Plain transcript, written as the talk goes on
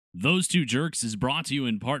Those Two Jerks is brought to you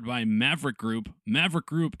in part by Maverick Group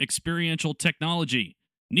Experiential Technology.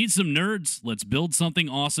 Need some nerds? Let's build something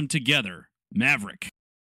awesome together. Maverick.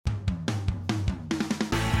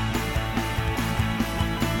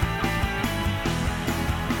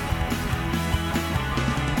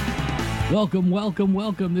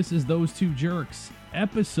 Welcome. This is Those Two Jerks,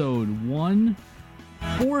 episode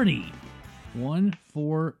 140.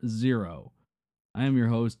 140. I am your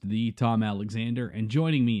host, the Tom Alexander, and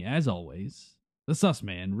joining me, as always, the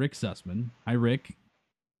Sussman, Rick Sussman. Hi, Rick.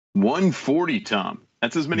 140, Tom.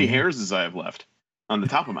 That's as many hairs as I have left on the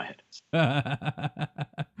top of my head.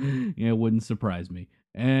 Yeah, it wouldn't surprise me.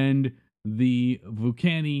 And the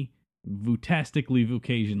Vucani, Vutastically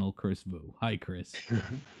Vocational Chris Vu. Hi, Chris.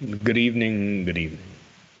 Good evening.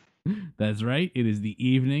 That's right. It is the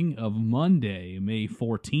evening of Monday, May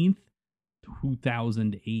 14th,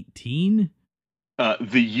 2018.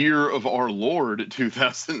 The year of our Lord,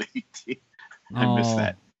 2018. I missed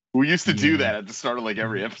that. We used to do that at the start of like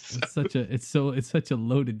every episode. It's such a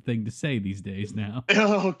loaded thing to say these days now.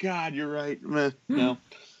 Oh God, you're right. No.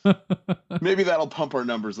 Maybe that'll pump our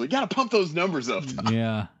numbers. We gotta pump those numbers up, Tom.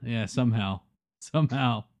 Yeah. Somehow.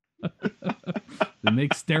 They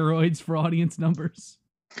make steroids for audience numbers.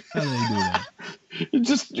 How do they do that?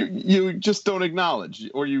 You just don't acknowledge,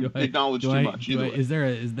 or you acknowledge too much. Is there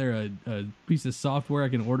a piece of software I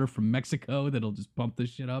can order from Mexico that'll just pump this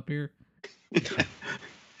shit up here?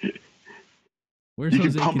 Where's you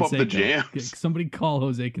Jose can pump Canseco? Up the jams. Somebody call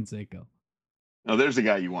Jose Canseco. Oh, there's a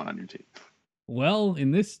guy you want on your team. Well,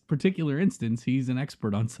 in this particular instance, he's an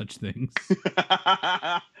expert on such things.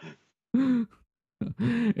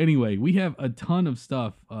 Anyway, we have a ton of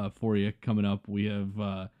stuff for you coming up. We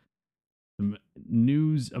have some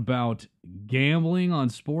news about gambling on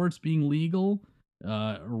sports being legal.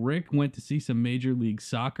 Rick went to see some Major League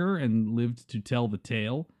Soccer and lived to tell the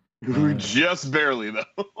tale. Just barely, though.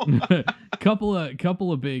 couple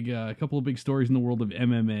of big stories in the world of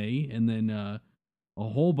MMA, and then a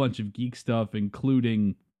whole bunch of geek stuff,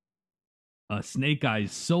 including a Snake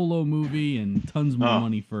Eyes solo movie and tons more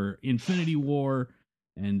money for Infinity War,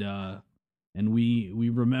 and we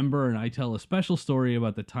remember, and I tell a special story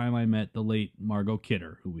about the time I met the late Margot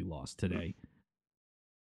Kidder, who we lost today.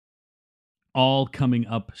 All coming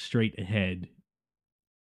up straight ahead.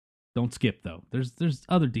 Don't skip though. There's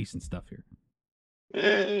other decent stuff here.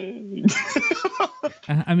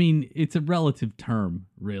 I mean, it's a relative term,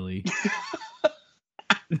 really.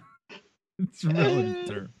 It's a relative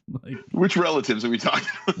term. Like, which relatives are we talking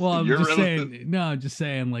about? Well, I'm just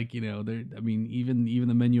saying, like, you know, I mean, even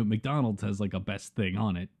the menu at McDonald's has like a best thing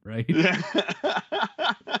on it, right?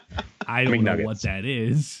 I don't know what that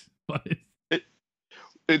is, but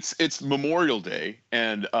it's Memorial Day,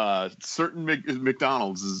 and certain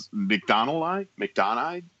McDonald's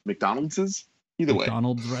either way.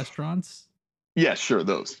 McDonald's restaurants? Yeah, sure,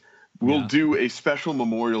 those. We'll do a special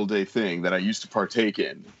Memorial Day thing that I used to partake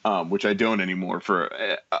in, which I don't anymore for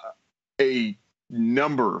a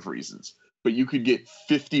number of reasons. But you could get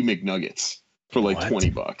 50 McNuggets for like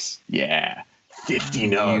 $20. Yeah, 50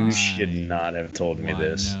 nuggets. You should not have told me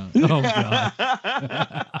this. No. Oh God.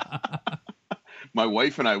 My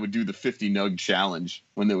wife and I would do the 50 nug challenge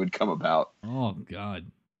when they would come about. Oh God,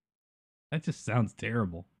 that just sounds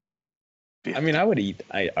terrible. I mean, I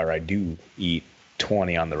do eat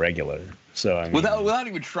 20 on the regular. So I mean, without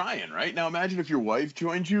even trying, right? Now imagine if your wife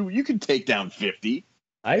joined you, you could take down 50.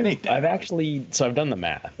 I've done the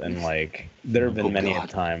math, and like there have been many a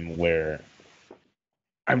time where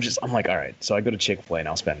I'm like, all right, so I go to Chick-fil-A and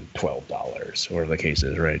I'll spend $12, whatever the case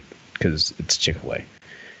is, right? Because it's Chick-fil-A.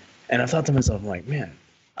 And I thought to myself, I'm like, man,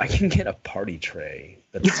 I can get a party tray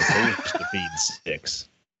that's supposed to feed 6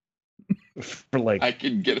 for like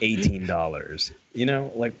 $18. You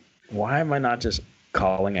know, like, why am I not just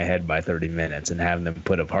calling ahead by 30 minutes and having them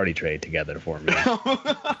put a party tray together for me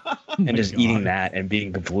and just eating that and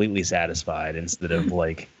being completely satisfied instead of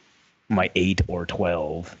like my 8 or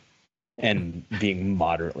 12 and being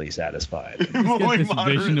moderately satisfied? I just get this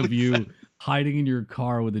vision of you hiding in your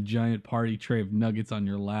car with a giant party tray of nuggets on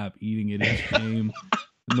your lap, eating it in shame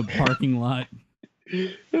in the parking lot.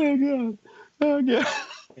 Oh God.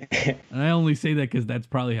 And I only say that because that's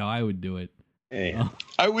probably how I would do it. Yeah.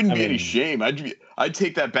 I wouldn't be any shame. I'd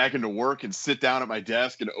take that back into work and sit down at my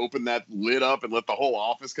desk and open that lid up and let the whole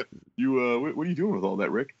office go. What are you doing with all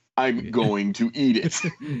that, Rick? I'm going to eat it.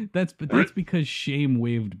 That's because shame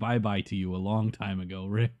waved bye-bye to you a long time ago,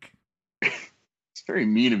 Rick. It's very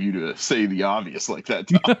mean of you to say the obvious like that,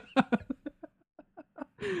 Tom.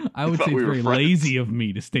 I would say it's very lazy of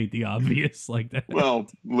me to state the obvious like that. Well,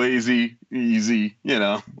 lazy, easy,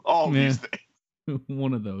 all these things.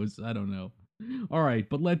 One of those. I don't know. All right,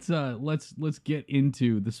 but let's get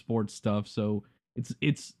into the sports stuff. So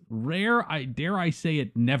it's rare, I dare I say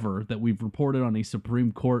it, never, that we've reported on a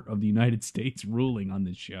Supreme Court of the United States ruling on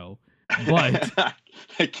this show. But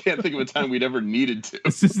I can't think of a time we'd ever needed to.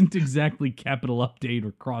 This isn't exactly Capital Update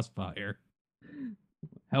or Crossfire.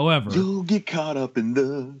 However, you'll get caught up in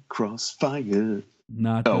the crossfire.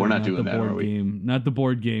 We're not doing that, are we? Game, not the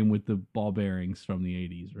board game with the ball bearings from the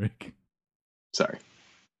 80s, Rick. Sorry.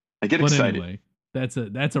 I get excited. Anyway, that's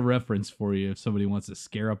a reference for you if somebody wants to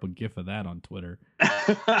scare up a gif of that on Twitter.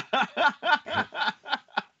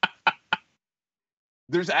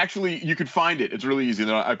 There's actually, you could find it. It's really easy.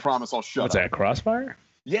 I promise I'll shut up. What's that, Crossfire?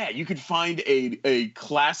 Yeah, you could find a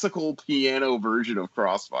classical piano version of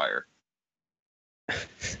Crossfire.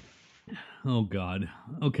 Oh, God.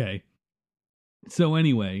 Okay. So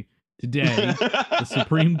anyway, today, the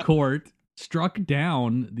Supreme Court struck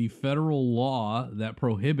down the federal law that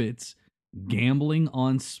prohibits gambling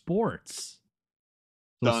on sports.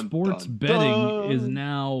 So sports betting is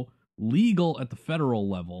now legal at the federal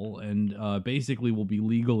level, and basically will be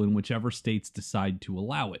legal in whichever states decide to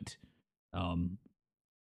allow it.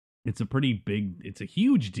 It's a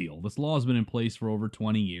huge deal. This law has been in place for over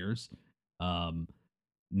 20 years.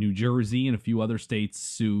 New Jersey and a few other states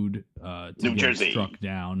sued to get it struck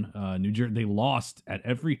down. They lost at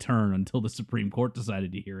every turn until the Supreme Court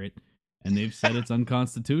decided to hear it, and they've said it's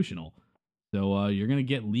unconstitutional. So you're going to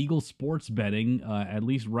get legal sports betting at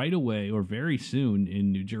least right away or very soon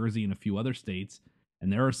in New Jersey and a few other states.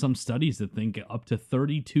 And there are some studies that think up to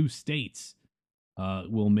 32 states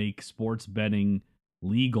will make sports betting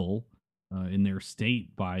legal in their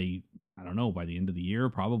state by, I don't know, by the end of the year,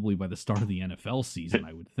 probably by the start of the NFL season,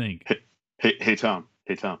 I would think. Hey, Tom.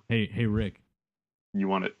 Hey, Rick. You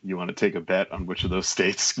want to take a bet on which of those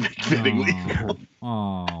states make betting legal?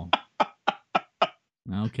 Oh.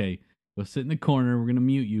 Okay. Go sit in the corner. We're going to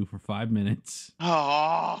mute you for 5 minutes.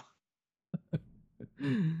 Oh.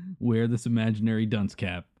 Wear this imaginary dunce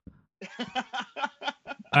cap.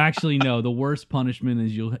 Actually, no. The worst punishment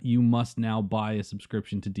is you must now buy a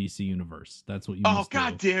subscription to DC Universe. That's what you must do. Oh,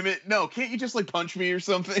 God damn it. No, can't you just punch me or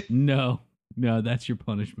something? No, that's your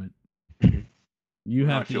punishment. You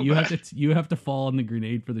have to fall on the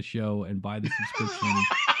grenade for the show and buy the subscription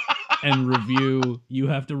and review. You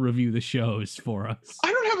have to review the shows for us.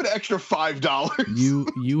 I don't have an extra $5.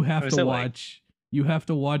 You have to watch. You have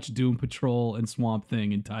to watch Doom Patrol and Swamp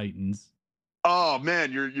Thing and Titans. Oh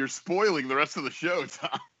man, you're spoiling the rest of the show,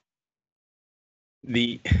 Tom.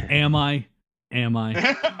 Am I?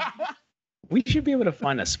 We should be able to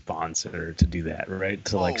find a sponsor to do that, right?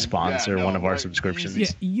 To sponsor one of our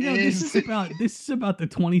subscriptions. Yeah, this is about the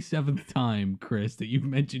 27th time, Chris, that you've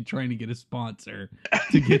mentioned trying to get a sponsor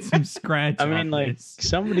to get some scratch. I mean, this.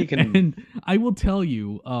 Somebody can. And I will tell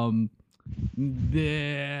you, how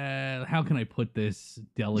can I put this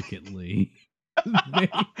delicately?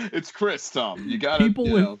 It's Chris, Tom. You got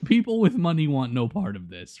people with money want no part of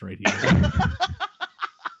this right here.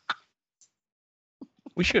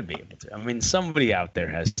 We should be able to. I mean, somebody out there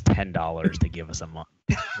has $10 to give us a month,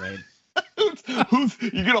 right?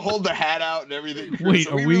 You're gonna hold the hat out and everything. Wait,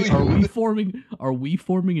 are we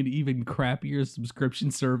forming an even crappier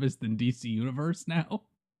subscription service than DC Universe now?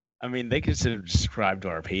 I mean, they could subscribe to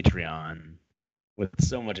our Patreon with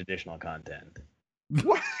so much additional content.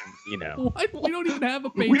 What? What? We don't even have a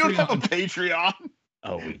Patreon. We don't have a Patreon.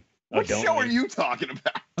 What show are you talking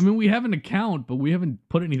about? I mean, we have an account, but we haven't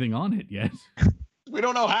put anything on it yet. We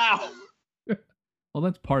don't know how. Well,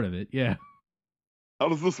 that's part of it, yeah. How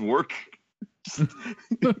does this work?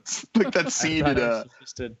 Just pick that seed and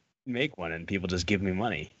just to make one, and people just give me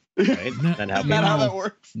money, right? Isn't that how that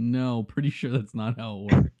works? No, pretty sure that's not how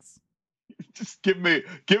it works. Just give me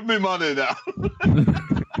money now.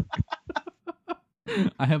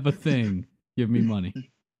 I have a thing. Give me money.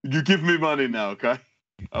 You give me money now, okay?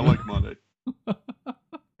 I like money.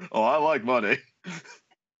 I like money.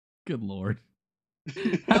 Good Lord.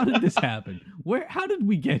 How did this happen? How did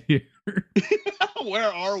we get here?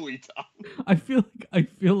 Where are we, Tom? I feel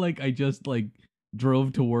like I just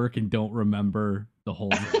drove to work and don't remember the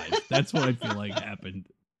whole drive. That's what I feel like happened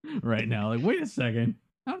right now. Wait a second.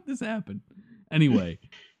 How did this happen? Anyway,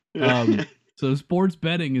 so sports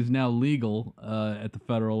betting is now legal at the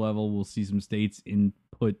federal level. We'll see some states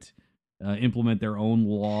implement their own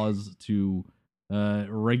laws to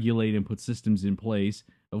regulate and put systems in place.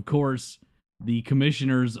 Of course, the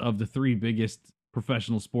commissioners of the 3 biggest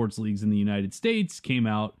professional sports leagues in the United States came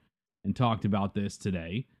out and talked about this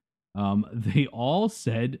today. They all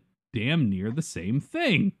said damn near the same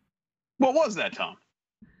thing. What was that, Tom?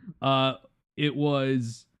 It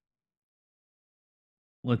was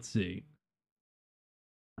let's see.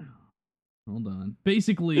 Hold on.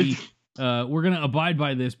 Basically, we're gonna abide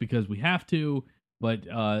by this because we have to, but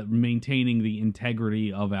maintaining the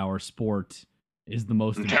integrity of our sport is the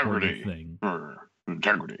most important thing.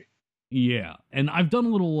 Integrity. Yeah, and I've done a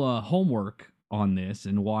little homework on this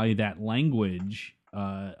and why that language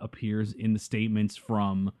appears in the statements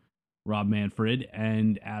from Rob Manfred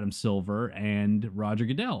and Adam Silver and Roger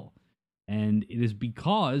Goodell. And it is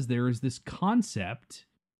because there is this concept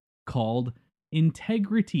called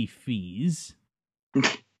integrity fees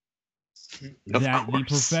that the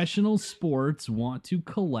professional sports want to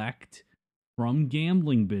collect from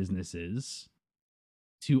gambling businesses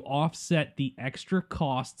to offset the extra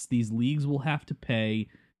costs these leagues will have to pay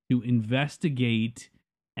to investigate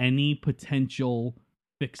any potential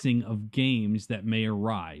fixing of games that may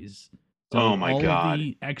arise. So oh my all God. of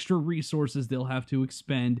the extra resources they'll have to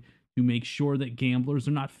expend to make sure that gamblers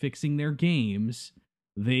are not fixing their games,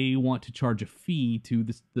 they want to charge a fee to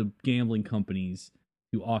the gambling companies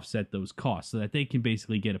to offset those costs so that they can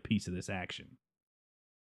basically get a piece of this action.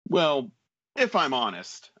 Well, if I'm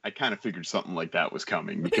honest, I kind of figured something like that was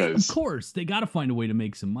coming because... Of course, they got to find a way to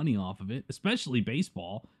make some money off of it, especially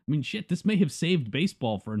baseball. I mean, shit, this may have saved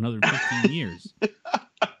baseball for another 15 years.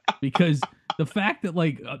 Because the fact that,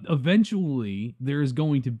 like, eventually there is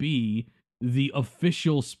going to be the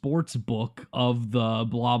official sports book of the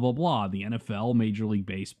blah, blah, blah, the NFL, Major League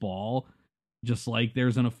Baseball, just like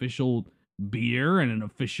there's an official beer and an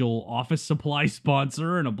official office supply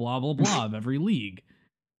sponsor and a blah, blah, blah of every league.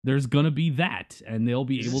 There's going to be that, and they'll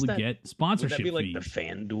be able to get sponsorship fees. Would that be like the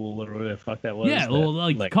FanDuel or whatever the fuck that was? Yeah, well,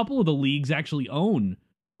 like a couple of the leagues actually own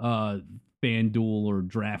FanDuel or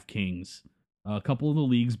DraftKings. A couple of the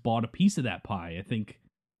leagues bought a piece of that pie. I think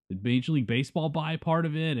did Major League Baseball buy part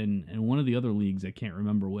of it, and one of the other leagues, I can't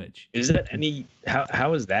remember which. Is that any?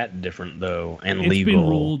 How is that different though? And it's legal? Been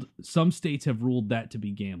ruled. Some states have ruled that to be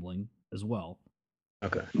gambling as well.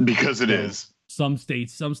 Okay, because it is. Some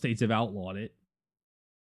states have outlawed it.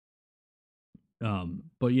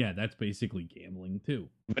 But yeah, that's basically gambling too.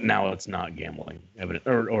 But now it's not gambling,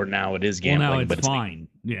 or now it is gambling. Well, now it's but fine.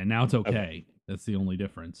 Yeah, now it's okay. That's the only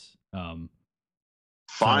difference.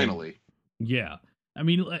 Finally. Yeah. I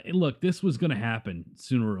mean, look, this was going to happen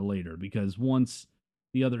sooner or later because once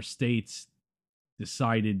the other states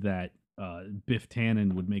decided that Biff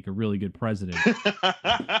Tannen would make a really good president.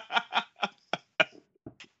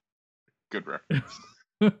 Good reference.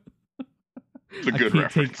 It's a good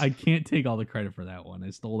reference. I can't take all the credit for that one.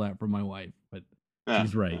 I stole that from my wife, but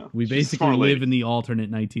she's right. Yeah. We basically live in the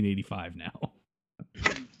alternate 1985 now.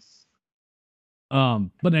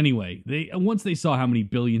 But anyway, once they saw how many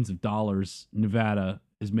billions of dollars Nevada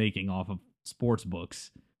is making off of sports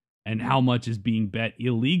books and how much is being bet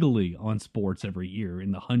illegally on sports every year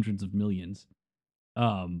in the hundreds of millions,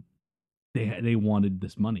 they wanted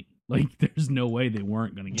this money. Like, there's no way they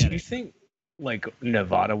weren't going to get it. Do you think like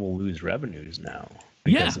Nevada will lose revenues now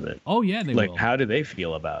because of it? Oh yeah, they will. Like, how do they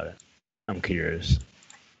feel about it? I'm curious.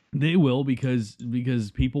 They will because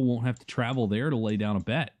people won't have to travel there to lay down a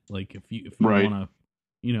bet. Like if you right. want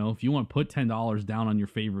to, if you want to put $10 down on your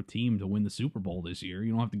favorite team to win the Super Bowl this year,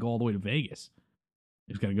 you don't have to go all the way to Vegas.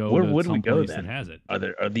 You just got to go to some place that has it.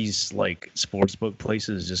 Are these like sportsbook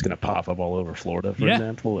places just going to pop up all over Florida, for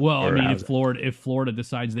example? Well, I mean, if Florida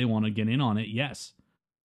decides they want to get in on it, yes.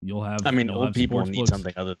 You'll have. I mean, old people need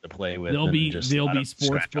something other to play with. There'll be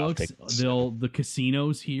sports books. The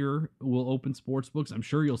casinos here will open sports books. I'm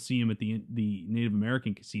sure you'll see them at the Native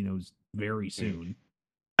American casinos very soon.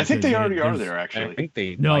 I think they already are there. Actually, I think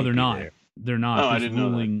they. No, they're not. They're not. Oh, I didn't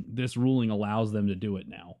know that. This ruling allows them to do it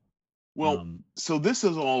now. Well, so this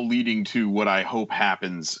is all leading to what I hope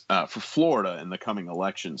happens for Florida in the coming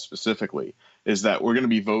election specifically, is that we're going to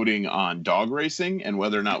be voting on dog racing and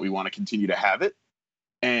whether or not we want to continue to have it.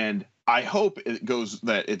 And I hope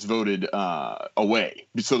it's voted away,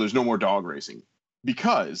 so there's no more dog racing.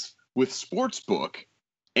 Because with Sportsbook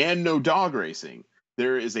and no dog racing,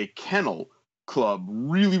 there is a kennel club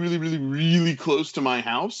really, really, really, really close to my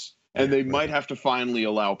house, and they might have to finally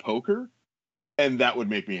allow poker, and that would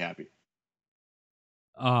make me happy.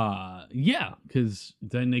 Yeah, because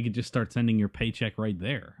then they could just start sending your paycheck right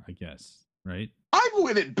there, I guess, right? I'd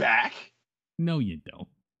win it back. No, you don't.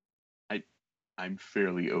 I'm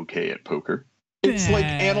fairly okay at poker. It's like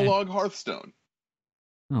analog Hearthstone.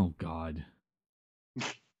 Oh, God.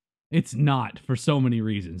 It's not for so many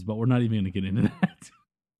reasons, but we're not even going to get into that.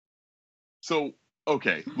 So,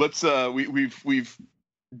 okay, let's we've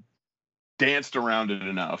danced around it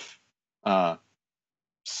enough.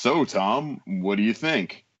 So, Tom, what do you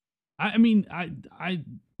think? I mean, I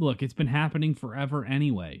look, it's been happening forever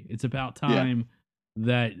anyway. It's about time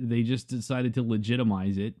that they just decided to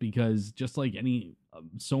legitimize it because just like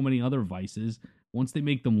so many other vices, once they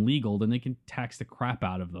make them legal, then they can tax the crap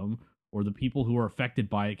out of them, or the people who are affected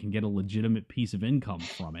by it can get a legitimate piece of income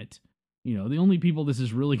from it. You know, the only people this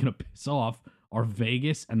is really going to piss off are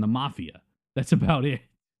Vegas and the mafia. That's about it.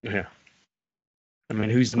 Yeah. I mean,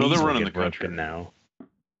 who's No, knees they're will running get the country broken now?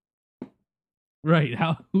 Right.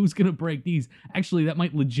 Who's going to break knees? Actually, that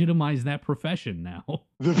might legitimize that profession now.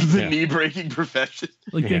 The knee breaking profession.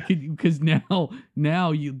 Like they could, because now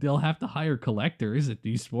they'll have to hire collectors at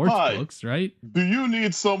these sports books, right? Do you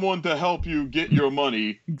need someone to help you get your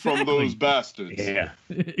money from those bastards? Yeah.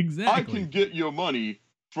 Exactly. I can get your money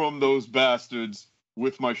from those bastards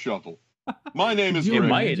with my shovel. My name is Could you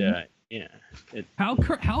Greg. It might,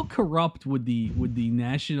 How corrupt would the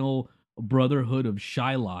National Brotherhood of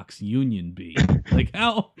Shylocks Union be? Like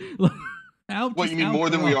how What, you mean more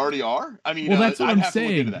than we already are? I mean, well, that's what I'd I'm have to look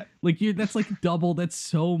into saying. that. Like that's like double. That's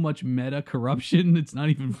so much meta corruption. It's not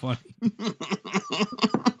even funny.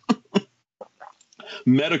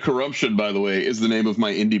 Meta Corruption, by the way, is the name of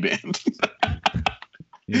my indie band.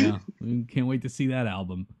 Yeah, we can't wait to see that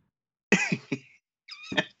album.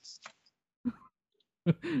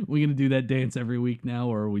 We gonna do that dance every week now,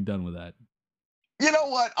 or are we done with that? You know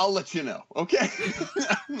what? I'll let you know, okay?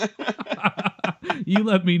 You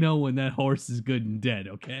let me know when that horse is good and dead,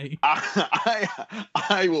 okay?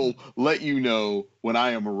 I will let you know when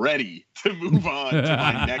I am ready to move on to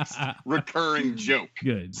my next recurring joke.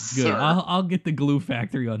 Good. Sir. I'll get the Glue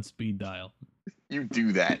Factory on speed dial. You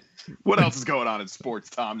do that. What else is going on in sports,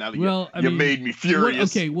 Tom? Now that you mean, made me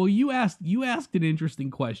furious. Okay, well you asked an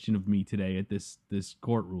interesting question of me today at this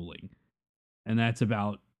court ruling, and that's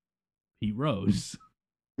about Pete Rose.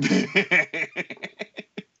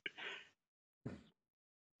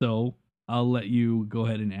 So I'll let you go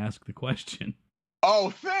ahead and ask the question. Oh,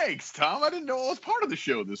 thanks, Tom. I didn't know it was part of the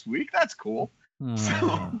show this week. That's cool.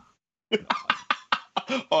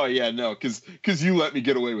 Oh yeah, no, because you let me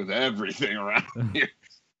get away with everything around here.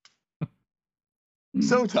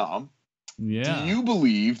 So, Tom, yeah. Do you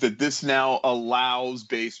believe that this now allows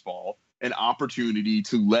baseball an opportunity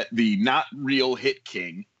to let the not real hit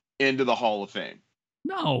king into the Hall of Fame?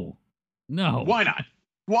 No. Why not?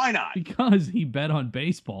 Why not? Because he bet on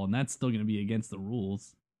baseball, and that's still going to be against the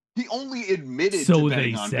rules. He only admitted So to they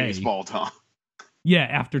betting on say. baseball, Tom. Yeah,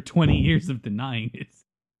 after 20 years of denying it.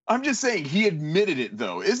 I'm just saying he admitted it,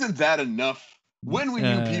 though. Isn't that enough? When will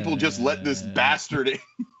you people just let this bastard in?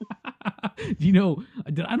 You know,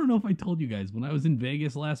 I don't know if I told you guys, when I was in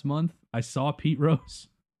Vegas last month, I saw Pete Rose.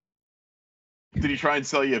 Did he try and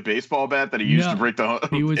sell you a baseball bat that he used to break the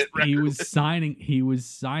he was hit record? he was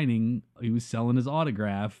selling his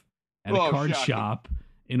autograph at a card shop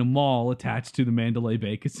in a mall attached to the Mandalay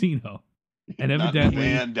Bay Casino. And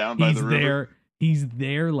evidently down by the river. He's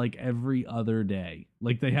there like every other day.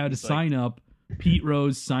 Like they had to sign up. Pete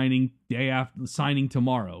Rose signing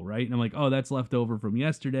tomorrow, right? And I'm like, oh, that's left over from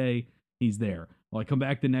yesterday. He's there. Well, I come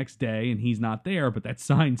back the next day and he's not there, but that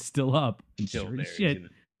sign's still up. And sure as shit,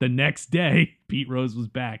 the next day, Pete Rose was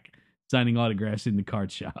back signing autographs in the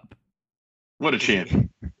card shop. What a champion.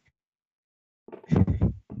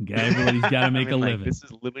 Everybody's got to make a living. This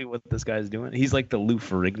is literally what this guy's doing. He's like the Lou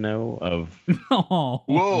Ferrigno of...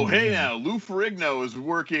 Whoa, hey now. Lou Ferrigno is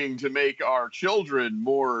working to make our children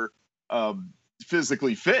more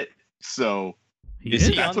physically fit. So is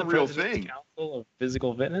he that's on the a real thing. Council of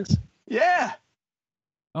Physical Fitness? Yeah.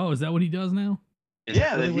 Oh, is that what he does now?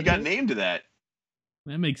 Yeah, really he got named to that.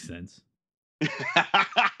 That makes sense.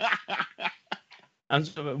 I'm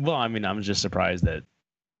just surprised that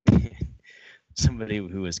somebody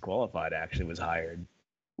who was qualified actually was hired.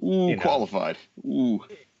 Ooh, qualified. Ooh.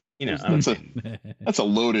 That's a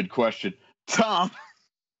loaded question. Tom.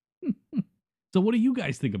 So what do you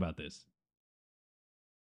guys think about this?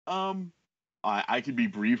 I could be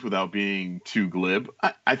brief without being too glib.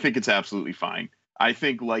 I think it's absolutely fine. I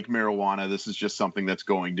think, like marijuana, this is just something that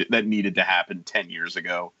needed to happen 10 years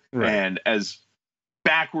ago. Right. And as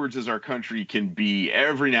backwards as our country can be,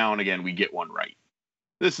 every now and again we get one right.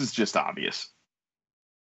 This is just obvious.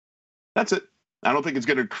 That's it. I don't think it's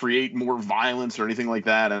going to create more violence or anything like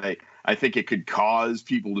that. And I think it could cause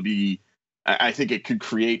people to be. I think it could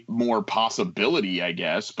create more possibility, I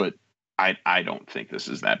guess. But I don't think this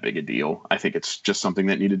is that big a deal. I think it's just something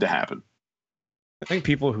that needed to happen. I think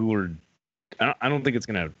people who are. I don't think it's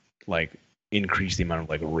going to like increase the amount of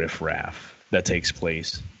like riffraff that takes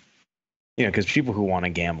place. You know, because people who want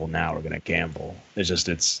to gamble now are going to gamble.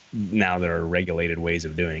 It's now there are regulated ways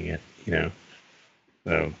of doing it. You know,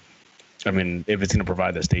 so I mean, if it's going to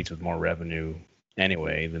provide the states with more revenue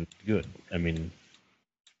anyway, then good. I mean,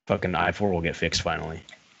 Fucking I-4 will get fixed finally.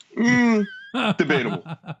 Debatable.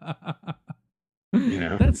 You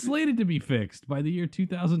know? That's slated to be fixed by the year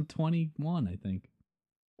 2021, I think.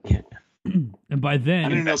 Yeah. And by I then,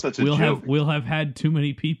 didn't know if that's a we'll joke. have had too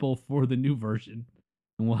many people for the new version,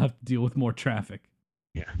 and we'll have to deal with more traffic.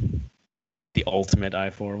 Yeah. The ultimate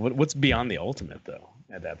I-4. What's beyond the ultimate though?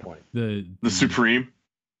 At that point, The Supreme.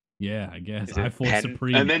 Yeah, I guess Is it I-4 pen-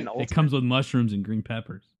 Supreme. and then It comes with mushrooms and green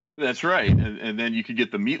peppers. That's right, and then you could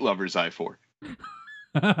get the Meat Lovers I-4.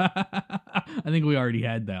 I think we already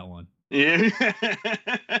had that one. Yeah.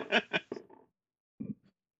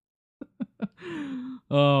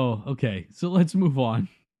 Oh, okay. So let's move on.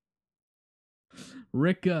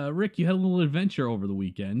 Rick, you had a little adventure over the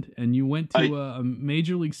weekend, and you went to a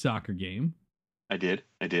Major League Soccer game. I did.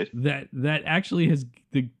 That actually has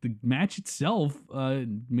the match itself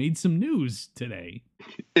made some news today.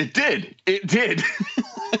 It did.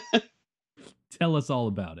 Tell us all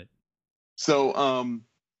about it. So,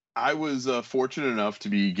 I was fortunate enough to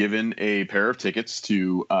be given a pair of tickets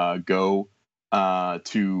to go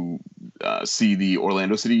to see the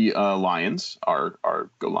Orlando City Lions. Our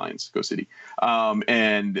Go Lions, Go City.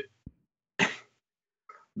 And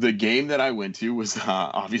the game that I went to was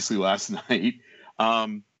obviously last night.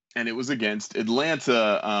 And it was against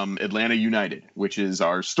Atlanta United, which is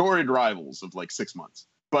our storied rivals of like 6 months.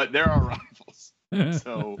 But they're our rivals.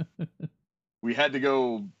 So we had to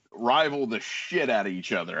go rival the shit out of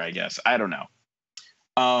each other, I guess. I don't know.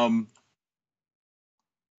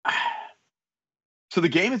 So the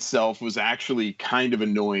game itself was actually kind of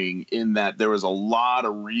annoying in that there was a lot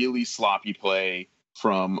of really sloppy play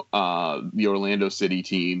from the Orlando City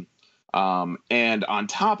team. And on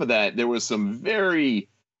top of that, there was some very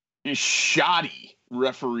shoddy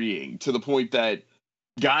refereeing to the point that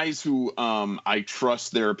guys who I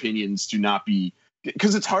trust their opinions to not be,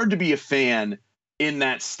 because it's hard to be a fan in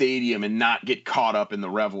that stadium and not get caught up in the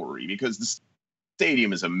revelry, because the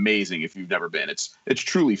stadium is amazing if you've never been. It's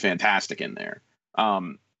truly fantastic in there.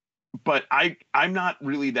 But I'm not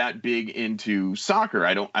really that big into soccer.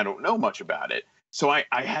 I don't know much about it. So I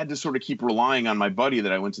had to sort of keep relying on my buddy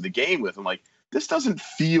that I went to the game with. I'm like, this doesn't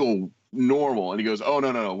feel normal. And he goes, oh,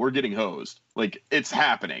 no, we're getting hosed. Like, it's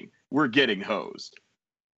happening. We're getting hosed.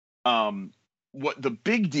 What the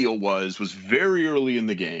big deal was very early in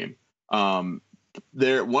the game. One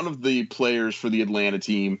of the players for the Atlanta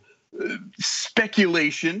team,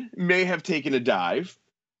 speculation, may have taken a dive.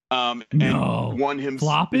 And won him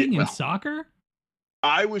flopping in soccer.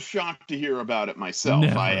 I was shocked to hear about it myself.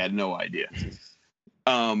 Never. I had no idea.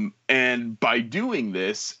 And by doing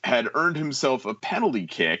this, had earned himself a penalty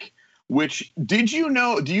kick. Which do you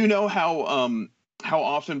know how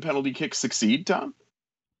often penalty kicks succeed, Tom?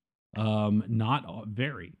 Not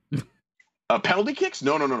very. Penalty kicks?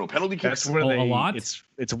 No. Penalty kicks. That's where a lot. It's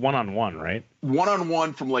 1-on-1, right?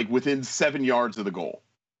 1-on-1 from like within 7 yards of the goal.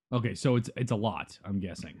 Okay, so it's a lot, I'm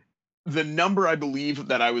guessing. The number I believe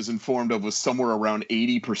that I was informed of was somewhere around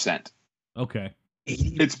 80%. Okay.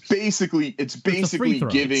 80%. It's basically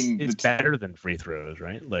giving. It's better than free throws,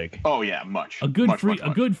 right? Like, oh yeah, much. A good much.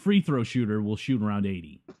 good free throw shooter will shoot around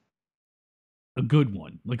 80. A good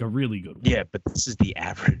one, like a really good one. Yeah, but this is the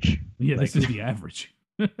average. Yeah, like, this is the average.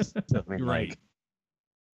 I mean, You're right.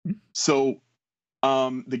 So,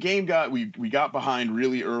 the game we got behind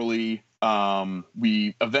really early.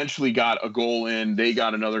 We eventually got a goal in. They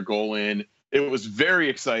got another goal in. It was very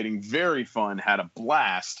exciting, very fun, had a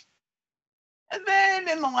blast. And then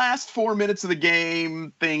in the last 4 minutes of the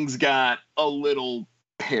game, things got a little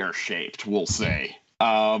pear-shaped, we'll say.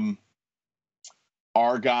 Our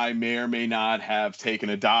guy may or may not have taken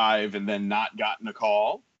a dive and then not gotten a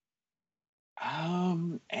call.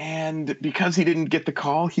 And because he didn't get the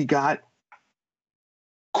call, he got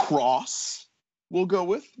cross.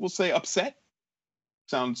 We'll say upset.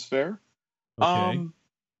 Sounds fair. Okay.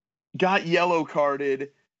 Got yellow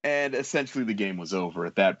carded, and essentially the game was over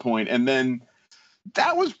at that point. And then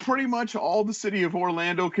that was pretty much all the city of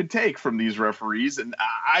Orlando could take from these referees. And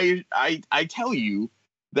I tell you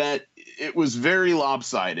that it was very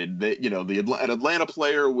lopsided. That an Atlanta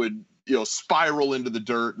player would spiral into the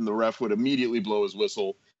dirt, and the ref would immediately blow his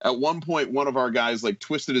whistle. At one point, one of our guys like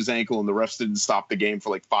twisted his ankle, and the refs didn't stop the game for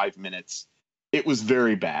like 5 minutes. It was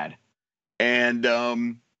very bad. And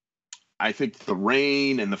I think the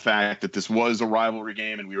rain and the fact that this was a rivalry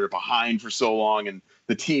game and we were behind for so long and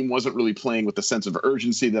the team wasn't really playing with the sense of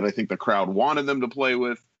urgency that I think the crowd wanted them to play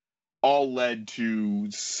with, all led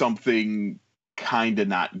to something kind of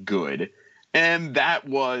not good. And that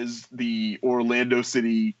was the Orlando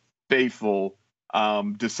City faithful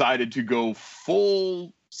decided to go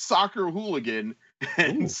full soccer hooligan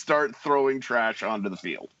and start throwing trash onto the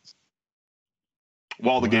field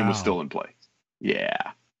while the game was still in play.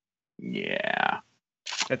 Yeah.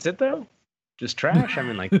 That's it though. Just trash. I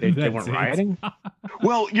mean, like they weren't rioting.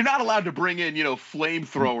 Well, you're not allowed to bring in,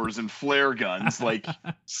 flamethrowers and flare guns like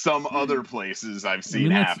some other places I've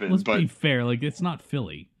seen happen. Let's but be fair. Like, it's not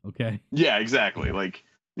Philly, okay? Yeah, exactly. Like,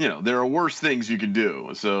 there are worse things you can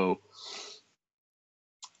do. So,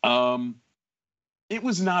 it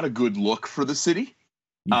was not a good look for the city.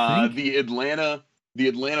 The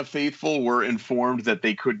Atlanta faithful were informed that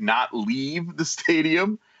they could not leave the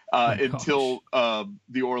stadium until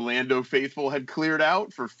the Orlando faithful had cleared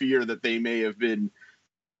out for fear that they may have been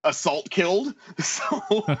assault killed. So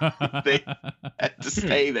they had to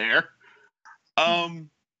stay there.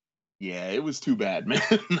 Yeah, it was too bad, man.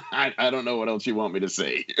 I don't know what else you want me to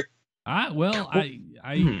say here.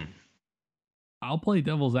 I'll play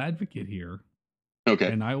devil's advocate here.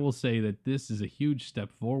 Okay. And I will say that this is a huge step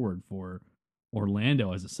forward for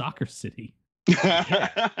Orlando as a soccer city.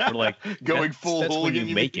 We're like going full that's hooligan. When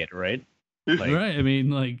you make it, right? Like, right. I mean,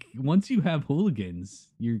 like, once you have hooligans,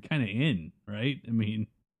 you're kind of in, right? I mean,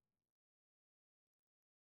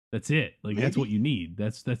 that's it. Like, That's what you need.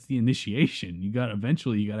 That's the initiation.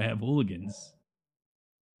 Eventually you got to have hooligans.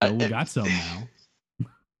 So we got some now.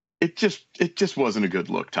 It just wasn't a good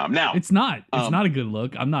look, Tom. Now it's not a good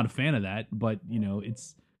look. I'm not a fan of that, but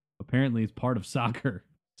it's part of soccer.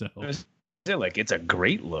 So it's a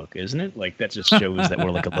great look, isn't it? Like that just shows that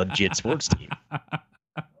we're like a legit sports team.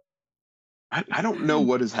 I don't know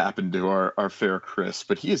what has happened to our fair Chris,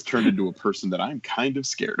 but he has turned into a person that I'm kind of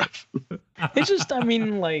scared of. It's just, I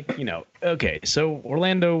mean, like, okay, so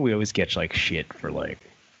Orlando, we always get like shit for like,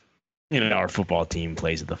 our football team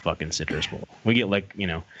plays at the fucking Citrus Bowl. We get like,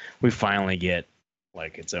 we finally get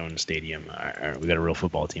like its own stadium. We got a real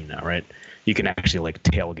football team now, right? You can actually like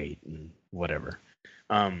tailgate and whatever.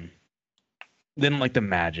 Then like the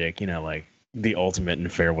Magic, like the ultimate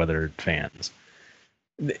and fair weather fans.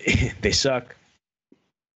 They suck.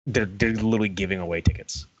 They're literally giving away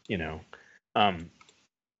tickets, the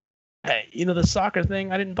soccer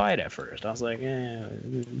thing, I didn't buy it at first. I was like,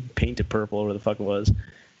 paint it purple, or whatever the fuck it was.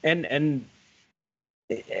 And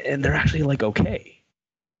they're actually like okay,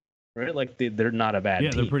 right? Like they're not a bad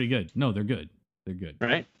team. They're pretty good. No, they're good. They're good,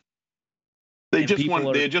 right? They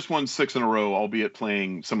had just won 6 in a row, albeit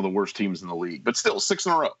playing some of the worst teams in the league, but still 6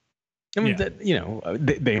 in a row. I mean,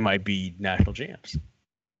 they might be national champs,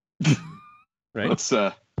 right?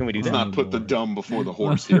 Can we do that? Not put the dumb before the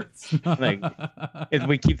horse here. Like, if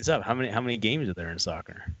we keep this up, how many games are there in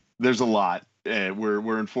soccer? There's a lot.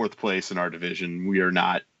 We're in 4th place in our division. We are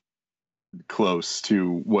not close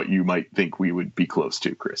to what you might think we would be close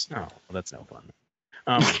to, Chris. Oh, well, that's no fun.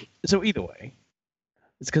 So either way,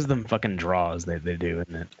 it's because of them fucking draws they do,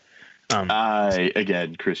 isn't it?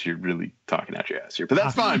 Again, Chris, you're really talking out your ass here, but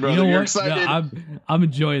that's fine, brother. You're excited. No, I'm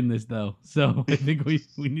enjoying this though, so I think we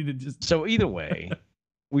need to just. So either way,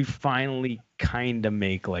 we finally kind of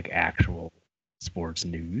make like actual sports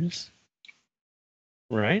news,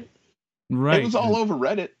 right? Right. It was all over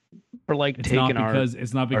Reddit. For like it's taking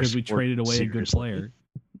it's not because we traded away a good player.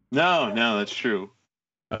 No, that's true.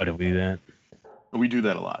 Oh, did we do that? We do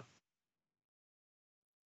that a lot.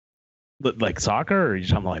 But like soccer, or are you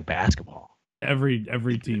talking about like basketball? Every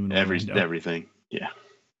team in Orlando. Everything. Yeah.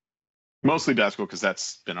 Mostly basketball because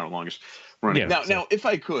that's been our longest running. Yeah, now, if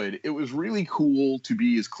I could, it was really cool to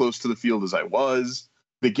be as close to the field as I was.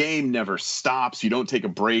 The game never stops. You don't take a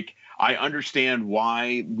break. I understand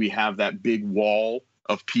why we have that big wall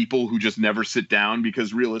of people who just never sit down,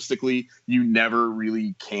 because realistically, you never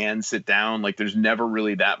really can sit down. Like, there's never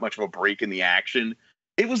really that much of a break in the action.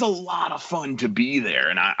 It was a lot of fun to be there,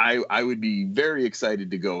 and I would be very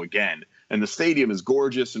excited to go again. And the stadium is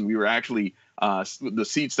gorgeous, and we were actually the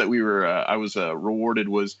seats that I was rewarded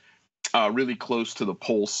was really close to the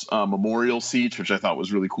Pulse Memorial seats, which I thought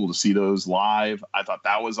was really cool to see those live. I thought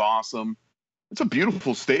that was awesome. It's a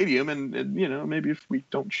beautiful stadium, and maybe if we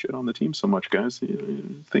don't shit on the team so much, guys,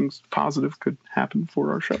 things positive could happen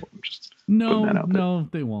for our show. I'm just putting that out there. No,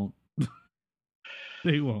 they won't.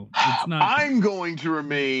 They won't. It's not. I'm going to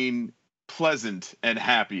remain pleasant and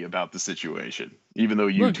happy about the situation, even though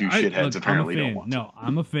you two shitheads apparently don't want to. No,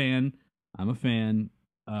 I'm a fan.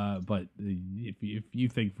 But if you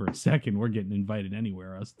think for a second we're getting invited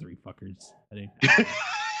anywhere, us 3 fuckers, that ain't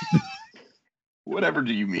Whatever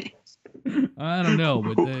do you mean? I don't know,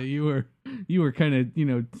 but you were kind of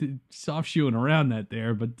soft shoeing around that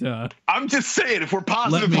there. But I'm just saying, if we're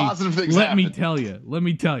positive things. Let me tell you.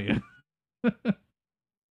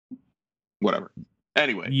 Whatever.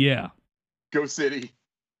 Anyway. Yeah. Go City.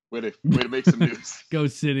 Way to make some news. Go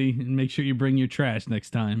City, and make sure you bring your trash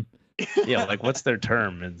next time. Yeah, like what's their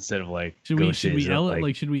term instead of like? Should we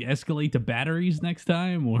escalate to batteries next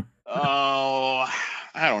time, or? Oh,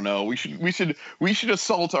 I don't know. We should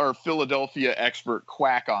assault our Philadelphia expert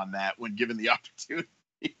Quack on that when given the opportunity.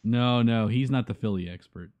 No, he's not the Philly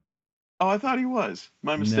expert. Oh, I thought he was.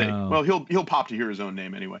 My mistake. No. Well, he'll pop to hear his own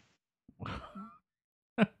name anyway.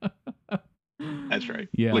 That's right.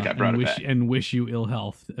 Yeah, look, I brought it back. And wish you ill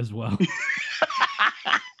health as well.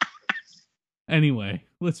 Anyway,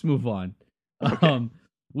 let's move on. Okay.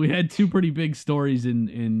 We had two pretty big stories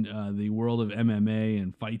in the world of MMA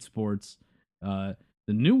and fight sports. The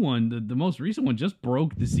new one, the most recent one, just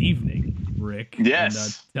broke this evening, Rick.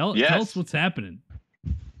 Yes. And, tell us what's happening.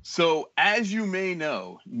 So, as you may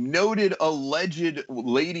know, noted alleged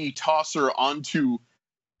lady tosser onto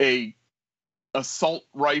a assault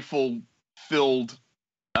rifle filled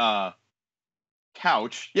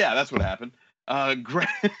couch. Yeah, that's what happened.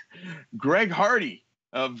 Greg Hardy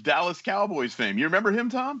of Dallas Cowboys fame. You remember him,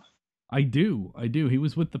 Tom? I do. He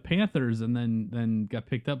was with the Panthers and then got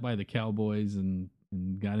picked up by the Cowboys and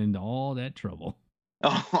got into all that trouble.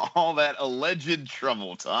 All that alleged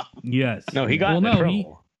trouble, Tom. Yes. No, he got into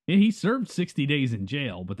trouble. He served 60 days in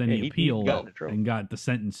jail, but then he appealed and got the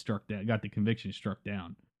sentence struck down, got the conviction struck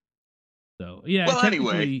down. So yeah. Well,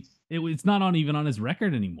 anyway, it's not even on his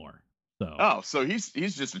record anymore. So he's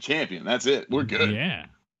just a champion. That's it. We're good. Yeah,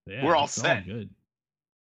 we're all set. All good.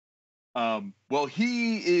 Well,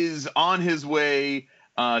 he is on his way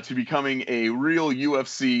to becoming a real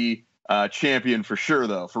UFC champion for sure,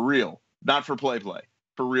 though. For real, not for play,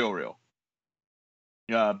 for real.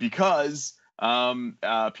 Because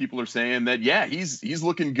people are saying that he's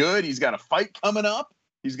looking good. He's got a fight coming up.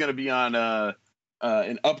 He's going to be on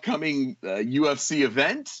an upcoming UFC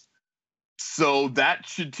event. So that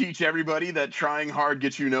should teach everybody that trying hard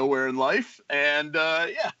gets you nowhere in life. And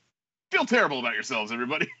feel terrible about yourselves,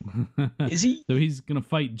 everybody. Is he? So he's going to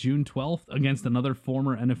fight June 12th against another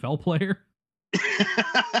former NFL player?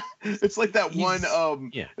 It's like that one.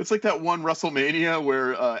 It's like that one WrestleMania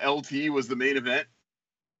where LT was the main event.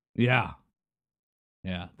 Yeah,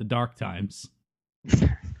 the dark times.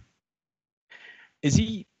 Is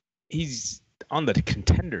he? He's on the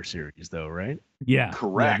Contender Series, though, right? Yeah,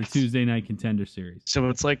 correct. Yeah, the Tuesday Night Contender Series. So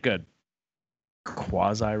it's like a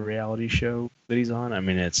quasi-reality show that he's on. I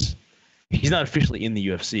mean, he's not officially in the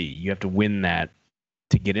UFC. You have to win that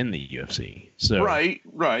to get in the UFC. So right.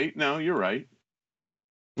 No, you're right.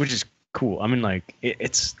 Which is cool. I mean, like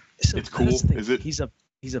it's cool. Is it? He's a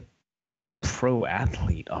pro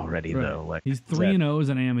athlete already, right. though. Like he's 3-0 as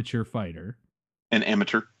an amateur fighter. An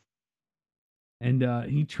amateur. And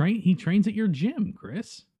he trains at your gym,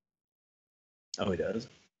 Chris. Oh, he does.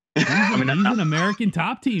 He's an American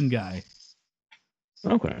Top Team guy.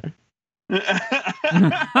 Okay. Is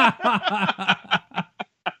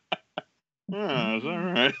that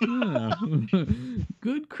right? Yeah.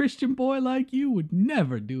 Good Christian boy like you would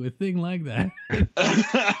never do a thing like that.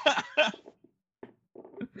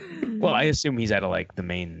 Well, I assume he's at the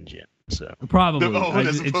main gym. So probably.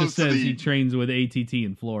 It just says he trains with ATT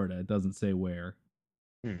in Florida. It doesn't say where.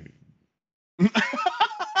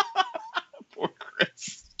 Poor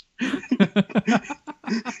Chris.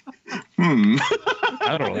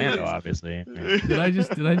 Out of Orlando, obviously. Did I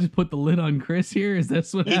just put the lid on Chris here? Is that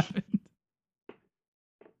what happened?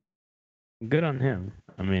 Good on him.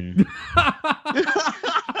 I mean,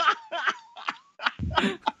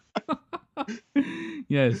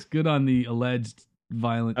 yes, good on the alleged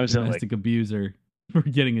violent domestic abuser for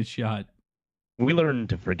getting a shot. We learn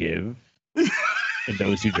to forgive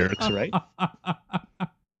those who jerks, right?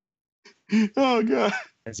 Oh God!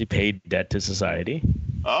 Has he paid debt to society?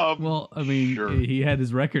 Well, I mean, sure. He had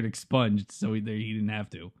his record expunged, so he didn't have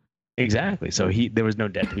to. Exactly. So there was no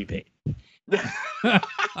debt to be paid.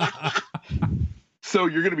 So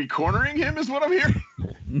you're going to be cornering him, is what I'm hearing.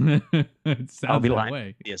 I'll be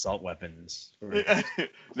lying. The assault weapons.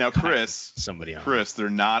 Now, Chris, they're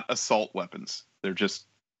not assault weapons. They're just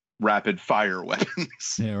rapid fire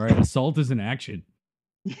weapons. Yeah, right. Assault is an action.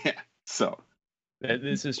 Yeah. So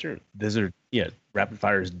this is true. These are rapid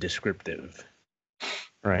fire is descriptive,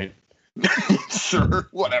 right? Sure.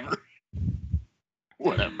 Whatever.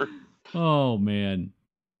 Oh man.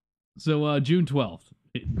 So June 12th,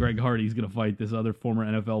 Greg Hardy's going to fight this other former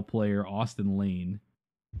NFL player, Austin Lane,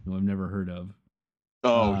 who I've never heard of.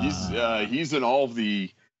 Oh, he's in all of the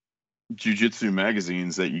jiu-jitsu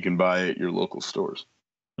magazines that you can buy at your local stores.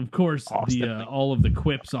 Of course, all of the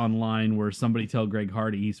quips online where somebody tell Greg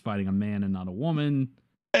Hardy he's fighting a man and not a woman.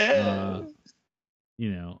 I'm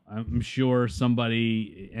sure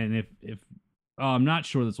somebody, and if I'm not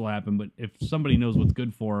sure this will happen, but if somebody knows what's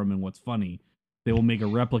good for him and what's funny, they will make a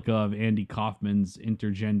replica of Andy Kaufman's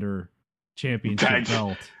intergender championship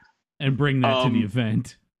belt and bring that to the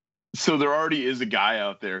event. So there already is a guy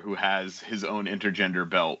out there who has his own intergender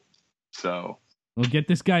belt. So we'll get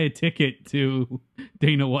this guy a ticket to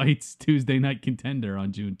Dana White's Tuesday Night Contender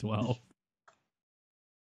on June 12th.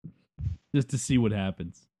 Just to see what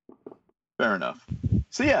happens. Fair enough.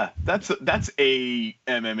 So yeah, that's a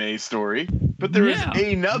MMA story, but there's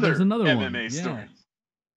another MMA story.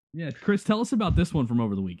 Yeah, Chris, tell us about this one from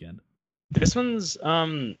over the weekend. This one's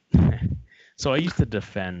so I used to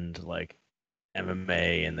defend like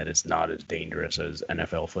MMA and that it's not as dangerous as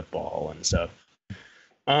NFL football and stuff.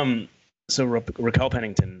 So Raquel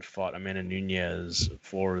Pennington fought Amanda Nunes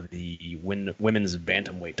for the women's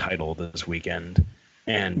bantamweight title this weekend.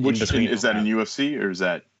 And which is that in UFC or is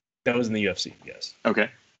that? That was in the UFC, yes. Okay.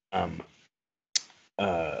 And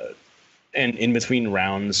in between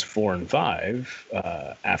rounds 4 and 5,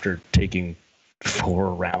 after taking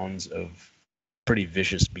 4 rounds of pretty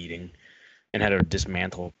vicious beating, and had her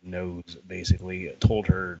dismantled nose, basically told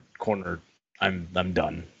her corner, "I'm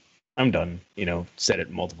done, you know, said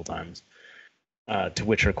it multiple times. To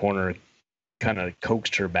which her corner kind of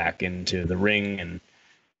coaxed her back into the ring,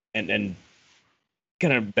 and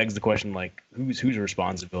kind of begs the question, like, whose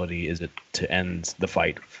responsibility is it to end the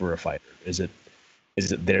fight for a fighter? Is it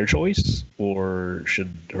their choice, or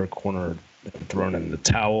should her corner have thrown in the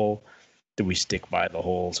towel? Do we stick by the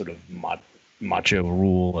whole sort of macho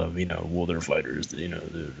rule of, you know, well, they're fighters, you know,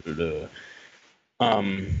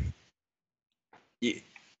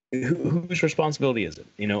 whose responsibility is it,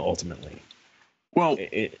 you know, ultimately? Well,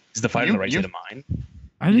 is the fighter the right state of mind?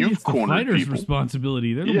 I think it's the fighter's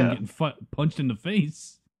responsibility. They're the one getting punched in the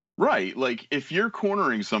face. Right. Like, if you're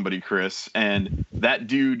cornering somebody, Chris, and that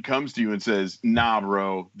dude comes to you and says, "Nah,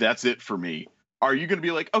 bro, that's it for me," are you going to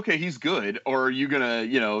be like, okay, he's good? Or are you going to,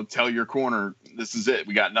 you know, tell your corner, this is it,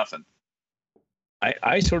 we got nothing?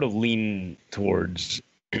 I sort of lean towards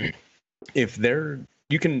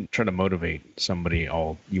you can try to motivate somebody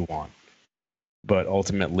all you want, but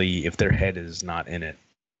ultimately, if their head is not in it,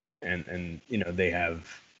 and you know, they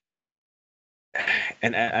have,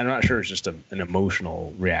 and I'm not sure it's just an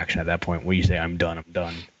emotional reaction at that point where you say, I'm done,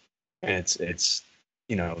 and it's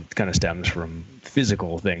you know, it kind of stems from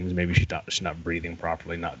physical things. Maybe she's not breathing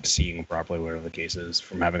properly, not seeing properly, whatever the case is,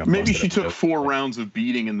 from having a maybe she took 4 rounds of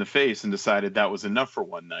beating in the face and decided that was enough for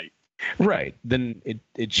one night. Right. Then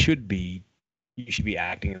it should be, you should be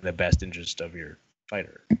acting in the best interest of your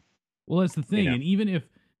fighter. Well, that's the thing. You know? And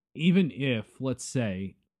even if let's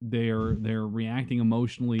say they're reacting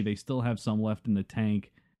emotionally, they still have some left in the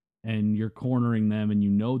tank, and you're cornering them, and you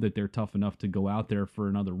know that they're tough enough to go out there for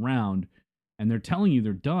another round, and they're telling you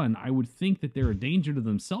they're done, I would think that they're a danger to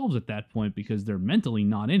themselves at that point because they're mentally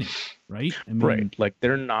not in it, right? I mean, right. Like,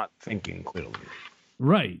 they're not thinking clearly.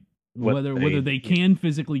 Right. Whether they can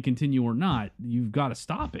physically continue or not, you've got to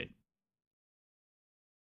stop it.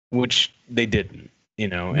 Which they didn't, you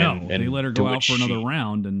know. No, and they let her go out for another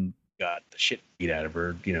round and got the shit beat out of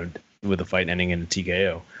her, you know, with the fight ending in a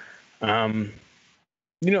TKO.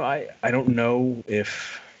 You know, I don't know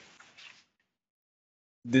if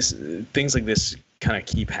things like this kind of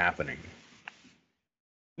keep happening.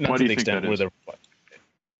 Not to the extent where they're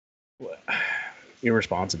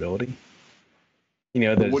irresponsibility. You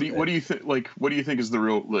know, what do you think? Like, what do you think is the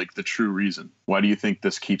real, like, the true reason? Why do you think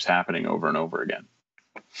this keeps happening over and over again?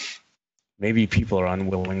 Maybe people are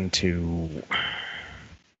unwilling to.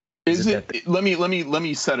 Let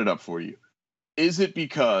me set it up for you. Is it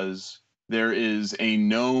because there is a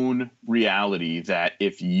known reality that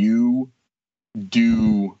if you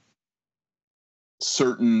do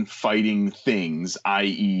certain fighting things,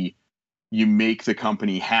 i.e., you make the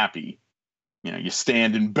company happy, you know, you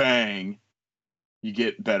stand and bang, you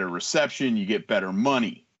get better reception, you get better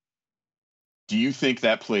money? Do you think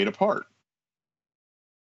that played a part?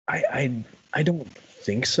 I don't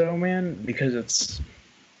think so, man, because it's.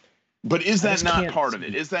 But is that not part of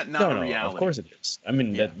it? Is that not a reality? Of course it is. I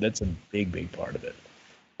mean, that's a big part of it.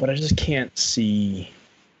 But I just can't see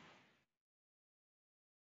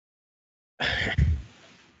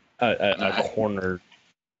a corner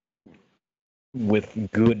with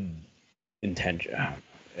good intention.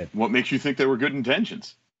 What makes you think there were good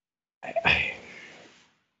intentions?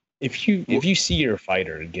 If you see your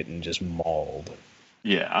fighter getting just mauled,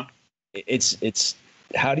 yeah, it's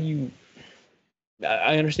how do you?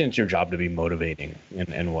 I understand it's your job to be motivating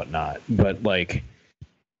and whatnot, but like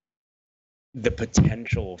the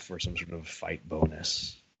potential for some sort of fight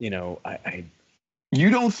bonus, you know, You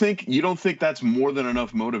don't think that's more than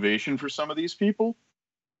enough motivation for some of these people?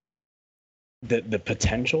 the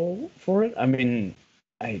potential for it. I mean,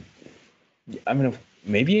 I mean,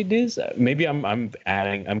 maybe it is. Maybe I'm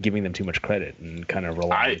giving them too much credit and kind of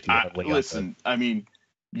relying too heavily on listen. I mean,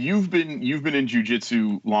 you've been in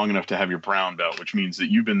jiu-jitsu long enough to have your brown belt, which means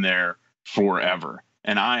that you've been there forever.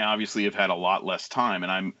 And I obviously have had a lot less time,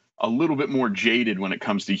 and I'm a little bit more jaded when it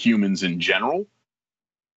comes to humans in general.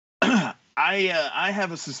 I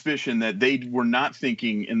have a suspicion that they were not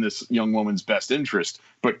thinking in this young woman's best interest,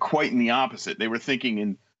 but quite in the opposite. They were thinking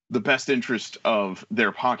in the best interest of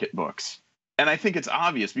their pocketbooks. And I think it's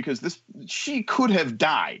obvious because she could have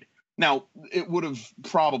died. Now, it would have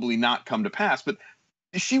probably not come to pass, but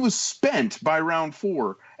she was spent by round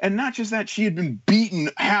 4. And not just that, she had been beaten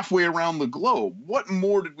halfway around the globe. What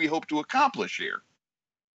more did we hope to accomplish here?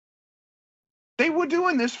 They were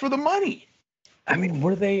doing this for the money. I mean,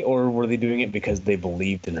 were they doing it because they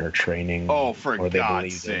believed in her training? Oh, for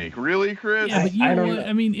God's sake. Really, Chris? Yeah, but you know what?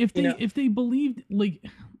 I mean, if they believed, like,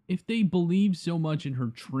 if they believe so much in her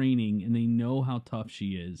training and they know how tough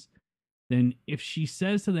she is, then if she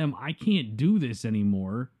says to them, I can't do this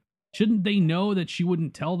anymore, shouldn't they know that she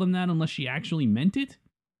wouldn't tell them that unless she actually meant it?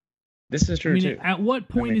 This is true, too. At what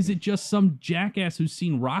point is it just some jackass who's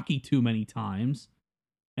seen Rocky too many times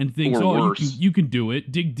and thinks, you can do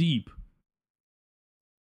it, dig deep?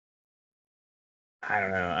 I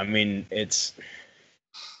don't know. I mean, it's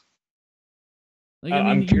like,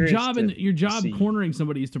 I mean, your job cornering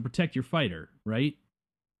somebody is to protect your fighter, right?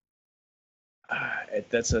 I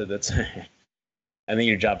think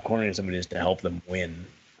your job cornering somebody is to help them win.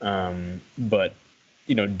 But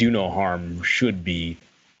do no harm should be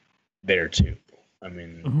there too. I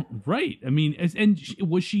mean, right. I mean,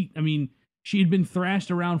 she had been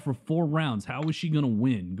thrashed around for 4 rounds. How was she going to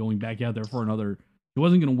win going back out there for another? She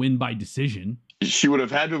wasn't going to win by decision. She would have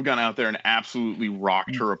had to have gone out there and absolutely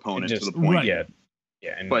rocked her opponent to the point. Right.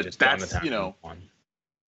 Yeah, and but just that's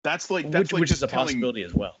which is a possibility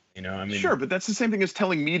as well. I mean, sure, but that's the same thing as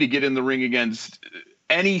telling me to get in the ring against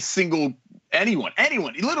anyone,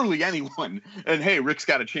 literally anyone, and hey, Rick's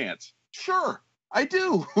got a chance. Sure, I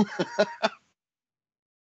do.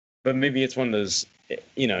 But maybe it's one of those,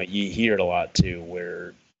 you hear it a lot too,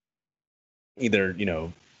 where either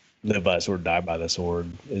live by the sword, die by the sword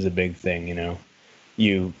is a big thing.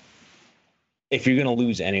 If you're going to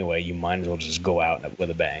lose anyway, you might as well just go out with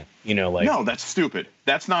a bang. No, that's stupid.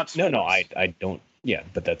 That's not sports. No, I don't. Yeah,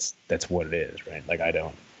 but that's what it is, right? Like, I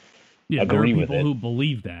don't agree there are people with it. who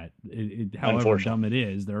believe that. However dumb it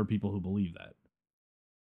is, there are people who believe that.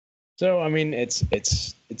 So, I mean, it's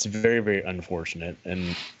very, very unfortunate,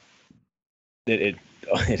 and it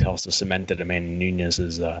also cemented Amanda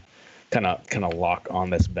Nunez's kind of lock on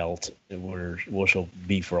this belt where she'll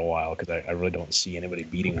be for a while, because I really don't see anybody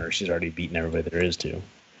beating her. She's already beaten everybody there is to.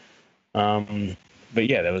 But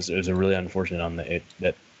yeah, it was a really unfortunate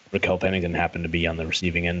that Raquel Pennington happened to be on the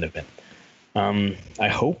receiving end of it. I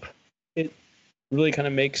hope it really kind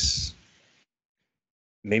of makes,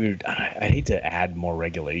 maybe, I hate to add more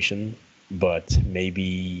regulation, but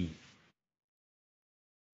maybe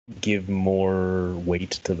give more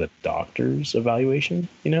weight to the doctor's evaluation,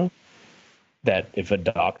 that if a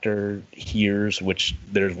doctor hears, which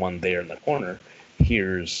there's one there in the corner,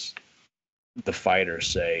 hears the fighter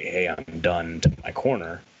say, hey, I'm done, to my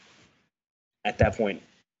corner, at that point,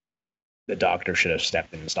 the doctor should have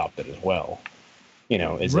stepped in and stopped it as well.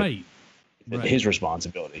 Is right. His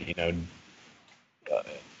responsibility?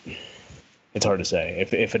 It's hard to say.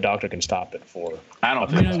 If a doctor can stop it for... I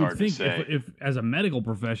don't think it's hard to say. If as a medical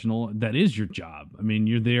professional, that is your job. I mean,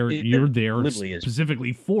 you're there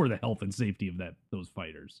specifically for the health and safety of those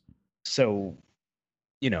fighters. So,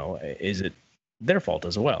 is it their fault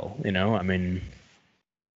as well? I mean...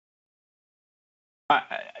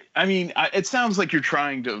 I mean, it sounds like you're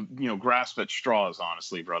trying to, grasp at straws,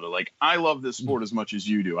 honestly, brother. Like, I love this sport as much as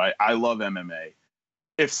you do. I love MMA.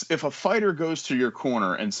 If a fighter goes to your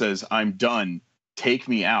corner and says, I'm done, take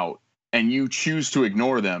me out, and you choose to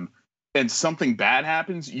ignore them, and something bad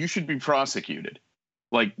happens, you should be prosecuted.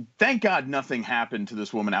 Like, thank God nothing happened to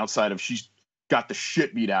this woman outside of she's got the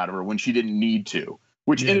shit beat out of her when she didn't need to,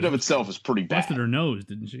 which in and of itself is pretty bad. Busted her nose,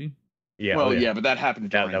 didn't she? Yeah. Well, yeah, but that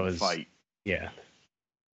happened during the fight. Yeah.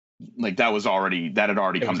 Like, that had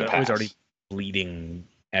already come to pass. It was already bleeding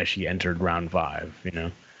as she entered round 5,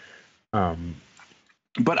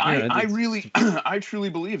 But I truly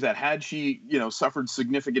believe that had she, suffered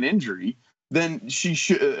significant injury, then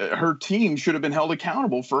her team should have been held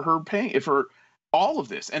accountable for her pain, for all of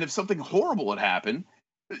this. And if something horrible had happened,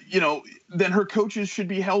 then her coaches should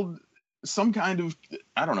be held some kind of,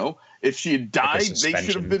 I don't know, if she had died, they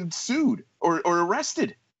should have been sued or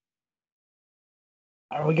arrested.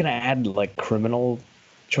 Are we gonna add like criminal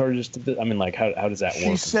charges to this? I mean, like, how does that work?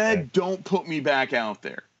 She said, "Don't put me back out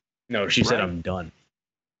there." No, she said Right? I'm done.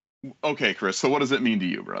 Okay, Chris. So what does it mean to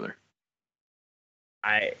you, brother?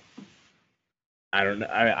 I don't know.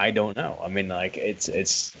 I don't know. I mean, like,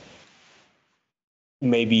 it's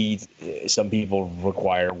maybe some people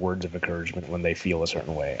require words of encouragement when they feel a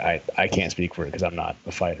certain way. I can't speak for it because I'm not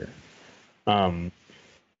a fighter.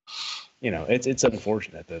 You know, it's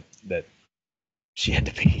unfortunate that she had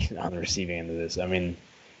to be on the receiving end of this. I mean,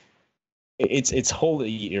 it's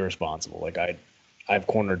wholly irresponsible. Like, I've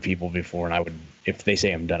cornered people before, and I would, if they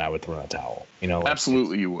say I'm done, I would throw in a towel. You know, like,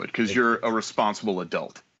 Absolutely, you would, because you're a responsible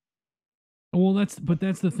adult. Well, that's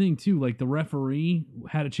the thing too. Like, the referee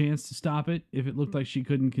had a chance to stop it if it looked like she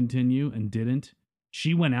couldn't continue and didn't.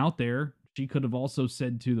 She went out there. She could have also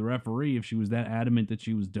said to the referee, if she was that adamant that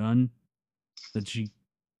she was done, that she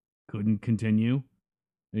couldn't continue.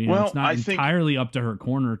 You know, Well, it's not I think- entirely up to her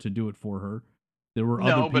corner to do it for her. There were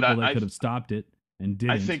other No, but people that I- could have stopped it and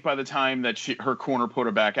didn't. I think by the time that her corner put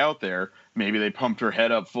her back out there, maybe they pumped her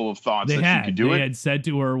head up full of thoughts they that she could do they it. had said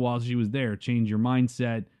to her while she was there, change your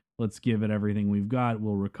mindset. Let's give it everything we've got.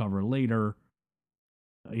 We'll recover later.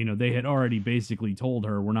 You know, they had already basically told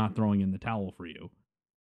her, we're not throwing in the towel for you.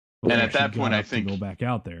 And Before at that she point, got I up to think go back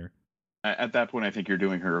out there. At that point, I think you're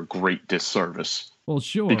doing her a great disservice, Well,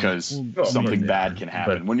 sure, because Well, something yeah, bad can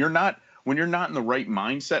happen but- when you're not in the right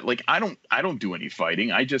mindset. Like, I don't do any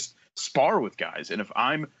fighting. I just spar with guys, and if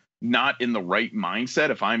I'm not in the right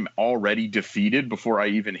mindset, if I'm already defeated before I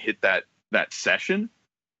even hit that session,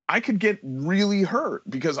 I could get really hurt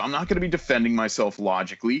because I'm not going to be defending myself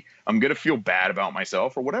logically. I'm going to feel bad about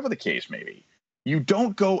myself, or whatever the case may be. You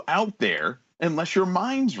don't go out there unless your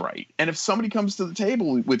mind's right. And if somebody comes to the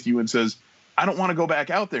table with you and says, I don't want to go back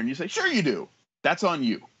out there, and you say, sure you do, that's on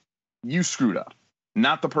you. You screwed up,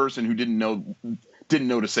 not the person who didn't know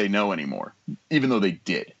to say no anymore, even though they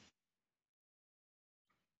did.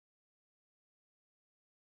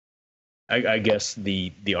 I guess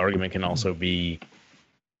the argument can also be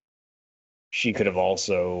she could have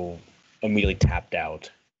also immediately tapped out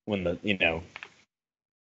when the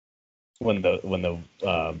when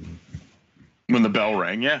the bell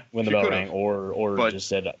rang, yeah. when the she bell could've. rang, or But- just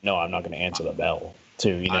said, no, I'm not going to answer the bell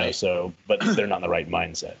too, you know. So, but they're not in the right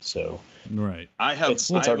mindset. So right. I have It's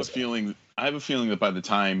I have hard a to say. feeling that by the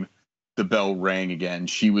time the bell rang again,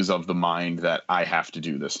 she was of the mind that I have to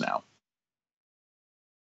do this now.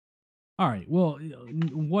 All right. Well,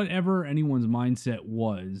 whatever anyone's mindset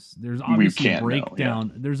was, there's obviously a can't know,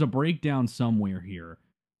 breakdown. There's a breakdown somewhere here.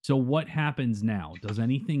 So what happens now? Does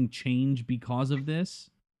anything change because of this?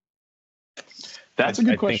 That's I a good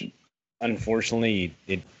think- question. unfortunately,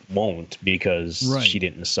 it won't, because Right. she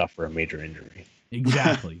didn't suffer a major injury.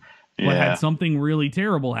 Exactly. But Yeah. had something really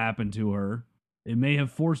terrible happen to her, it may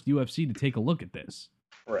have forced UFC to take a look at this.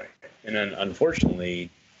 Right. And then,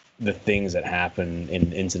 unfortunately, the things that happen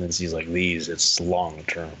in incidences like these, it's long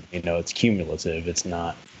term. You know, it's cumulative. It's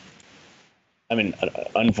not. I mean,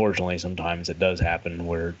 unfortunately, sometimes it does happen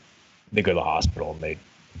where they go to the hospital and they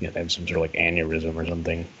have some sort of like aneurysm or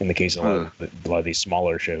something. In the case of a lot of these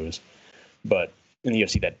smaller shows, but in the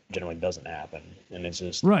UFC, that generally doesn't happen, and it's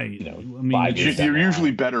just Right. You know, I mean, five it's- years They're down the usually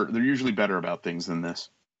line. better. They're usually better about things than this.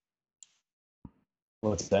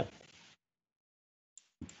 What's that?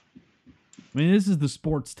 I mean, this is the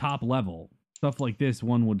sport's top level. Stuff like this,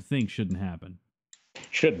 one would think, shouldn't happen.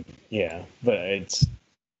 Should, yeah, but it's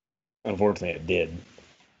unfortunately it did.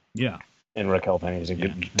 Yeah. And Raquel Penney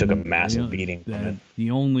Yeah. took a And massive the- beating from it.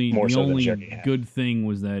 The only More so than only Jerry had. good thing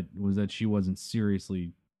was that she wasn't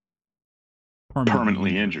seriously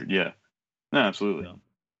Permanently injured. Yeah. No, absolutely.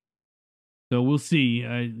 So we'll see.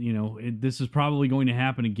 This is probably going to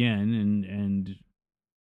happen again, and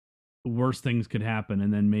worse things could happen,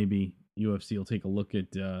 and then maybe UFC will take a look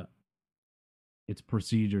at its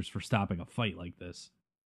procedures for stopping a fight like this.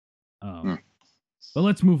 But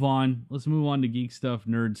let's move on. Let's move on to geek stuff,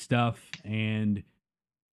 nerd stuff, and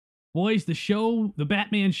boys, the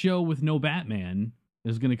Batman show with no Batman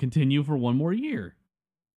is going to continue for one more year.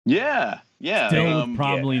 Yeah. Yeah. Still with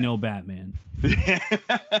probably no Batman. Have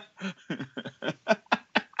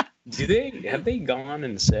they gone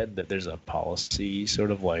and said that there's a policy sort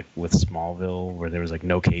of like with Smallville where there was like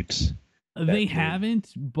no capes? They Batman.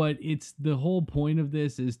 haven't, but it's the whole point of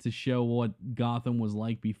this is to show what Gotham was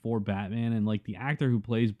like before Batman, and like the actor who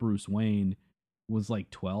plays Bruce Wayne was like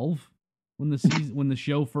 12 when the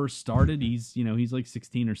show first started. He's like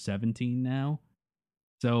 16 or 17 now.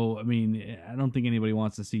 So I mean, I don't think anybody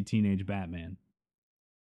wants to see teenage Batman.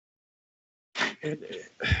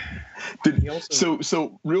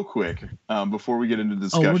 So real quick, before we get into the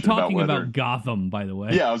discussion we're talking about whether Gotham, by the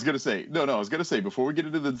way. Yeah, I was gonna say before we get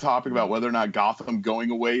into the topic about whether or not Gotham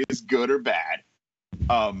going away is good or bad.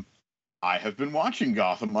 I have been watching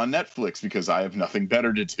Gotham on Netflix because I have nothing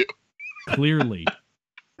better to do. Clearly.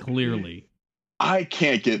 I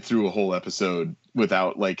can't get through a whole episode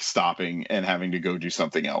without like stopping and having to go do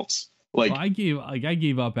something else. Like, I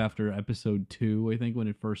gave up after episode 2, I think, when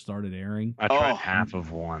it first started airing. I tried half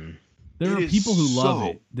of 1. There are people who love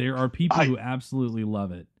it. There are people who absolutely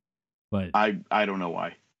love it. But I don't know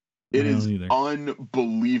why. It is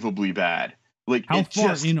unbelievably bad. Like, how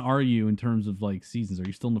far in are you in terms of like seasons? Are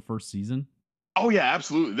you still in the first season? Oh yeah,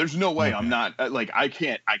 absolutely. There's no way I'm not like I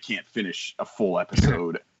can't finish a full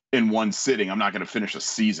episode in one sitting. I'm not going to finish a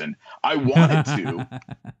season. I wanted to.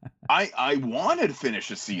 I wanted to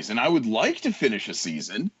finish a season. I would like to finish a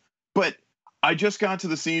season, but I just got to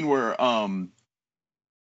the scene where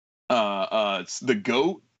it's the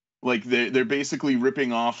GOAT, like they're basically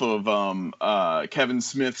ripping off of Kevin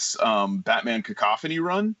Smith's Batman Cacophony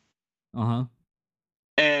run. Uh-huh.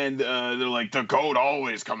 And they're like, the GOAT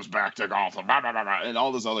always comes back to Gotham, blah, blah, blah, blah, and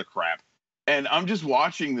all this other crap. And I'm just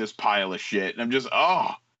watching this pile of shit, and I'm just,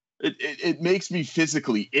 it makes me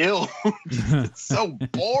physically ill. It's so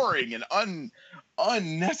boring and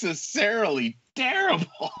unnecessarily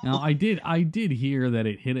terrible. Now, I did hear that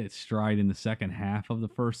it hit its stride in the second half of the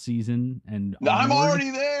first season, and I'm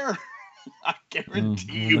already there. I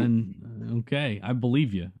guarantee you. Then, okay, I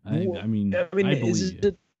believe you. I mean, I believe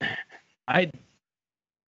you.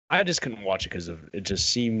 I just couldn't watch it because it just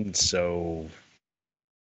seemed so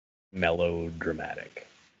melodramatic.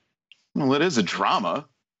 Well, it is a drama.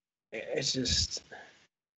 It's just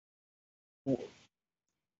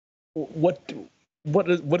what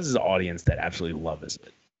is the audience that absolutely loves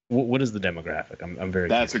it? What is the demographic? I'm very.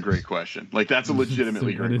 That's curious. a great question. Like, that's a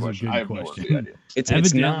legitimately great question. I have no idea. It's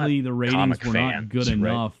evidently the ratings were not good right?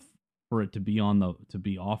 enough for it to be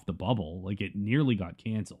off the bubble. Like, it nearly got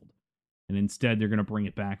canceled. And instead, they're going to bring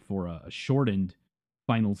it back for a shortened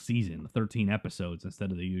final season, 13 episodes instead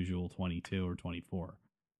of the usual 22 or 24.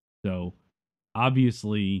 So,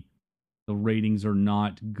 obviously, the ratings are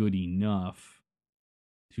not good enough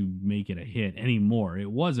to make it a hit anymore. It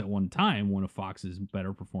was at one time one of Fox's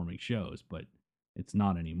better performing shows, but it's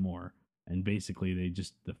not anymore. And basically,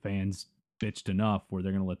 the fans bitched enough where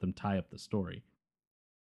they're going to let them tie up the story.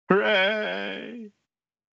 Hooray!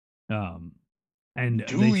 And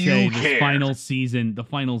they say the final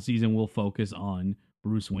season will focus on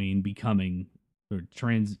Bruce Wayne becoming or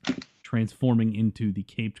transforming into the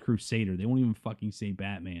Caped Crusader. They won't even fucking say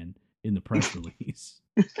Batman in the press release.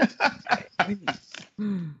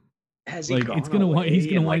 Has he gone he's gonna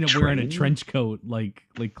wind up wearing a training? trench coat like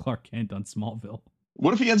Clark Kent on Smallville.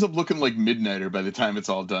 What if he ends up looking like Midnighter by the time it's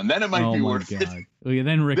all done? Then it might be worth it. Oh, yeah,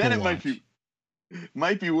 then Rick then will it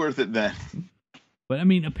might be worth it then. But I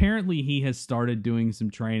mean, apparently he has started doing some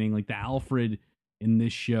training. Like the Alfred in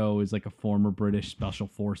this show is like a former British Special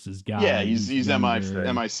Forces guy. Yeah, he's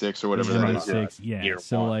MI6 or whatever. MI6, yeah. Year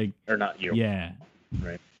so one. like, or not year. Yeah,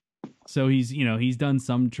 Right. So he's done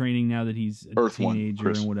some training now that he's a teenager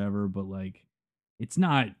and whatever. But like, it's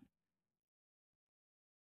not.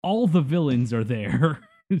 All the villains are there.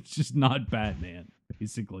 It's just not Batman,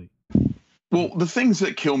 basically. Well, the things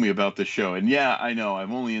that kill me about this show, and yeah, I know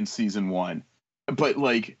I'm only in season 1. But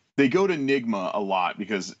like they go to Nigma a lot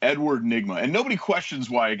because Edward Nigma, and nobody questions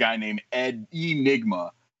why a guy named Ed Nigma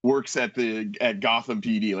works at Gotham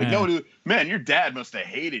PD. Like, no, dude, man, your dad must have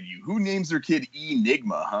hated you. Who names their kid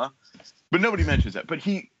Enigma, huh? But nobody mentions that. But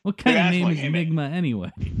what kind of name is Enigma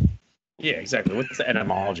anyway? Yeah, exactly. What's the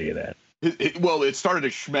etymology of that? It started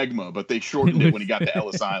as Schmegma, but they shortened it when he got to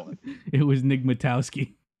Ellis Island. It was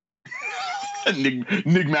Nigmatowski.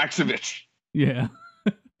 Nigmaxovich. Yeah.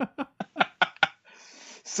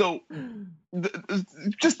 So,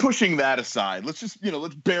 just pushing that aside, let's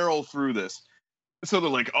barrel through this. So they're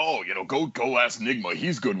like, oh, go ask Nigma.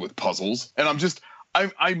 He's good with puzzles. And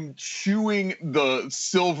I'm chewing the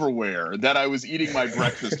silverware that I was eating my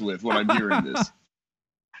breakfast with when I'm hearing this.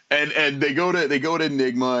 And they go to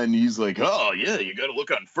Nigma, and he's like, oh yeah, you got to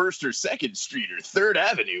look on 1st or 2nd Street or 3rd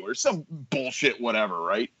Avenue or some bullshit, whatever,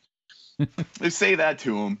 right? They say that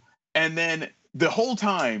to him, and then the whole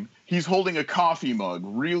time he's holding a coffee mug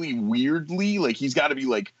really weirdly, like he's got to be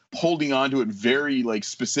like holding onto it very like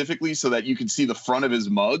specifically so that you can see the front of his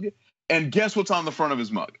mug. And guess what's on the front of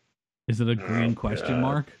his mug? Is it a green question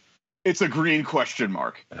mark? It's a green question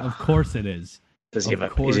mark. Of course it is. Does he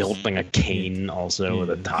have is he holding a cane also with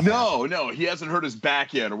a top? No, he hasn't hurt his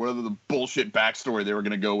back yet, or whatever the bullshit backstory they were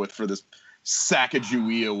going to go with for this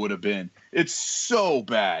Sacagawea would have been. It's so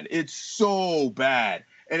bad. It's so bad.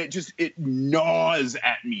 And it gnaws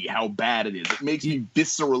at me how bad it is. It makes me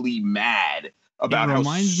viscerally mad about how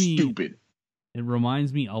stupid. It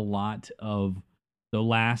reminds me a lot of the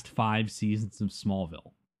last 5 seasons of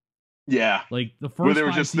Smallville. Yeah. Like the first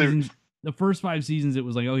 5 seasons, it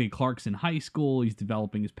was like, okay, Clark's in high school, he's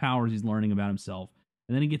developing his powers, he's learning about himself.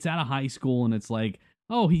 And then he gets out of high school and it's like,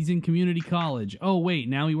 oh, he's in community college. Oh, wait,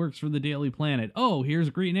 now he works for the Daily Planet. Oh, here's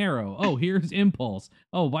Green Arrow. Oh, here's Impulse.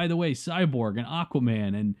 Oh, by the way, Cyborg and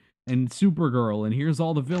Aquaman and Supergirl, and here's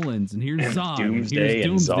all the villains, and here's Zod, Doomsday,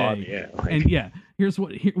 and here's Doomsday. And Zod, And yeah, here's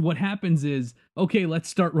what happens is, okay, let's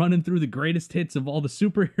start running through the greatest hits of all the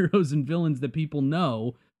superheroes and villains that people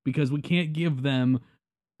know, because we can't give them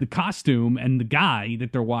the costume and the guy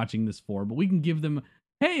that they're watching this for, but we can give them,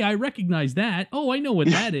 hey, I recognize that. Oh, I know what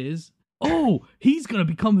that is. Oh, he's going to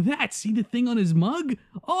become that. See the thing on his mug?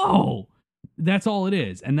 Oh, that's all it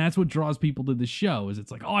is. And that's what draws people to the show is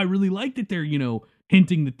it's like, oh, I really like that they're,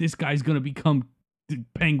 hinting that this guy's going to become the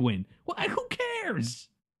Penguin. Well, who cares?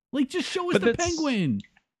 Like, just show us the Penguin.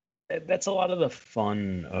 That's a lot of the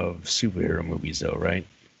fun of superhero movies, though, right?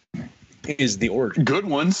 Is the origin. Good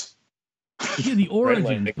ones. Yeah, the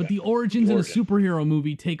origins. But the origins in a superhero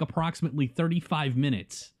movie take approximately 35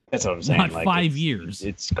 minutes. That's what I'm saying. Not 5 years.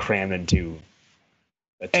 It's crammed into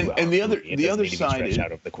a 2-hour and the other movie. side is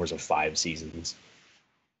out over the course of 5 seasons.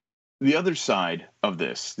 The other side of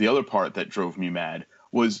this, the other part that drove me mad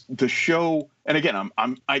was the show. And again,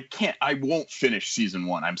 I won't finish season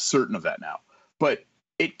 1. I'm certain of that now. But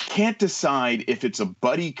it can't decide if it's a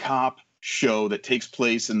buddy cop show that takes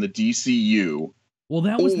place in the DCU. Well,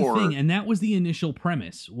 that was the thing, and that was the initial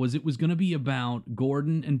premise. Was it was going to be about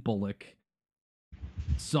Gordon and Bullock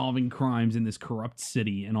solving crimes in this corrupt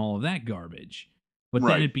city and all of that garbage. But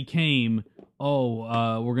then it became,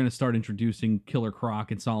 we're going to start introducing Killer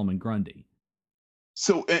Croc and Solomon Grundy.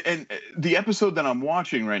 So, and the episode that I'm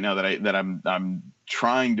watching right now that I'm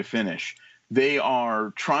trying to finish, they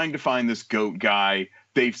are trying to find this goat guy.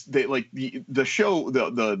 They like the show,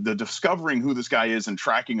 the discovering who this guy is and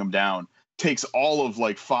tracking him down takes all of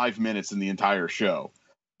like 5 minutes in the entire show.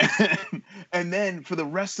 And then for the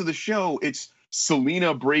rest of the show, it's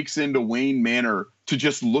Selena breaks into Wayne Manor to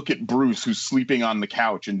just look at Bruce, who's sleeping on the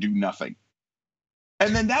couch, and do nothing.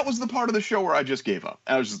 And then that was the part of the show where I just gave up.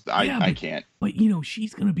 I was just, I can't. But,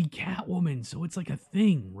 she's going to be Catwoman, so it's like a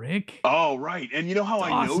thing, Rick. Oh, right. And you know how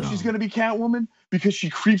I know she's going to be Catwoman? Because she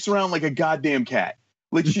creeps around like a goddamn cat.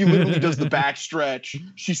 Like, she literally does the backstretch.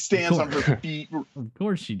 She stands on her feet. Of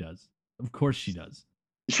course she does. Of course she does.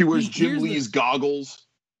 She wears Jim Lee's goggles.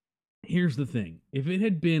 Here's the thing. If it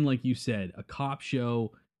had been, like you said, a cop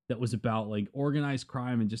show that was about like organized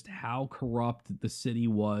crime and just how corrupt the city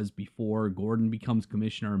was before Gordon becomes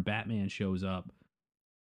commissioner and Batman shows up,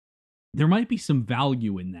 there might be some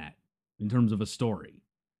value in that in terms of a story.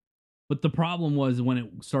 But the problem was when it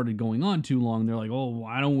started going on too long, they're like, oh,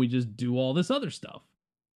 why don't we just do all this other stuff?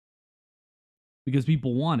 Because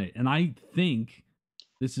people want it. And I think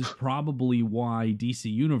this is probably why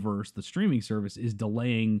DC Universe, the streaming service, is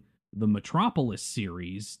delaying the Metropolis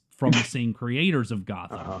series from the same creators of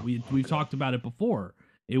Gotham. We've talked about it before.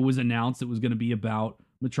 It was announced it was going to be about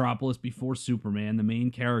Metropolis before Superman. The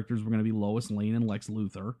main characters were going to be Lois Lane and Lex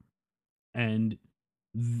Luthor. And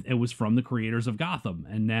it was from the creators of Gotham.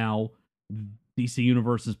 And now DC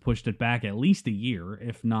Universe has pushed it back at least a year,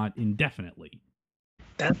 if not indefinitely.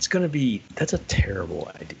 That's a terrible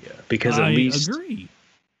idea. Because at least... I agree.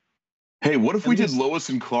 Hey, what if we did Lois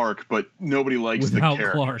and Clark, but nobody likes without the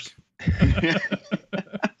characters? Clark.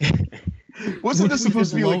 Wasn't this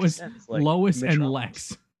supposed to be Lois and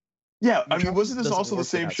Lex? Yeah, I mean, wasn't this also the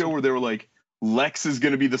same show where they were like, Lex is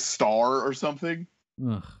going to be the star or something?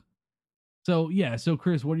 Ugh. So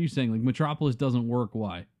Chris, what are you saying? Like, Metropolis doesn't work,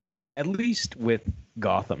 why? At least with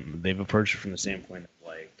Gotham, they've approached it from the standpoint of,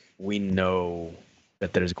 like, we know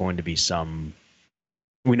that there's going to be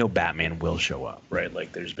we know Batman will show up, right?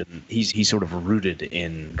 Like, he's sort of rooted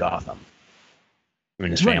in Gotham. I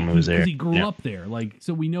mean, his family was there. Because he grew up there. Like,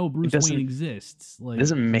 so we know Bruce Wayne exists. Like, it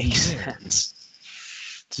doesn't make sense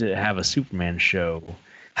to have a Superman show.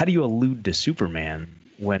 How do you allude to Superman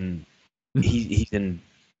when he's in...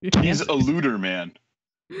 He's a looter, man.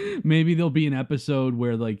 Maybe there'll be an episode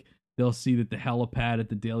where, like, they'll see that the helipad at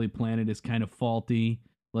the Daily Planet is kind of faulty.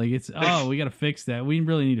 Like, it's, we got to fix that. We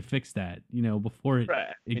really need to fix that, before it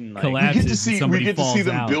collapses. We get to see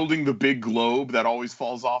them building the big globe that always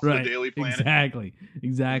falls off the Daily Planet. Exactly.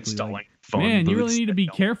 Like, man, you really need to be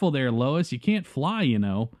careful there, Lois. You can't fly,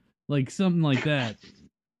 like something like that.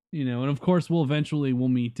 And of course, we'll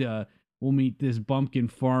meet this bumpkin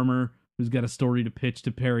farmer who's got a story to pitch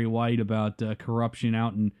to Perry White about corruption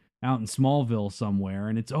out in Smallville somewhere,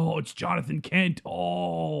 and it's Jonathan Kent.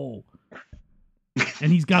 Oh.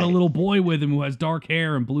 And he's got a little boy with him who has dark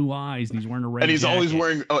hair and blue eyes, and he's wearing a red. And he's jacket.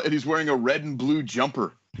 always wearing a red and blue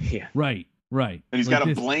jumper. Yeah. Right. And he's got a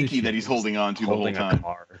blankie that he's holding on to the whole time.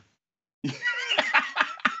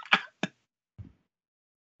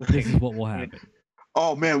 This is what will happen.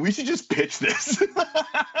 Oh man, we should just pitch this.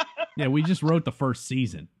 Yeah, we just wrote the first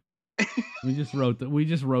season. We just wrote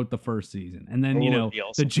the first season, and then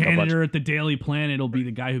the janitor at the Daily Planet will be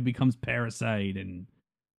the guy who becomes Parasite, and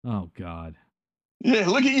oh god. Yeah,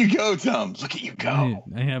 look at you go, Tom. Look at you go.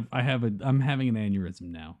 I'm having an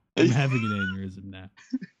aneurysm now.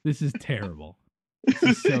 This is terrible. This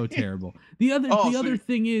is so terrible. The other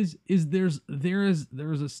thing is there is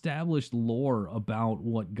established lore about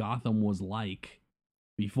what Gotham was like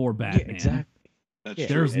before Batman. Yeah, exactly.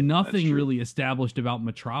 There's nothing really established about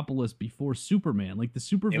Metropolis before Superman. Like the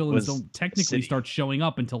supervillains don't technically start showing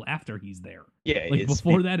up until after he's there. Yeah, like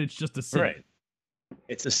before that, it's just a city. Right.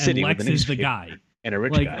 It's a city. And Lex is the guy. And a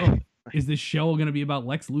rich guy. Is this show going to be about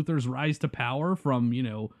Lex Luthor's rise to power from,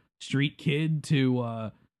 street kid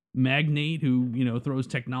to magnate who, throws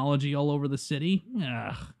technology all over the city?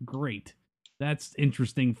 Great. That's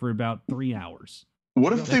interesting for about 3 hours.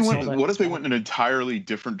 What if they went in an entirely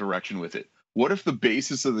different direction with it? What if the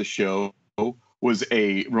basis of the show was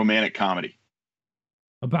a romantic comedy?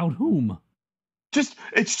 About whom?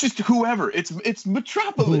 It's just whoever. It's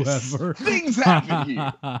Metropolis. Whoever. Things happen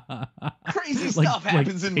here. Crazy stuff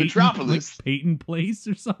happens in Metropolis. Like Peyton Place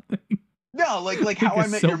or something. No, like How I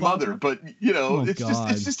Met Your Mother, but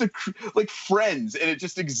it's just like Friends, and it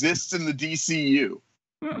just exists in the DCU.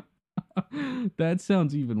 That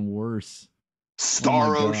sounds even worse.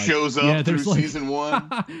 Starro shows up through season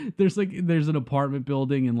 1. There's an apartment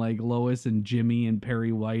building, and like Lois and Jimmy and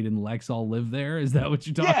Perry White and Lex all live there. Is that what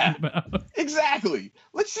you're talking about? Exactly.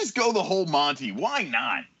 Let's just go the whole Monty. Why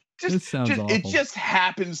not? This sounds awful. It just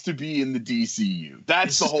happens to be in the DCU.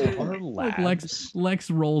 That's the whole point. Like Lex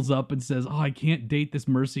rolls up and says, "Oh, I can't date this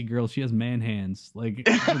Mercy girl. She has man hands." Like,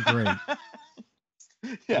 oh, great.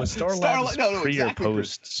 Yeah, was Star Labs pre or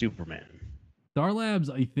post Superman? Star Labs,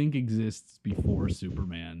 I think, exists before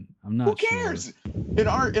Superman. I'm not sure. Who cares? In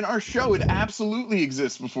our show, it absolutely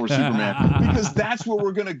exists before Superman because that's where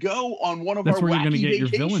we're gonna go on one of our wacky vacations. That's where you're gonna get your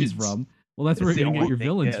villains from. Well, that's where you're gonna get your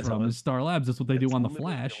villains from. Is Star Labs? That's what they do on the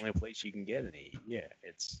Flash. The only place you can get any. Yeah,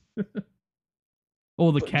 it's.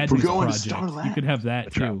 Oh, the Cadmus Project. You could have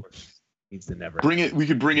that too. Needs to never bring it. We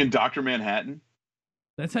could bring in Dr. Manhattan.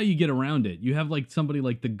 That's how you get around it. You have like somebody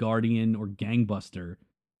like the Guardian or Gangbuster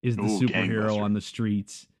is the superhero on the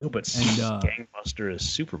streets. No, but Gangbuster is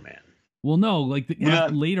Superman. Well, no, like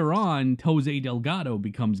later on, Jose Delgado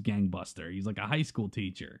becomes Gangbuster. He's like a high school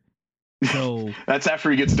teacher. So that's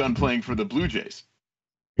after he gets done playing for the Blue Jays.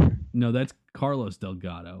 No, that's Carlos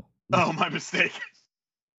Delgado. Oh, my mistake.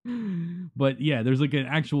 But yeah, there's like an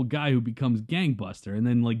actual guy who becomes Gangbuster, and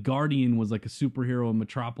then like Guardian was like a superhero in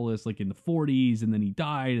Metropolis like in the 40s, and then he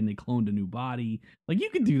died and they cloned a new body. Like you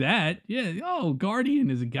could do that. Yeah, Guardian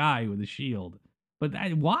is a guy with a shield. But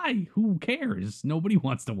why? Who cares? Nobody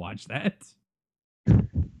wants to watch that.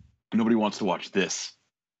 Nobody wants to watch this.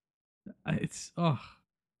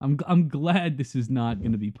 I'm glad this is not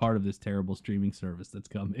going to be part of this terrible streaming service that's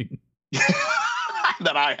coming.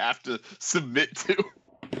 That I have to submit to.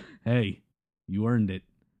 Hey, you earned it.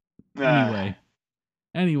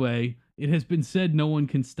 Anyway, it has been said no one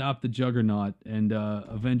can stop the Juggernaut, and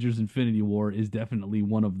Avengers Infinity War is definitely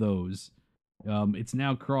one of those. It's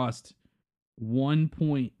now crossed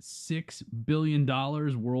 $1.6 billion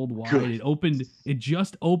worldwide. Good. It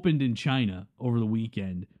just opened in China over the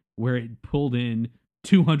weekend, where it pulled in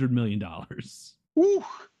 $200 million. Woo.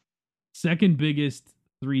 Second biggest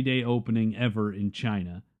 3-day opening ever in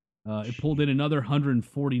China. It pulled in another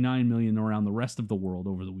 149 million around the rest of the world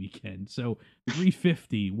over the weekend. So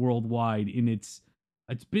 350 worldwide it's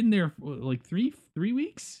been there for like 3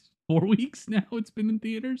 weeks, 4 weeks now. It's been in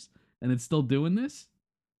theaters and it's still doing this.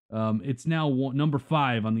 It's now number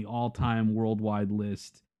 5 on the all-time worldwide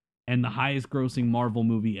list and the highest grossing Marvel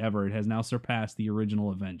movie ever. It has now surpassed the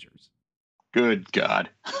original Avengers. Good God.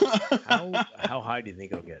 How high do you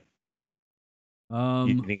think it'll get?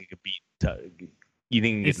 You think it could beat? You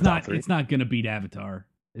think it's not going to beat Avatar.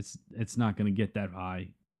 It's not going to get that high.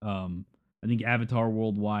 I think Avatar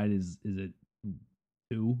worldwide is at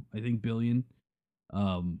 2 billion.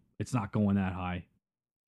 It's not going that high.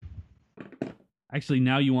 Actually,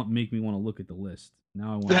 now you make me want to look at the list.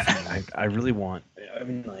 Now I want. I really want. I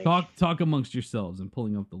mean, like, talk amongst yourselves. I'm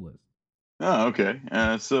pulling up the list. Oh, okay.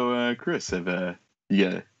 So Chris,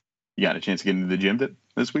 you You got a chance to get into the gym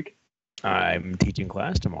this week? I'm teaching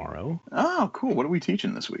class tomorrow. Oh, cool. What are we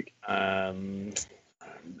teaching this week? I'm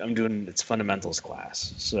doing it's fundamentals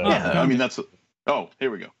class. So Yeah, I mean that's. Oh, here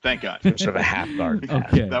we go. Thank God. sort of a half guard.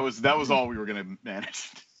 Okay. That was all we were gonna manage.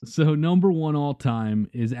 So number one all time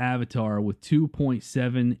is Avatar with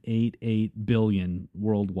 2.788 billion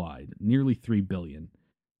worldwide, nearly 3 billion.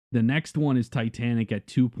 The next one is Titanic at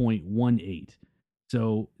 2.18.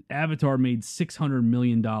 So Avatar made $600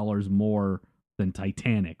 million more than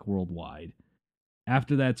Titanic worldwide.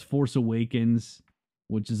 After that's Force Awakens,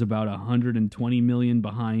 which is about 120 million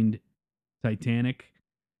behind Titanic.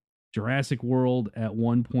 Jurassic World at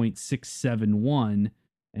 1.671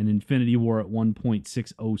 and Infinity War at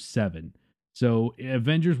 1.607. So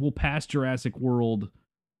Avengers will pass Jurassic World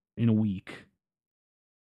in a week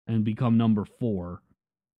and become number 4.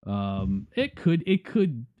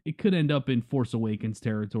 It could end up in Force Awakens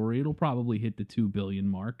territory. It'll probably hit the 2 billion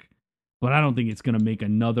mark, but I don't think it's going to make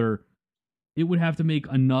another. It would have to make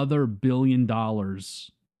another $1 billion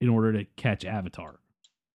in order to catch Avatar.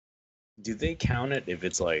 Do they count it if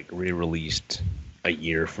it's like re-released a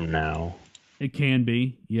year from now? It can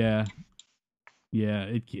be, yeah.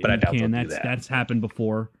 But I doubt can. they'll do that. That's happened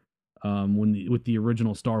before. With the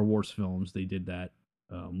original Star Wars films, they did that.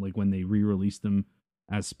 Like when they re-released them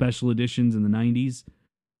as special editions in the 90s,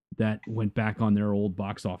 that went back on their old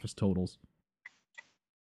box office totals.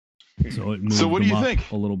 So it moved So what do them you up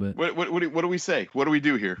think? a little bit? What do we say? What do we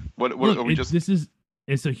do here? What Look, are we just?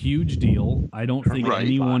 it's a huge deal. I don't think Right.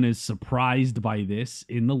 anyone is surprised by this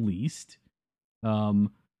in the least.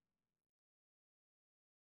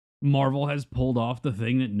 Marvel has pulled off the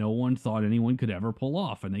thing that no one thought anyone could ever pull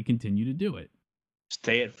off, and they continue to do it.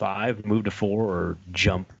 Stay at 5, move to 4, or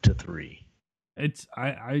jump to 3. It's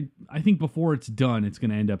I think before it's done, it's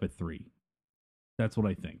going to end up at 3. That's what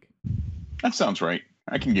I think. That sounds right.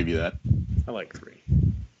 I can give you that. I like 3.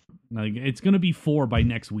 Like it's going to be 4 by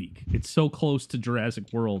next week. It's so close to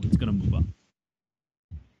Jurassic World, it's going to move up.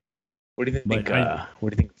 What do you think? But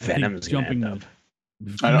What do you think Venom's going to end up?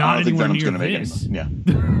 I don't think Venom's near going to make this. it. Yeah,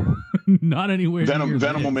 Not anywhere. near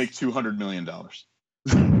Venom will this. make $200 million.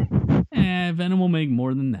 Venom will make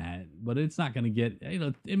more than that, but it's not going to get.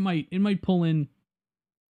 It might pull in.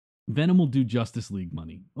 Venom will do Justice League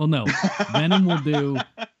money. Well, no, Venom will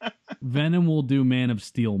do Man of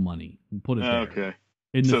Steel money. Put it there. Okay.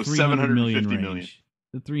 In the So 300 million 750 range. million.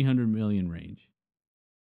 The 300 million range.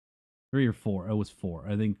 3 or 4. It was 4.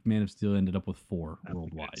 I think Man of Steel ended up with 4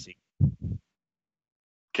 worldwide.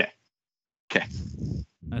 Okay.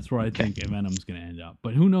 That's where I think Venom's going to end up.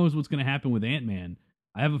 But who knows what's going to happen with Ant-Man?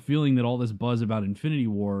 I have a feeling that all this buzz about Infinity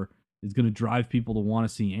War is going to drive people to want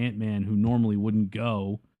to see Ant-Man who normally wouldn't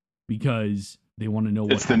go because they want to know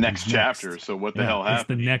what It's the next happens chapter. So what the hell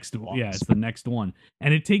happened? It's the next. Yeah, it's the next one,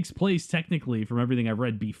 and it takes place technically, from everything I've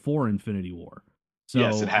read, before Infinity War. So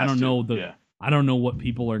Yes, it has I don't to. know Yeah. I don't know what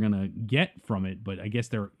people are gonna get from it, but I guess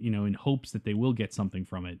they're in hopes that they will get something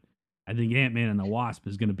from it. I think Ant-Man and the Wasp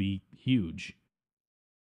is gonna be huge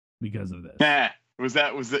because of this. Was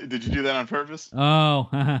that? Did you do that on purpose? Oh,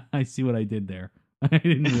 I see what I did there. I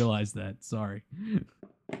didn't realize that. Sorry.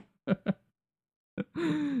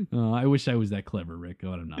 I wish I was that clever, Rick,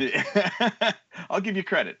 but I'm not. I'll give you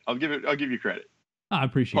credit. I'll give you credit. I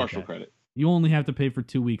appreciate Partial that. credit. You only have to pay for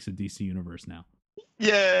 2 weeks of DC Universe now.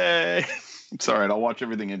 Yay! It's all right. I'll watch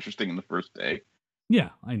everything interesting in the first day. Yeah,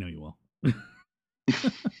 I know you will.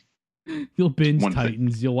 You'll binge One thing.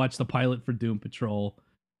 Titans. You'll watch the pilot for Doom Patrol,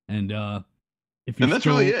 and if you And that's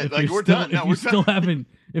really it. Like, we're done. No, we're done.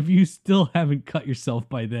 If you still haven't cut yourself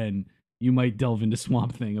by then, you might delve into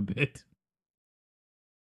Swamp Thing a bit.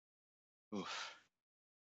 Oof.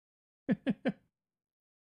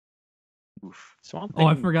 Oof. Swamp Oh,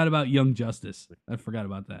 I Thing- forgot about Young Justice. I forgot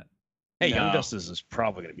about that. Hey, No. Young Justice is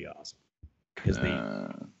probably going to be awesome. Because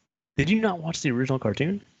Uh, did you not watch the original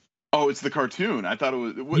cartoon? oh, it's the cartoon. I thought it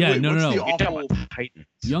was. Yeah, wait, no, what's no, the no. You're talking awful? about Titans.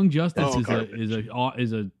 Young Justice Oh, is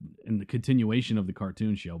garbage. a in the continuation of the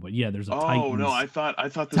cartoon show, but yeah, there's a Oh Titans. no, I thought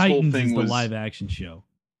this whole Titans thing is was the live action show.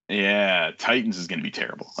 Yeah, Titans is going to be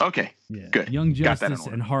terrible. Okay. Yeah, Good. Young Got that in Justice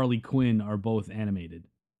order. and Harley Quinn are both animated.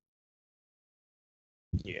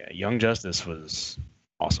 Yeah, Young Justice was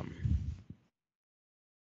awesome.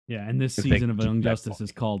 Yeah, and this If they season of keep Young that Justice going.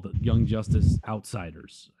 is called Young Justice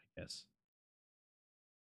Outsiders, I guess,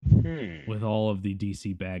 with all of the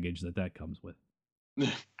DC baggage that comes with.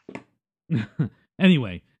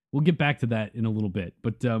 Anyway, we'll get back to that in a little bit.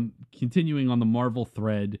 But continuing on the Marvel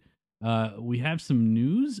thread, we have some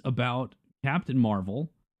news about Captain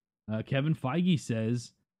Marvel. Kevin Feige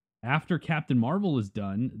says after Captain Marvel is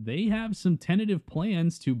done, they have some tentative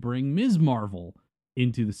plans to bring Ms. Marvel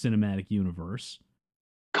into the cinematic universe.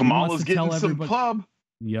 Kamala's getting some pub.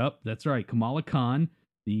 Yep, that's right. Kamala Khan,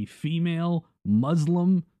 the female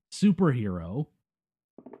Muslim superhero.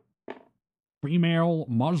 Female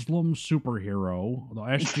Muslim superhero. The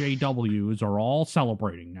SJWs are all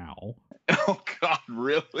celebrating now. Oh, God,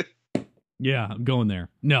 really? Yeah, I'm going there.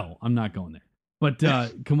 No, I'm not going there. But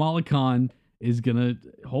Kamala Khan is going to,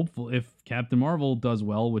 hopefully, if Captain Marvel does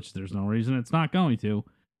well, which there's no reason it's not going to,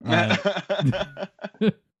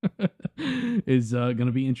 is going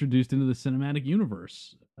to be introduced into the cinematic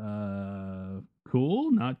universe.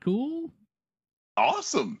 Cool? Not cool?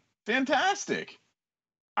 Awesome. Fantastic.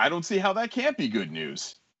 I don't see how that can't be good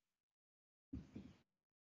news.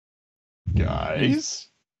 Guys?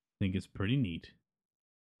 I think it's pretty neat.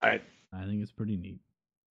 I think it's pretty neat.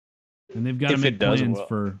 And they've got to make plans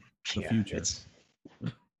for the future.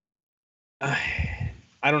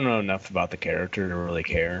 I don't know enough about the character to really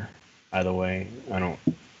care either way. I don't.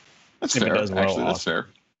 That's fair. It does well, actually, that's fair.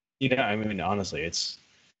 Yeah, I mean, honestly, it's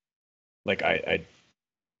like I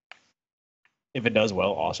if it does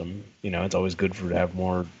well, awesome. You know, it's always good to have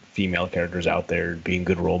more female characters out there being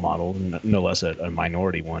good role models, no less a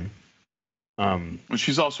minority one.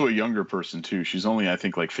 She's also a younger person too. She's only, I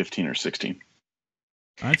think, like 15 or 16.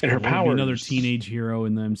 That's and cool. Her power, another teenage hero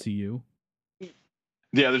in the MCU.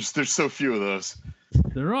 Yeah, there's so few of those.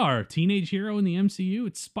 There are teenage hero in the MCU.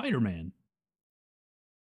 It's Spider-Man.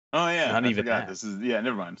 Oh yeah, not even that. This is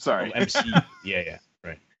never mind. Sorry. MCU. Yeah,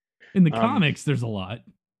 right. In the comics, there's a lot.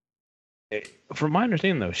 From my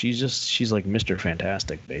understanding, though, she's like Mr.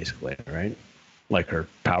 Fantastic, basically, right? Like her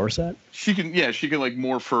power set. She can like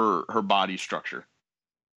morph her body structure.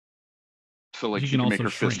 So like she can make her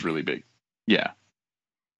fist really big. Yeah.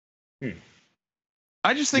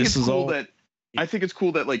 I just think it's cool that I think it's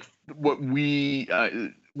cool that like what we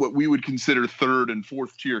would consider third and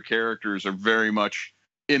fourth tier characters are very much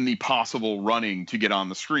in the possible running to get on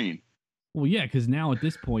the screen. Well, yeah, because now at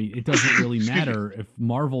this point, it doesn't really matter if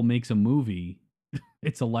Marvel makes a movie;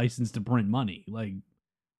 it's a license to print money. Like,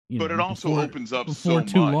 but it also opens up before so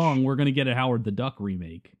too much. long. We're gonna get a Howard the Duck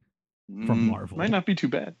remake from Marvel. Might not be too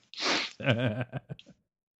bad. I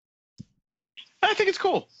think it's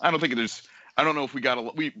cool. I don't know if we got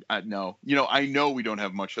no. You know, I know we don't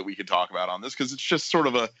have much that we could talk about on this because it's just sort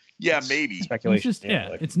of a maybe speculation. It's just,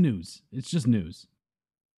 it's news. It's just news.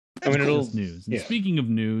 I mean, it's news. And speaking of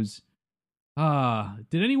news.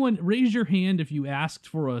 Did anyone raise your hand if you asked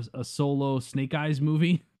for a solo Snake Eyes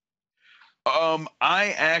movie?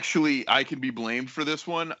 I can be blamed for this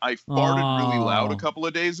one. I farted really loud a couple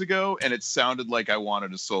of days ago, and it sounded like I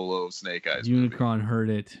wanted a solo Snake Eyes movie. Unicron heard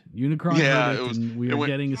it. Heard it, and we are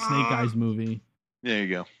getting a Snake Eyes movie. There you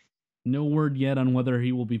go. No word yet on whether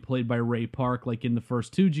he will be played by Ray Park like in the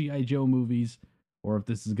first two G.I. Joe movies, or if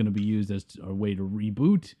this is going to be used as a way to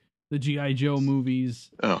reboot the G.I. Joe movies.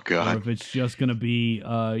 Oh God! Or if it's just gonna be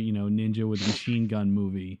ninja with a machine gun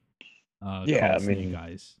movie. Snake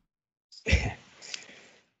Eyes.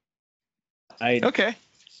 Okay.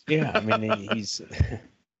 Yeah, I mean he's.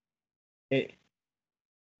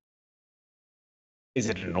 Is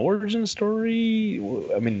it an origin story?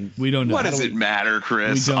 I mean, we don't know. What does it matter,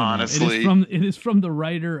 Chris? Honestly, it is from the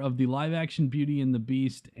writer of the live-action Beauty and the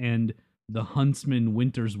Beast and the Huntsman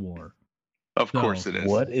Winter's War. Of course it is.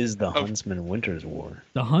 What is the Huntsman Winter's War?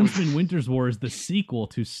 The Huntsman Winter's War is the sequel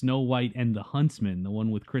to Snow White and the Huntsman, the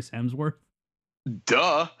one with Chris Hemsworth.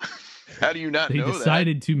 Duh. How do you not know that?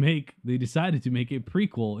 They decided to make a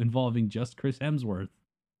prequel involving just Chris Hemsworth.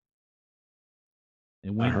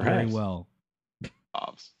 It went very well.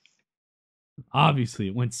 Obviously,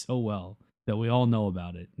 it went so well that we all know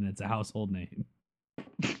about it, and it's a household name.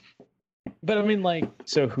 But I mean, like,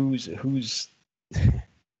 so who's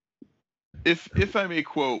If I may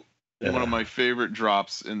quote one of my favorite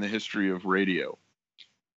drops in the history of radio.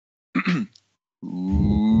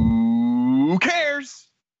 Who cares?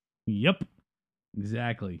 Yep.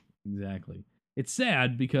 Exactly. It's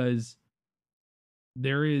sad because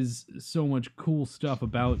there is so much cool stuff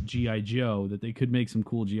about G.I. Joe that they could make some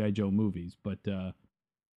cool G.I. Joe movies, but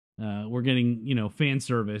we're getting, fan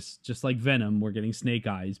service, just like Venom, we're getting Snake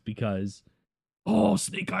Eyes because,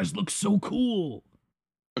 Snake Eyes looks so cool.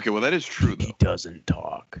 Okay, well, that is true, though. He doesn't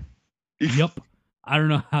talk. Yep. I don't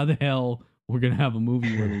know how the hell we're going to have a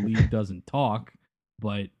movie where the lead doesn't talk,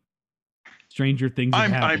 but stranger things have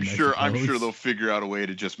happened. I'm sure they'll figure out a way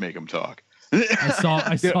to just make him talk.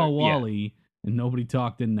 I saw Wall-E, and nobody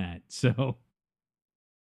talked in that, so...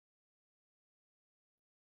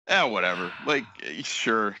 Whatever. Like,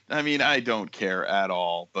 sure. I mean, I don't care at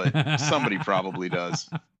all, but somebody probably does.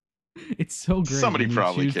 It's so great. Somebody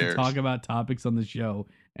probably cares. To talk about topics on the show,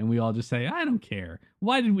 and we all just say, I don't care.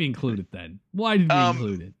 Why did we include it then? Why did we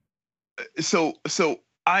include it? So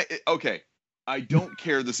I don't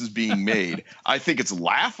care this is being made. I think it's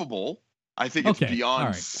laughable. I think it's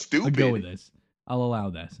beyond stupid. I'll go with this. I'll allow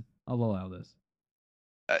this.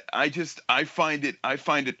 I find it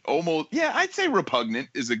almost, I'd say repugnant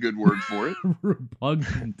is a good word for it.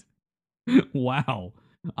 Repugnant. Wow.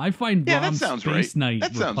 I find Rom's Space Knight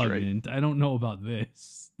repugnant. I don't know about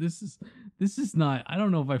this. This is not, I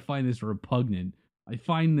don't know if I find this repugnant. I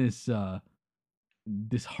find this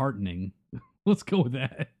disheartening. Let's go with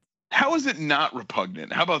that. How is it not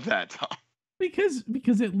repugnant? How about that, Tom?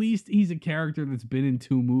 Because at least he's a character that's been in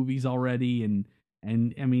 2 movies already, and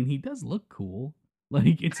I mean, he does look cool.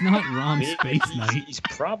 Like, it's not Rom's Space Knight. He's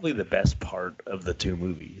probably the best part of the 2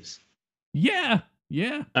 movies. Yeah.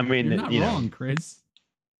 I mean, you're not wrong, Chris.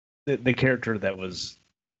 The character that was.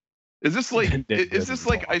 Is this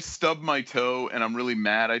like I stubbed my toe and I'm really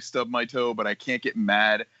mad I stubbed my toe, but I can't get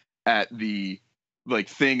mad at the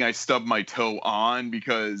thing I stubbed my toe on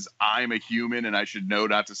because I'm a human and I should know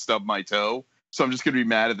not to stub my toe. So I'm just going to be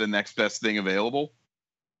mad at the next best thing available.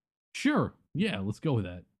 Sure. Yeah, let's go with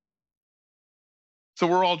that. So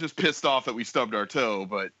we're all just pissed off that we stubbed our toe,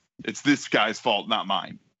 but it's this guy's fault, not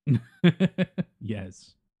mine.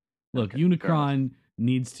 Yes. Look, Unicron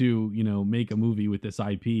needs to, make a movie with this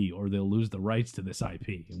IP or they'll lose the rights to this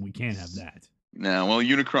IP, and we can't have that. No, well,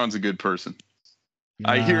 Unicron's a good person.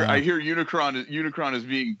 I hear Unicron is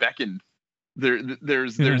being beckoned.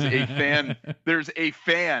 There's a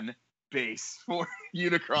fan base for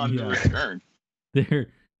Unicron to return.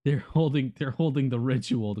 They're holding the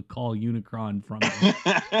ritual to call Unicron from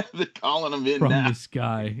they're calling him in from now. the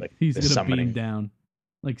sky. He's gonna beam down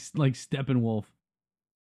like Steppenwolf.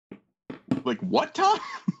 Like what, Tom?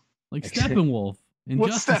 Like Steppenwolf in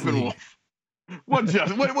What's Justice League.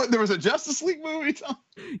 Steppenwolf? What? There was a Justice League movie, Tom?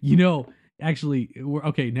 Actually, we're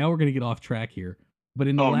gonna get off track here. But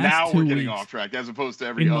in the last now 2 we're getting weeks, off track as opposed to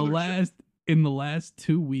every other. In the last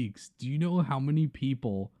 2 weeks, do you know how many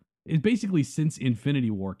people? It's basically since Infinity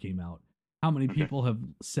War came out. How many people have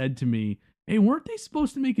said to me, "Hey, weren't they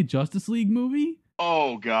supposed to make a Justice League movie?"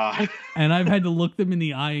 Oh God! And I've had to look them in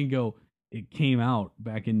the eye and go, "It came out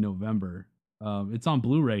back in November. It's on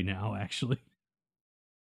Blu-ray now, actually."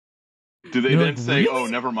 Do they then say, really? "Oh,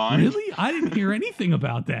 never mind"? Really? I didn't hear anything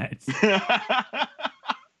about that.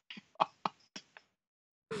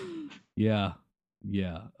 Yeah.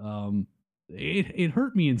 It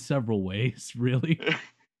hurt me in several ways, really.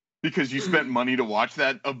 Because you spent money to watch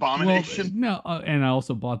that abomination? Well, no, and I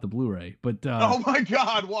also bought the Blu-ray. But oh my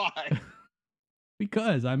God, why?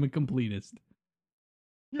 Because I'm a completist.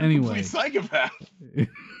 You're a complete psychopath.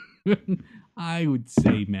 I would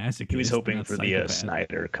say masochist. He was hoping for the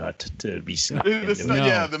Snyder cut to be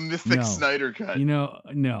the mythic Snyder cut. No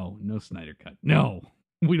Snyder cut. No,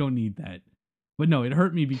 we don't need that. But no, it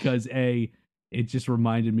hurt me because it just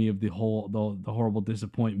reminded me of the horrible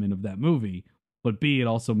disappointment of that movie. But B, it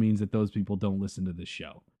also means that those people don't listen to this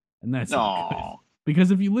show, and that's not good. Because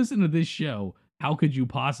if you listen to this show, how could you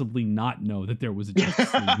possibly not know that there was a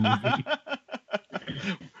Justice League movie?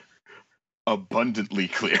 Abundantly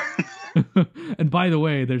clear. And by the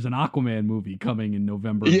way, there's an Aquaman movie coming in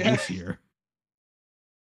November of this year.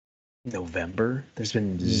 November? There's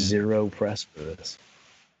been zero press for this.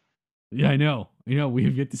 Yeah, I know. We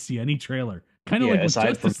have yet to see any trailer. Kind of like with aside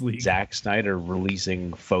Justice from League. Zack Snyder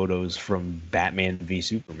releasing photos from Batman v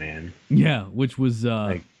Superman. Yeah, which was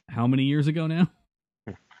how many years ago now?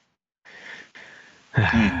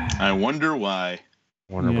 I wonder why.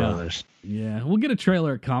 Warner Brothers. Yeah, we'll get a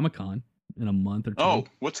trailer at Comic-Con in a month or two. Oh,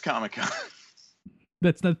 what's Comic-Con?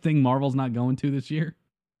 That's that thing Marvel's not going to this year.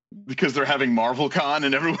 Because they're having MarvelCon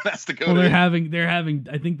and everyone has to go. Well, they're having.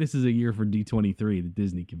 I think this is a year for D23, the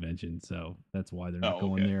Disney convention, so that's why they're not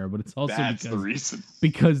going there. But it's also the reason.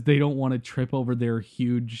 Because they don't want to trip over their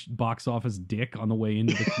huge box office dick on the way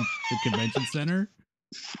into the convention center.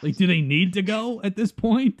 Like, do they need to go at this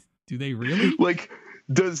point? Do they really? Like,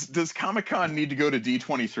 does Comic-Con need to go to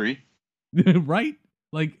D23? Right?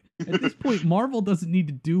 Like, at this point, Marvel doesn't need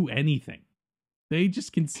to do anything. They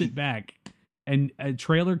just can sit back. And a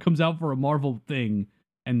trailer comes out for a Marvel thing,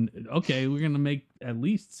 and okay, we're gonna make at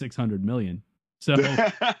least $600 million. So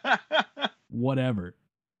whatever.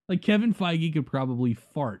 Like Kevin Feige could probably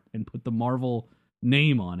fart and put the Marvel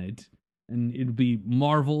name on it, and it'd be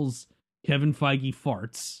Marvel's Kevin Feige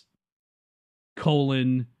farts :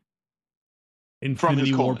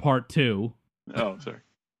 Infinity War Part 2. Oh, sorry.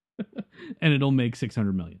 And it'll make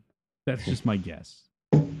 $600 million. That's just my guess.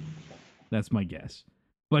 That's my guess.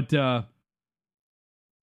 But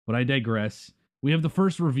I digress. We have the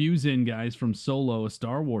first reviews in, guys, from Solo, a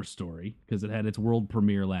Star Wars story, because it had its world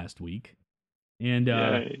premiere last week. And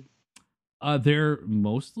they're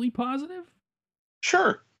mostly positive.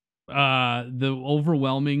 Sure. The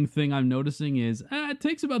overwhelming thing I'm noticing is it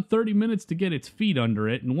takes about 30 minutes to get its feet under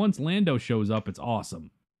it, and once Lando shows up, it's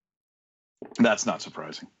awesome. That's not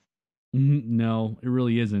surprising. No, it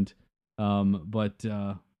really isn't. But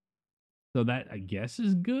so that, I guess,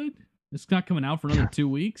 is good. It's not coming out for another 2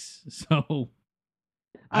 weeks, so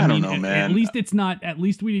I don't know, man. At least it's not. At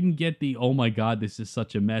least we didn't get the "oh my god, this is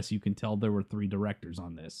such a mess." You can tell there were 3 directors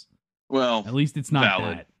on this. Well, at least it's not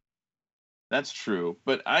valid. that. That's true,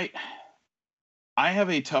 but I have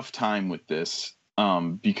a tough time with this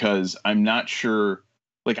because I'm not sure.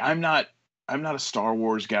 Like, I'm not a Star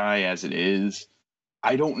Wars guy as it is.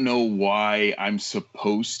 I don't know why I'm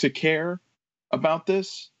supposed to care about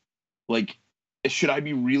this. Like, should I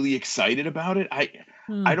be really excited about it?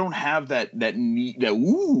 I don't have that need that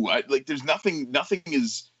like there's nothing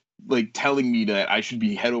is like telling me that I should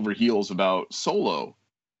be head over heels about Solo.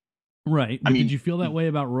 Right. But did you feel that way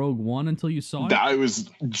about Rogue One until you saw it? I was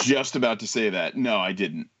just about to say that. No, I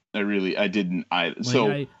didn't. I didn't.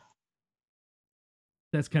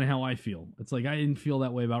 That's kind of how I feel. It's like I didn't feel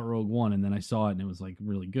that way about Rogue One, and then I saw it and it was like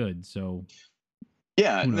really good. So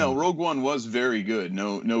yeah, no, Rogue One was very good.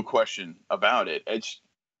 No question about it.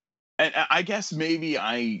 And I guess maybe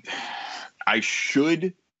I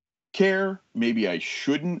should care. Maybe I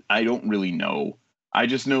shouldn't. I don't really know. I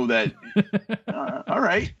just know that all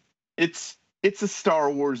right. It's a Star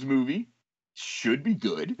Wars movie. Should be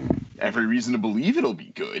good. Every reason to believe it'll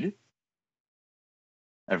be good.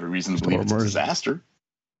 Every reason to believe it's a disaster.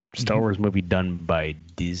 Star Wars movie done by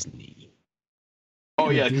Disney. Oh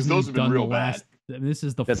yeah, because those have been real bad. This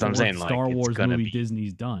is the fourth Star Wars movie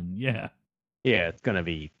Disney's done. Yeah. Yeah, it's gonna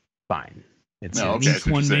be fine. Each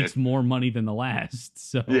one makes more money than the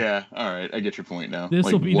last. So yeah, all right, I get your point now.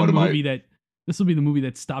 This will be the movie that. This will be the movie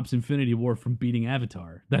that stops Infinity War from beating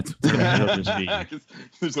Avatar. That's what's going to happen.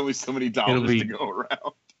 There's only so many dollars to go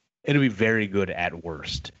around. It'll be very good at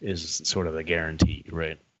worst, is sort of the guarantee,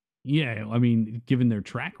 right? Yeah, I mean, given their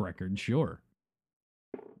track record, sure.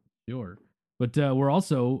 But we're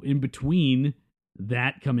also in between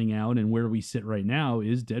that coming out and where we sit right now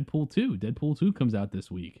is Deadpool 2. Deadpool 2 comes out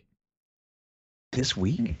this week. This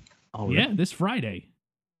week? Oh, yeah, this Friday.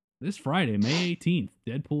 This Friday, May 18th,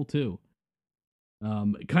 Deadpool 2.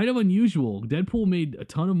 Kind of unusual. Deadpool made a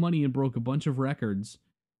ton of money and broke a bunch of records,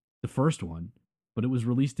 the first one, but it was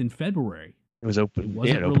released in February. It was open. It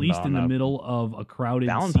wasn't released in the middle of a crowded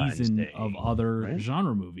Valentine's season Day, of other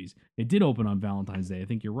genre movies. It did open on Valentine's Day. I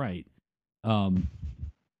think you're right. Now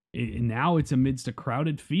it's amidst a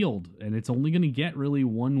crowded field, and it's only going to get really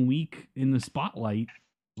 1 week in the spotlight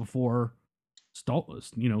before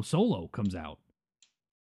Solo comes out.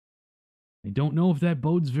 I don't know if that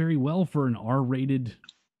bodes very well for an R-rated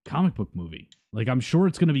comic book movie. Like, I'm sure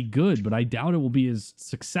it's going to be good, but I doubt it will be as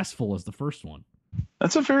successful as the first one.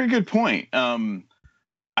 That's a very good point. I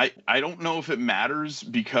don't know if it matters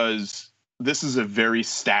because this is a very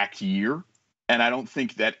stacked year, and I don't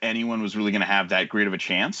think that anyone was really going to have that great of a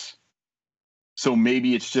chance. So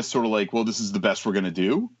maybe it's just sort of like, well, this is the best we're going to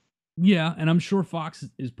do. Yeah, and I'm sure Fox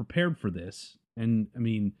is prepared for this. And, I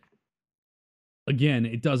mean, again,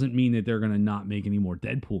 it doesn't mean that they're going to not make any more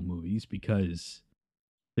Deadpool movies because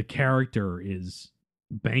the character is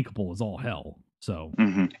bankable as all hell. So,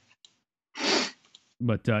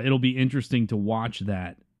 but it'll be interesting to watch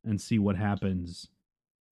that and see what happens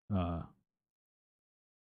in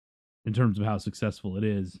terms of how successful it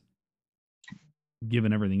is,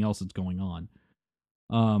 given everything else that's going on.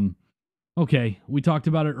 Okay, we talked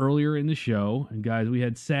about it earlier in the show, and guys, we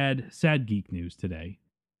had sad geek news today.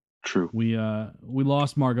 True. We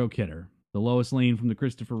lost Margot Kidder, the Lois Lane from the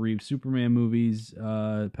Christopher Reeve Superman movies,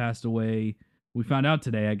 passed away. We found out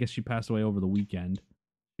today. I guess she passed away over the weekend.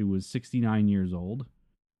 She was 69 years old.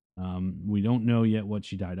 We don't know yet what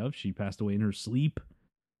she died of. She passed away in her sleep.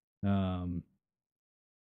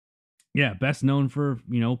 Yeah, best known for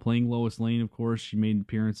playing Lois Lane. Of course, she made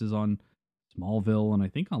appearances on Smallville and I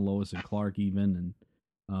think on Lois and Clark even,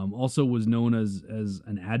 and also was known as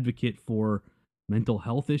an advocate for mental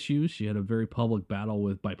health issues. She had a very public battle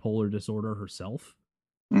with bipolar disorder herself.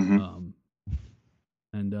 And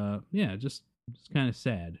just kind of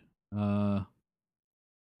sad. I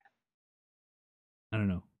don't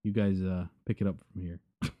know. You guys pick it up from here.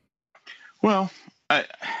 Well, I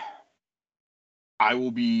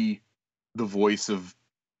will be the voice of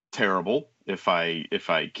terrible if I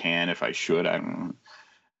should. I don't know.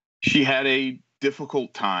 She had a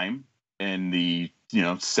difficult time in the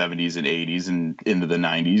 70s and 80s and into the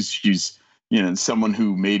 90s. She's someone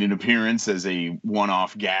who made an appearance as a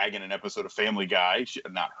one-off gag in an episode of Family Guy.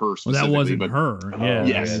 Not her specifically, well, that wasn't but her. Yeah,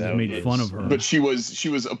 yes, they made fun of her. But she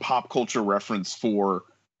was a pop culture reference for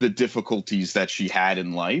the difficulties that she had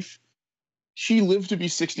in life. She lived to be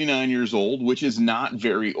 69 years old, which is not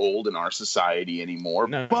very old in our society anymore.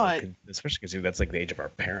 No, but especially because that's like the age of our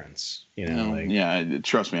parents. Yeah,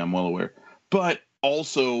 trust me, I'm well aware. But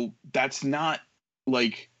also, that's not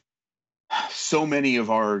like so many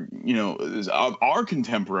of our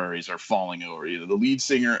contemporaries are falling over. The lead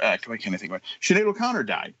singer, why can't I think of it? Sinead O'Connor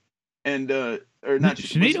died, and or not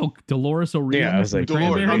Sinead Dolores O'Riordan. Yeah, I was like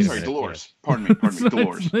Dolores. I'm sorry, Dolores. Pardon me,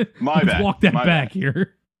 Dolores. My bad. Walk that My back bad.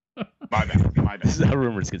 here. My bad. This is how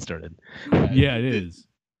rumors get started. Yeah, it is.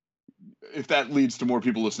 If that leads to more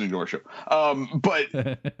people listening to our show, but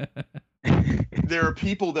there are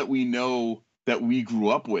people that we know that we grew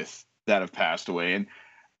up with that have passed away, and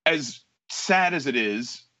as sad as it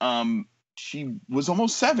is, she was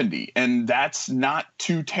almost 70, and that's not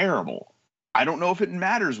too terrible. I don't know if it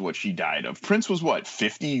matters what she died of. Prince was what,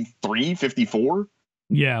 53, 54?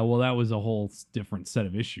 Yeah, well, that was a whole different set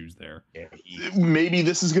of issues there. Yeah, maybe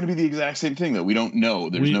this is going to be the exact same thing, though. We don't know.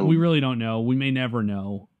 We really don't know. We may never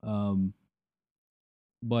know.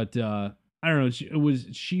 But I don't know.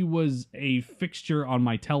 She was a fixture on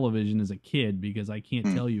my television as a kid because I can't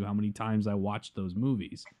tell you how many times I watched those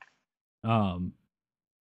movies. And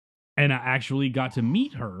I actually got to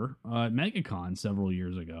meet her at MegaCon several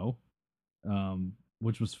years ago,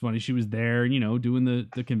 which was funny. She was there, doing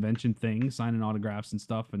the convention thing, signing autographs and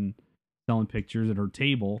stuff and selling pictures at her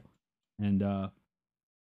table. And it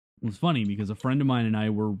was funny because a friend of mine and I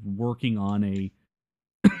were working on a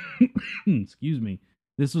excuse me.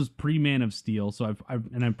 This was pre-Man of Steel, so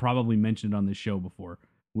I've probably mentioned it on this show before.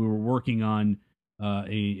 We were working on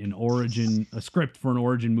a script for an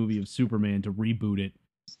origin movie of Superman to reboot it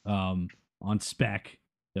on spec,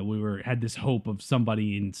 that we had this hope of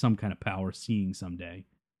somebody in some kind of power seeing someday.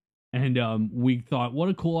 And we thought, what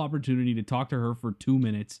a cool opportunity to talk to her for 2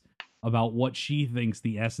 minutes about what she thinks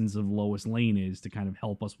the essence of Lois Lane is to kind of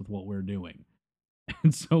help us with what we're doing.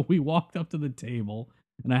 And so we walked up to the table,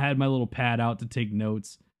 and I had my little pad out to take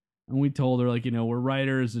notes. And we told her, like, we're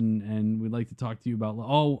writers and we'd like to talk to you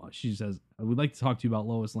about, she says, we'd like to talk to you about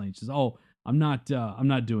Lois Lane. She says, I'm not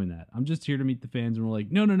doing that. I'm just here to meet the fans. And we're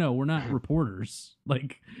like, no, we're not reporters.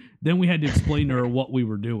 Like, then we had to explain to her what we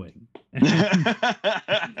were doing.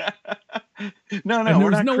 No,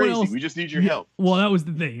 we're not crazy. We just need your help. Well, that was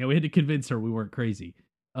the thing. We had to convince her we weren't crazy.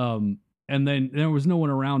 And then there was no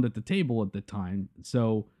one around at the table at the time.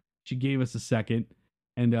 So she gave us a second.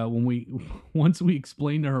 And once we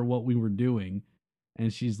explained to her what we were doing,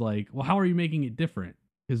 and she's like, well, how are you making it different?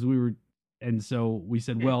 And so we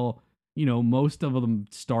said, well, most of them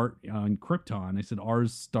start on Krypton. I said,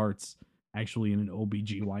 ours starts actually in an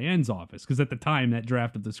OBGYN's office. Because at the time, that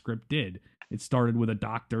draft of the script it started with a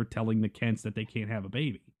doctor telling the Kents that they can't have a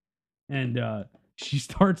baby. And she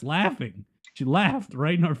starts laughing. She laughed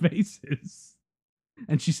right in our faces.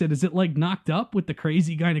 And she said, is it like Knocked Up with the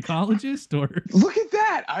crazy gynecologist? Or look at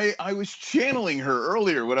that. I was channeling her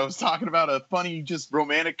earlier when I was talking about a funny, just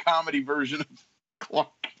romantic comedy version of Clark.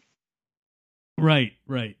 Right.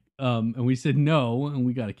 And we said no, and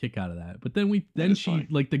we got a kick out of that. But then she funny.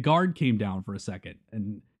 Like the guard came down for a second,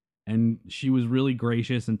 and she was really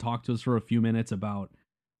gracious and talked to us for a few minutes about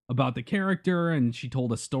the character, and she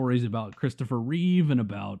told us stories about Christopher Reeve and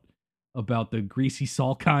about the greasy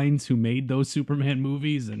Salkinds who made those Superman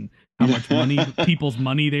movies and how much people's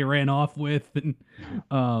money they ran off with,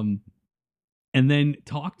 and then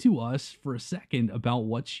talked to us for a second about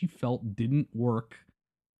what she felt didn't work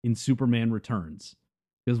in Superman Returns,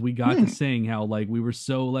 because we got to saying how like we were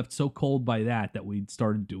left so cold by that we'd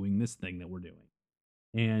started doing this thing that we're doing.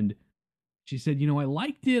 And she said, I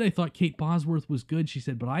liked it. I thought Kate Bosworth was good. She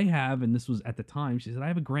said, but and this was at the time, she said, I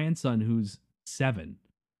have a grandson who's 7.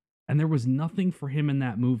 And there was nothing for him in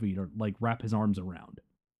that movie to like wrap his arms around.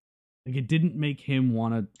 Like it didn't make him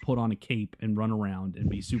want to put on a cape and run around and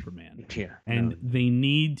be Superman. Yeah. And they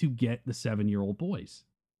need to get the 7-year-old boys.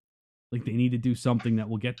 Like they need to do something that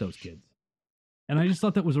will get those kids. And I just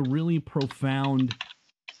thought that was a really profound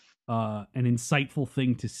and insightful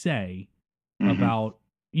thing to say about,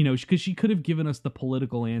 because she could have given us the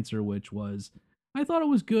political answer, which was, I thought it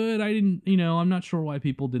was good. I didn't, I'm not sure why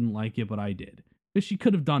people didn't like it, but I did. Because she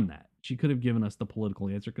could have done that. She could have given us the political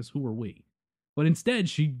answer, because who are we? But instead,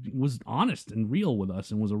 she was honest and real with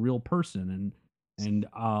us and was a real person. And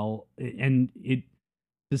it,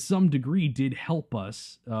 to some degree, did help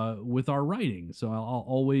us with our writing. So I'll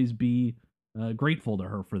always be grateful to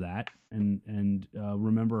her for that, and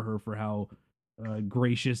remember her for how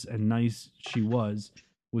gracious and nice she was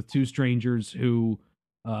with two strangers who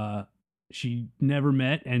she never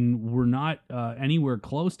met and were not anywhere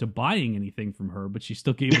close to buying anything from her, but she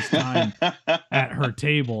still gave us time at her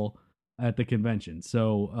table at the convention.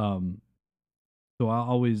 So so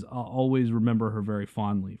I'll always remember her very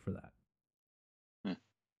fondly for that.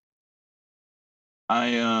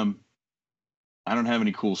 I don't have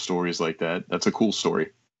any cool stories like that. That's a cool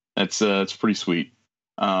story. That's pretty sweet.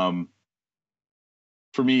 For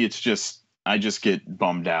me, it's just I just get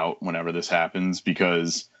bummed out whenever this happens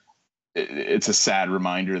because it's a sad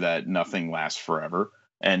reminder that nothing lasts forever.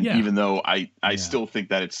 And even though I still think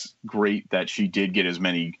that it's great that she did get as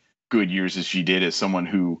many good years as she did as someone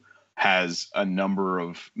who has a number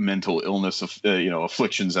of mental illness,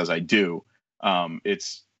 afflictions as I do,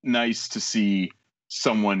 it's nice to see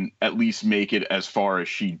someone at least make it as far as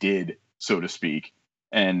she did, so to speak.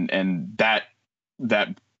 And that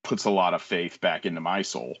puts a lot of faith back into my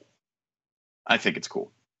soul. I think it's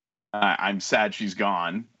cool. I'm sad she's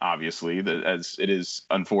gone, obviously, as it is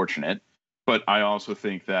unfortunate. But I also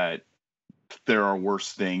think that there are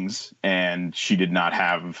worse things, and she did not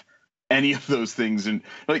have any of those things. And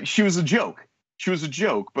like, she was a joke. She was a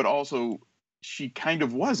joke, but also she kind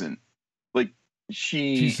of wasn't. Like,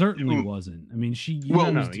 she certainly wasn't. I mean, she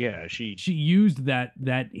used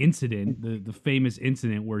that incident, the famous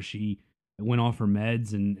incident where she went off her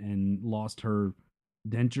meds and lost her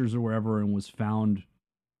dentures or wherever, and was found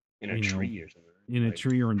in a tree or something. In a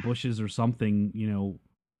tree or in bushes or something,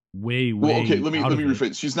 way. Well, okay, let me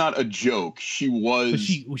rephrase. She's not a joke. She was.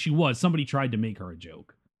 But she was. Somebody tried to make her a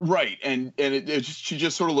joke. Right, and she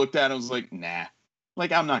just sort of looked at it and was like, nah,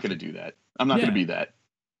 like, I'm not going to do that. I'm not going to be that.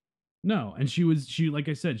 No, and she like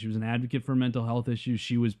I said, she was an advocate for mental health issues.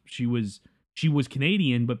 She was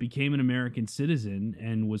Canadian, but became an American citizen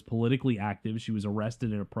and was politically active. She was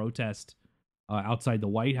arrested in a protest outside the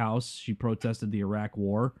White House. She protested the Iraq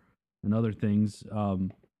War and other things.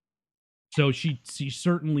 So she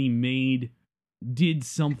certainly did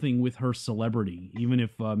something with her celebrity, even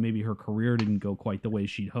if maybe her career didn't go quite the way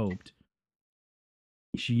she'd hoped.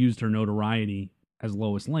 She used her notoriety as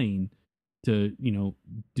Lois Lane to,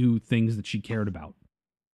 do things that she cared about.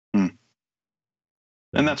 And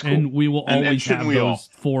that's cool. And we will always have those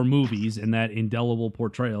 4 movies and that indelible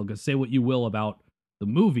portrayal, because say what you will about the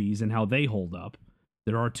movies and how they hold up,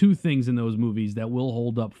 there are 2 things in those movies that will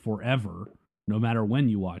hold up forever, no matter when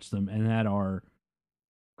you watch them, and that are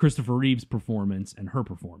Christopher Reeve's performance and her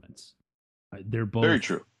performance. They're both very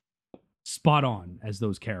true, spot on as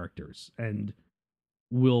those characters, and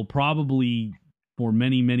will probably for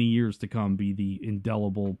many, many years to come be the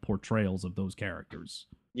indelible portrayals of those characters.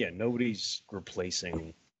 Yeah, nobody's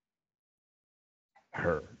replacing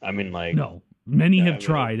her. I mean, like, no, many have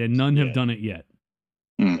tried, and none have done it yet.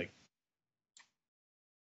 Like,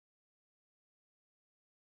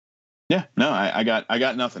 yeah, no, I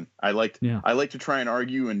got nothing. I like to try and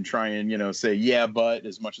argue and try and say yeah, but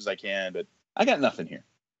as much as I can, but I got nothing here.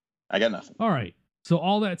 I got nothing. All right. So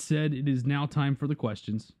all that said, it is now time for the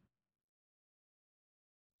questions.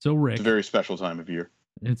 So Rick, it's a very special time of year.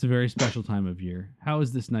 It's a very special time of year. How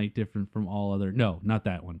is this night different from all other? No, not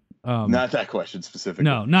that one. Not that question specifically.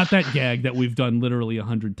 No, not that gag that we've done literally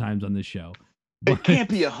 100 times on this show. But it can't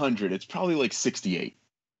be 100. It's probably like 68.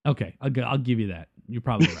 Okay, I'll give you that. You're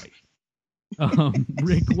probably right.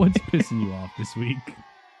 Rick, what's pissing you off this week?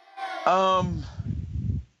 God,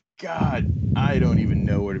 I don't even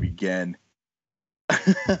know where to begin.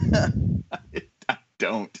 I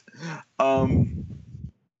don't.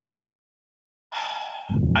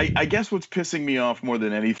 I guess what's pissing me off more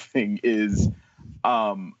than anything is,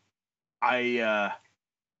 I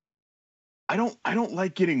don't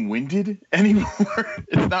like getting winded anymore.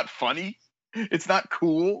 It's not funny. It's not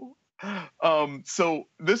cool. So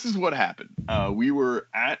this is what happened. We were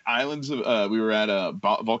at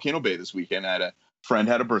Volcano Bay this weekend. A friend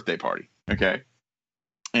had a birthday party. Okay.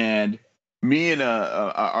 And me and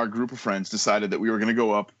our group of friends decided that we were going to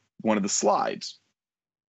go up one of the slides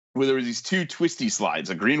where there was these 2 twisty slides,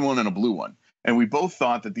 a green one and a blue one. And we both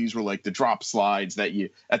thought that these were like the drop slides that you,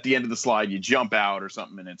 at the end of the slide, you jump out or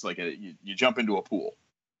something, and it's like you jump into a pool.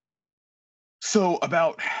 So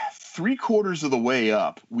about 3/4 of the way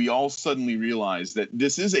up, we all suddenly realized that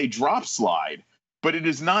this is a drop slide, but it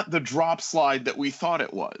is not the drop slide that we thought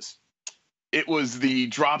it was. It was the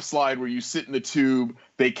drop slide where you sit in the tube,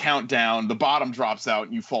 they count down, the bottom drops out,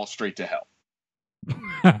 and you fall straight to hell.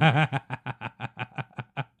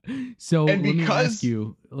 So let me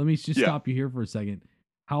just stop you here for a second.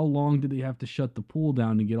 how long did they have to shut the pool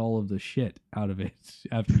down to get all of the shit out of it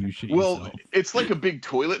after you shit yourself? It's like a big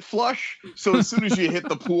toilet flush. So as soon as you hit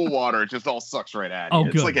the pool water, it just all sucks right at you. Oh,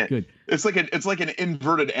 It's good, like good. It's like an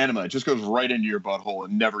inverted enema. It just goes right into your butthole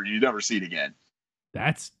and you never see it again.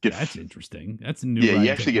 That's interesting. That's a new you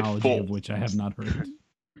actually get technology full. of which I have not heard.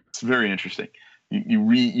 It's very interesting. You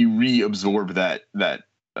reabsorb that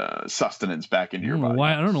sustenance back into your body.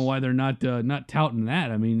 I don't know why they're not touting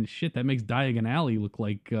that. I mean, shit, that makes Diagon Alley look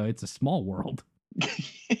like it's a small world.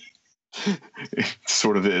 It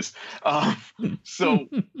sort of is. So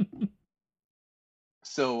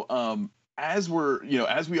as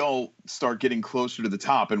we all start getting closer to the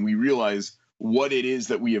top and we realize what it is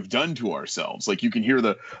that we have done to ourselves, like you can hear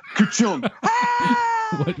the ka-chunk,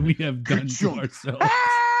 what we have done to ourselves.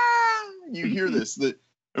 You hear this,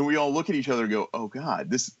 and we all look at each other and go, "Oh God,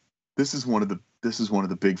 this is one of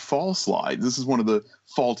the big fall slides. This is one of the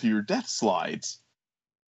fall to your death slides."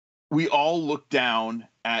 We all look down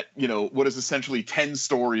at what is essentially 10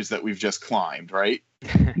 stories that we've just climbed, right?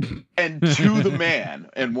 And to the man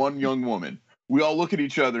and one young woman, we all look at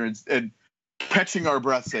each other and catching our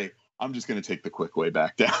breath, say, "I'm just going to take the quick way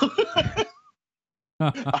back down."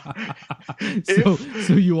 So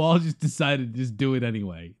you all just decided to just do it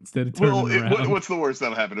anyway instead of turning around. What's the worst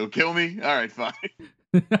that'll happen? It'll kill me? All right, fine.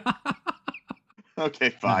 Okay,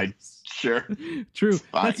 fine. Nice. Sure. True.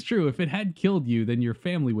 Fine. That's true. If it had killed you, then your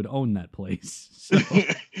family would own that place. So.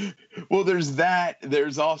 Well, there's that.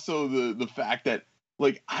 There's also the fact that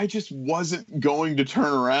I just wasn't going to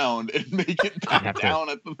turn around and make it back down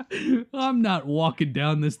at the. I'm not walking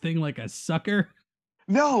down this thing like a sucker.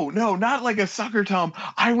 No, not like a sucker, Tom.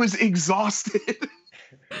 I was exhausted.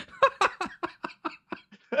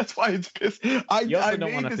 That's why it's pissed. You also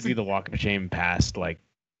don't want to do the walk of shame past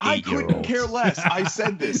I couldn't care less. I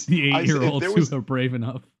said this. The 8-year-olds who are brave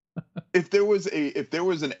enough. If there was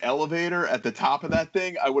an elevator at the top of that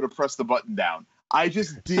thing, I would have pressed the button down. I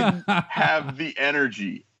just didn't have the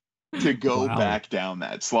energy to go back down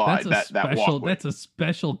that slide. That walkway. That's a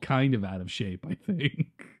special kind of out of shape, I think.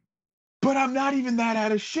 But I'm not even that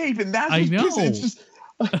out of shape, and that's I know. It's just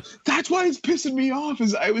that's why it's pissing me off.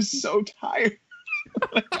 Is I was so tired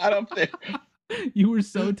when I got up there. You were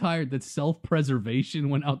so tired that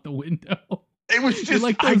self-preservation went out the window. It was just You're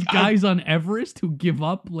like those guys on Everest who give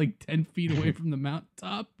up 10 feet away from the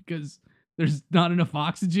mountaintop because there's not enough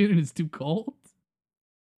oxygen and it's too cold.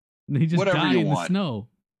 And they just die in the snow.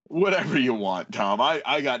 Whatever you want, Tom.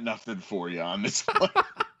 I got nothing for you on this one.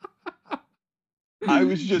 I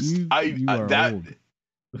was just the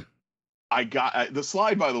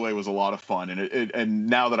slide, by the way, was a lot of fun, and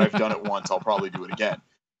now that I've done it once, I'll probably do it again.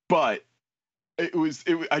 But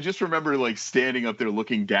I just remember standing up there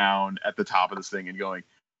looking down at the top of this thing and going,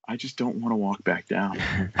 I just don't want to walk back down.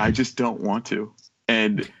 I just don't want to.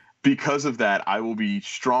 And because of that, I will be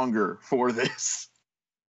stronger for this.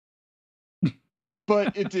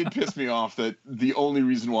 But it did piss me off that the only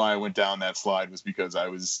reason why I went down that slide was because I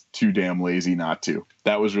was too damn lazy not to.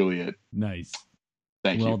 That was really it. Nice.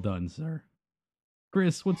 Thank you. Well done, sir.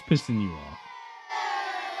 Chris, what's pissing you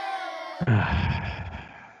off?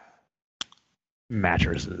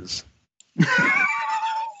 Mattresses. What?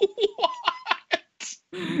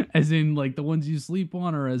 As in the ones you sleep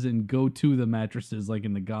on, or as in go to the mattresses like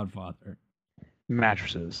in The Godfather?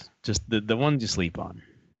 Mattresses. Just the ones you sleep on.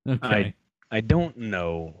 Okay. I don't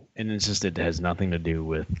know, and it's just it has nothing to do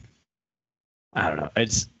with. I don't know.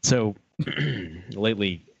 It's so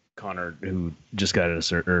lately. Connor, who just got had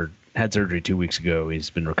surgery 2 weeks ago, he's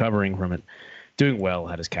been recovering from it, doing well.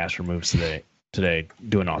 Had his cast removed today,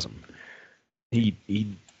 doing awesome. A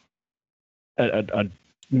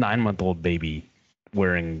 9-month-old baby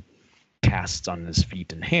wearing casts on his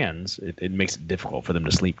feet and hands. It makes it difficult for them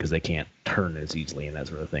to sleep because they can't turn as easily and that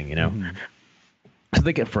sort of thing, Mm-hmm. So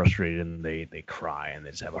they get frustrated and they cry and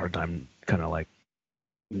they just have a hard time kind of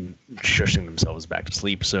shushing themselves back to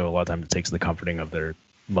sleep. So a lot of times it takes the comforting of their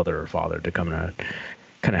mother or father to come and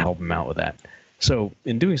kind of help them out with that. So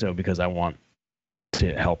in doing so, because I want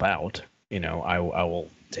to help out, I will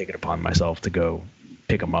take it upon myself to go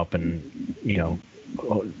pick him up and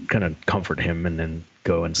kind of comfort him and then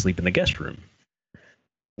go and sleep in the guest room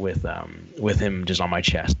with him just on my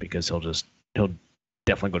chest, because he'll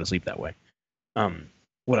definitely go to sleep that way.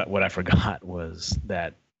 What I forgot was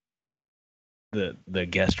that the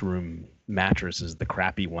guest room mattress is the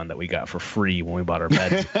crappy one that we got for free when we bought our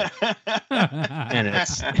bed. and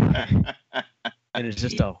it's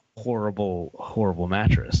just a horrible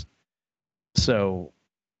mattress. So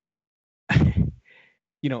I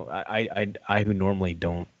who normally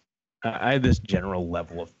don't, I have this general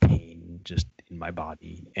level of pain just in my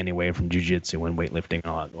body anyway from jujitsu and weightlifting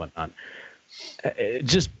and whatnot.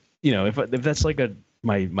 Just, if that's like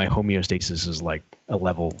my homeostasis is like a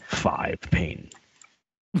level 5 pain.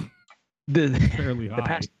 Fairly high. The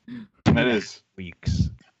past that is weeks,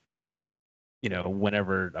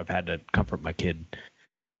 whenever I've had to comfort my kid,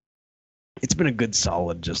 it's been a good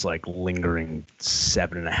solid, just like lingering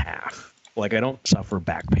 7.5. Like, I don't suffer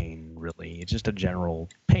back pain really. It's just a general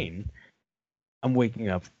pain. I'm waking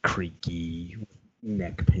up creaky,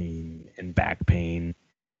 neck pain and back pain,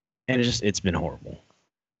 and it's been horrible.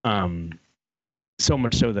 So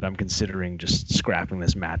much so that I'm considering just scrapping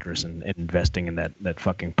this mattress and investing in that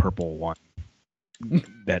fucking purple one.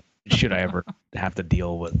 That should I ever have to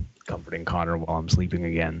deal with comforting Connor while I'm sleeping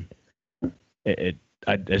again,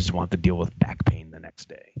 I just want to deal with back pain the next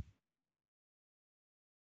day.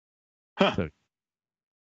 Huh. So,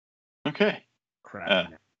 okay.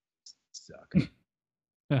 Crap. Suck.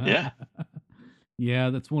 Yeah.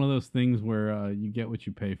 Yeah, that's one of those things where you get what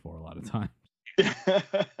you pay for a lot of times.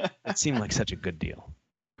 It seemed like such a good deal.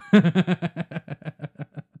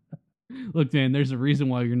 Look, Dan, there's a reason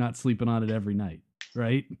why you're not sleeping on it every night,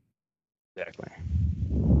 right? Exactly.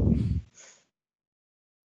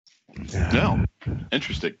 No.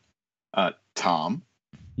 Interesting. Tom,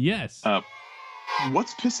 Yes.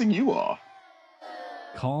 what's pissing you off?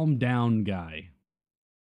 Calm down, guy.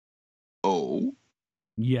 Oh.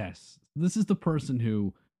 Yes. This is the person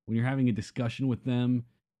who, when you're having a discussion with them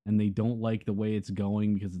and they don't like the way it's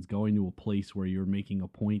going because it's going to a place where you're making a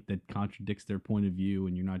point that contradicts their point of view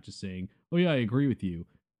and you're not just saying, oh yeah, I agree with you.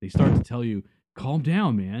 They start to tell you, calm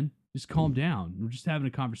down, man. Just calm down. We're just having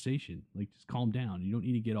a conversation. Like, just calm down. You don't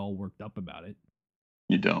need to get all worked up about it.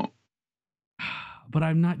 You don't. But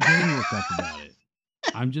I'm not getting worked up about it.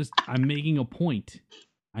 I'm making a point.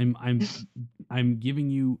 I'm giving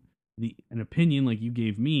you an opinion like you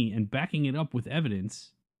gave me and backing it up with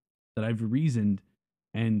evidence that I've reasoned,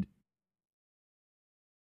 and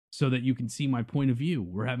so that you can see my point of view.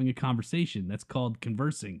 We're having a conversation. That's called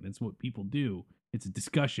conversing. That's what people do. It's a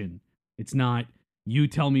discussion. It's not you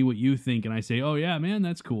tell me what you think and I say, oh yeah, man,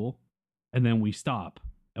 that's cool. And then we stop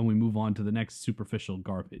and we move on to the next superficial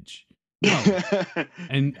garbage. No.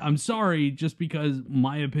 And I'm sorry, just because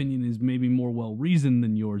my opinion is maybe more well-reasoned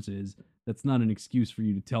than yours is, that's not an excuse for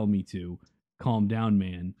you to tell me to calm down,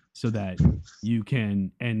 man, so that you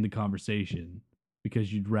can end the conversation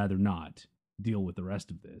because you'd rather not deal with the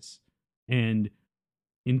rest of this. And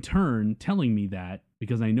in turn, telling me that,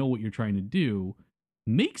 because I know what you're trying to do,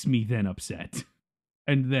 makes me then upset.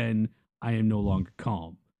 And then I am no longer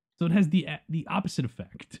calm. So it has the opposite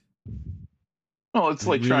effect. Well, it's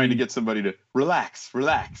like really trying to get somebody to relax.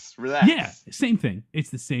 Yeah, same thing. It's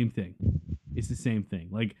the same thing.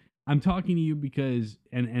 Like, I'm talking to you because,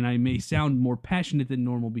 and I may sound more passionate than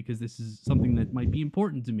normal because this is something that might be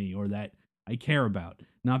important to me or that I care about,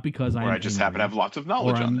 not because I just happen to have lots of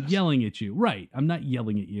knowledge on this. I'm yelling at you. Right. I'm not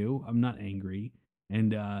yelling at you. I'm not angry.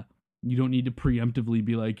 And you don't need to preemptively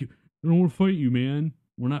be like, I don't want to fight you, man.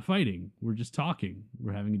 We're not fighting. We're just talking.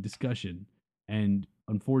 We're having a discussion. And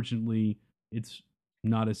unfortunately, it's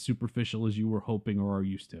not as superficial as you were hoping or are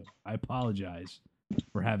used to. I apologize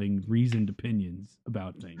for having reasoned opinions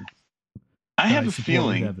about things. I have a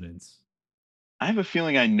feeling. Evidence. I have a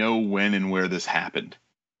feeling I know when and where this happened,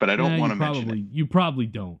 but I don't want to mention it. You probably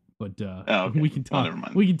don't, but okay. we can talk. Well, never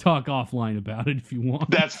mind. We can talk offline about it if you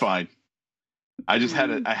want. That's fine. I just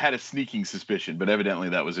had a sneaking suspicion, but evidently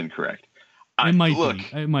that was incorrect. It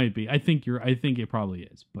might be. I think it probably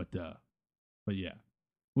is, but yeah,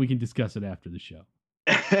 we can discuss it after the show.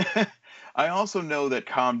 I also know that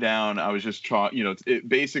calm down. I was just trying, it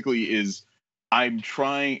basically is, I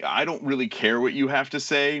don't really care what you have to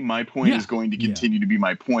say. My point is going to continue to be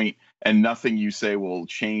my point, and nothing you say will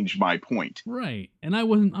change my point. Right. And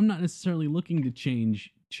I'm not necessarily looking to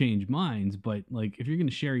change minds, but like, if you're going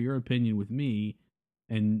to share your opinion with me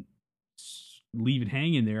and leave it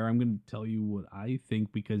hanging there, I'm going to tell you what I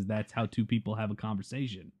think, because that's how two people have a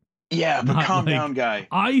conversation. Yeah, but calm down, guy.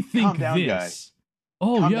 I think calm down, this. Guy.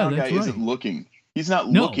 Oh, calm yeah, down, that's guy right. Isn't looking. He's not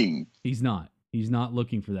looking. He's not. He's not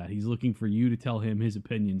looking for that. He's looking for you to tell him his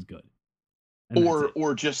opinion's good.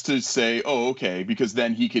 Or just to say, oh, okay, because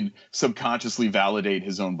then he can subconsciously validate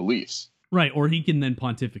his own beliefs. Right, or he can then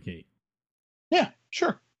pontificate. Yeah,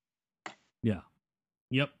 sure. Yeah.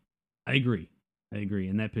 Yep. I agree.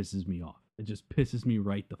 And that pisses me off. It just pisses me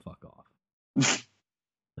right the fuck off.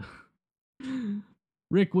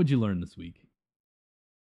 Rick, what'd you learn this week?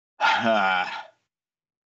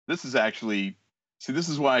 This is actually... See, this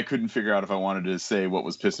is why I couldn't figure out if I wanted to say what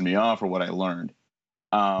was pissing me off or what I learned.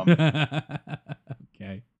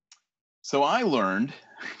 Okay. So I learned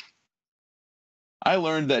I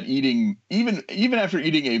learned that eating even after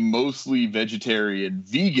eating a mostly vegetarian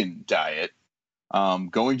vegan diet,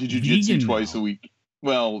 going to jujitsu Vegan twice now. a week.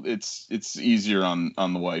 Well, it's easier on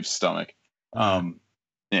the wife's stomach.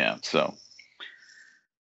 Yeah, so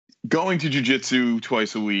going to jujitsu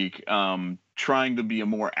twice a week, trying to be a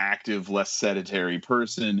more active, less sedentary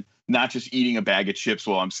person, not just eating a bag of chips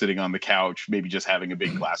while I'm sitting on the couch, maybe just having a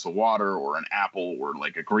big glass of water or an apple or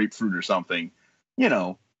like a grapefruit or something, you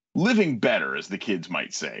know, living better, as the kids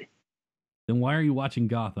might say. Then why are you watching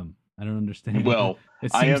Gotham? I don't understand. Well,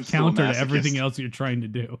 it I am seems still a counter to everything masochist. else you're trying to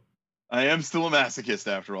do. I am still a masochist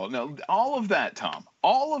after all. No, all of that, Tom,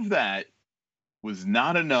 all of that was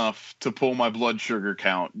not enough to pull my blood sugar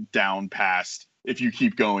count down past, if you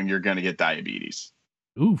keep going, you're going to get diabetes.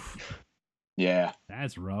 Oof. Yeah.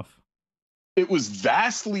 That's rough. It was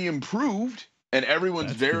vastly improved, and everyone's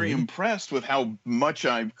That's very good. impressed with how much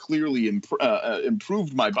I've clearly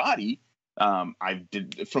improved my body. I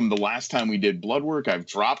did, from the last time we did blood work, I've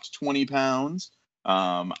dropped 20 pounds.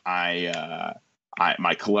 My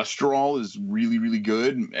cholesterol is really, really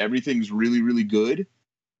good. Everything's really, really good.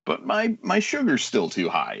 But my sugar's still too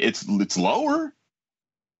high. It's lower.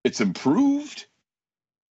 It's improved.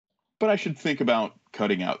 But I should think about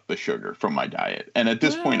cutting out the sugar from my diet. And at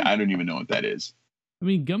this point, I don't even know what that is. I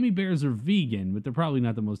mean, gummy bears are vegan, but they're probably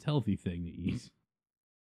not the most healthy thing to eat.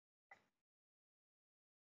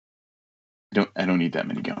 I don't eat that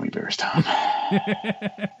many gummy bears, Tom.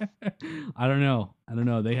 I don't know.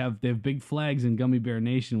 They have big flags in Gummy Bear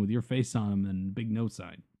Nation with your face on them and a big no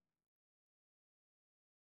sign.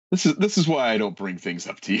 This is why I don't bring things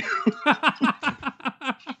up to you.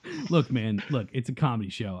 Look, man, it's a comedy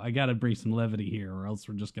show. I got to bring some levity here, or else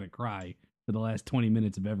we're just going to cry for the last 20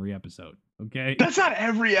 minutes of every episode. Okay? That's not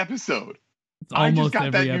every episode. It's almost got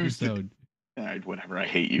every that used episode. All right, whatever. I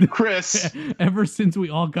hate you, Chris. Ever since we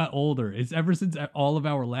all got older, it's ever since all of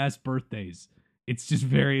our last birthdays. It's just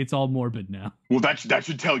it's all morbid now. Well, that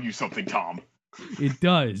should tell you something, Tom. It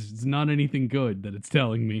does. It's not anything good that it's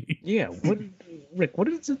telling me. Yeah, Rick, what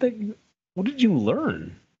did you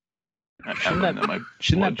learn? Shouldn't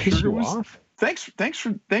that piss you off? Thanks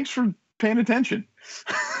for paying attention.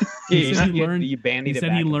 He said he learned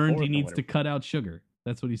he needs to cut out sugar.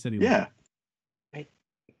 That's what he said he learned. Yeah.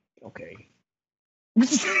 Okay. What?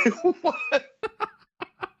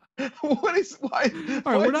 What is why?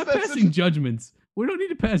 All right, we're not passing judgments. We don't need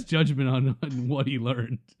to pass judgment on what he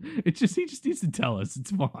learned. He just needs to tell us.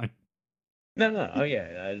 It's fine. No. Oh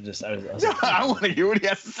yeah. I want to hear what he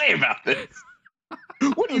has to say about this.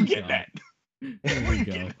 What are you getting at? There we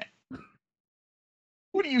go.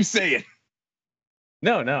 What are you saying?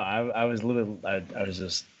 No. I was literally. I was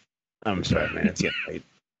just. I'm sorry, man. It's getting late.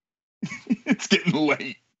 It's getting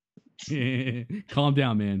late. Yeah. Calm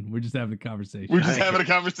down, man. We're just having a conversation. We're just having a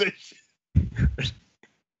conversation.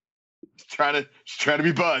 Trying to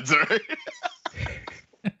be buds, all right?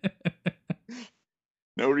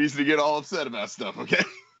 No reason to get all upset about stuff, okay?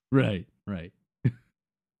 Right.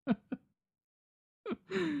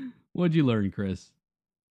 What'd you learn, Chris?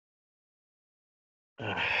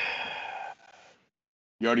 You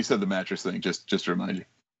already said the mattress thing, just to remind you.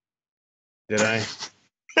 Did I?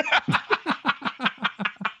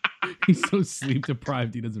 He's so sleep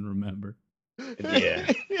deprived he doesn't remember.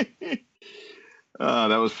 Yeah.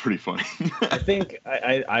 That was pretty funny. I think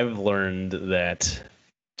I've learned that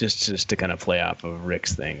just to kind of play off of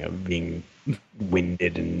Rick's thing of being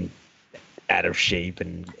winded and out of shape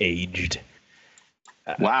and aged.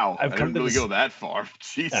 Wow, I didn't really go that far.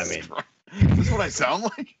 Jesus, I mean, is this what I sound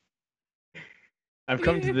like? I've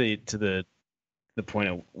come to the point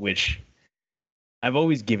at which I've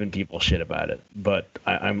always given people shit about it, but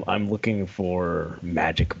I'm looking for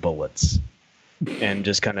magic bullets, and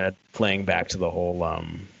just kind of playing back to the whole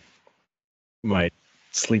my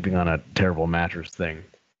sleeping on a terrible mattress thing.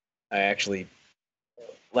 I actually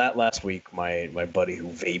last week my buddy who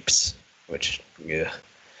vapes, which yeah,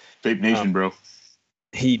 Vape Nation, bro.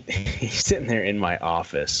 He's sitting there in my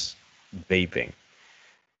office vaping.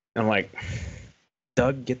 I'm like,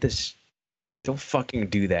 Doug, get this. Don't fucking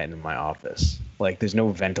do that in my office. Like, there's no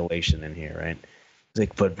ventilation in here, right? He's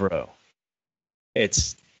like, but bro,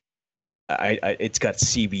 it's got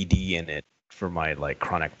CBD in it for my like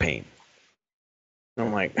chronic pain. And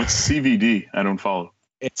I'm like, what's CBD? I don't follow.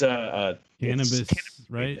 It's cannabis,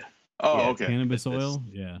 right? Oh, yeah, okay. Cannabis oil,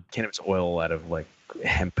 yeah. Cannabis oil out of like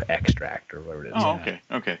hemp extract or whatever it is. Oh, yeah.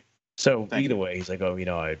 okay. So either way, he's like, oh,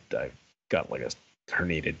 I got like a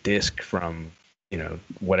herniated disc from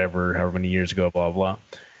however many years ago, blah blah.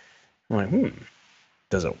 I'm like,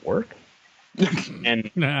 does it work?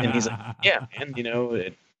 and he's like, yeah, and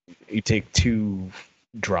you take 2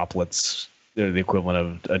 droplets they're the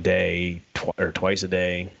equivalent of a day or twice a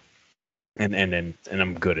day, and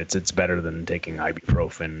I'm good. It's better than taking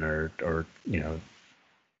ibuprofen or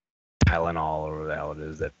Tylenol or whatever the hell it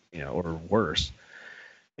is that or worse.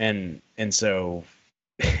 And so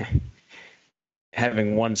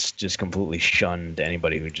having once just completely shunned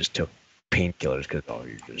anybody who just took painkillers because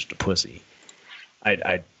you're just a pussy.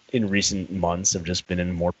 I in recent months have just been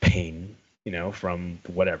in more pain, from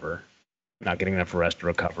whatever, not getting enough rest to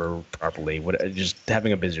recover properly, just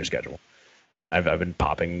having a busier schedule. I've been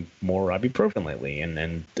popping more ibuprofen lately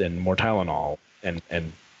and more Tylenol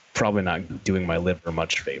and probably not doing my liver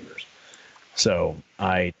much favors. So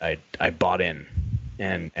I bought in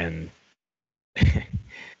and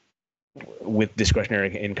with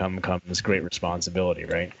discretionary income comes great responsibility,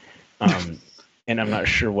 right? And I'm not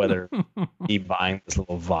sure whether me buying this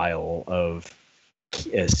little vial of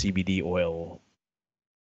CBD oil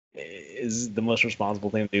is the most responsible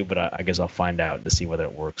thing to do, but I guess I'll find out to see whether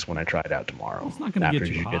it works when I try it out tomorrow. It's not going to get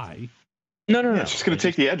you high. No. Yeah, it's just going to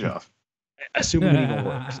take the edge off. Assuming it even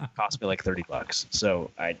works, it cost me like $30.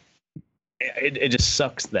 So it just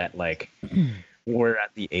sucks that like we're at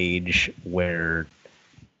the age where,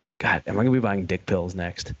 God, am I going to be buying dick pills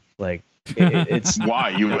next? Like, it's why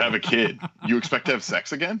you have a kid. You expect to have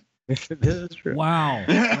sex again? This is true. Wow.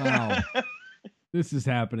 This is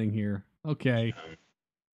happening here. Okay.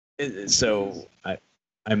 So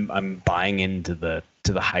I'm buying into the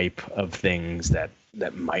hype of things that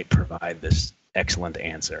might provide this excellent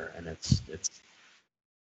answer, and it's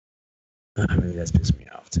maybe that's pissing me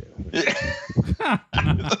off too.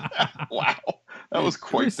 Wow, that was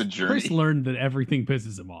quite the journey. Chris learned that everything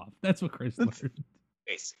pisses him off. That's what Chris learned.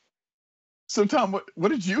 Basically. So Tom, what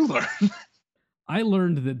did you learn? I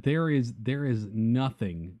learned that there is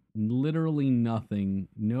nothing, literally nothing,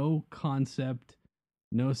 no concept,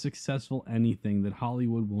 no successful anything that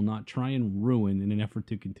Hollywood will not try and ruin in an effort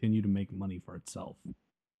to continue to make money for itself.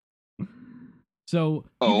 So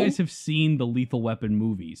you guys have seen the Lethal Weapon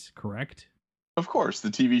movies, correct? Of course, the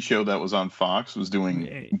TV show that was on Fox was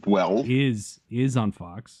doing well. Is on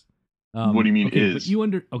Fox. What do you mean is?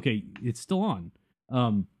 But it's still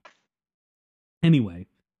on. Anyway,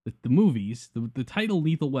 the movies, the title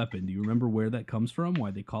Lethal Weapon, do you remember where that comes from? Why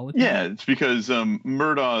they call it that? Yeah, it's because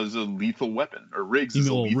Murdaugh is a lethal weapon, or Riggs is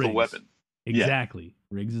a lethal weapon. Exactly.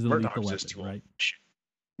 Yeah. Riggs is a lethal weapon, right?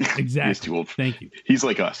 Exactly. He's too old. Thank you. He's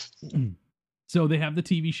like us. So they have the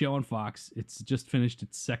TV show on Fox. It's just finished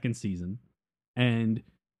its second season. And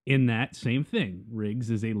in that, same thing. Riggs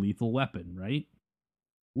is a lethal weapon, right?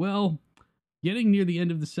 Well, getting near the end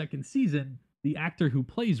of the second season, the actor who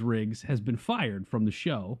plays Riggs has been fired from the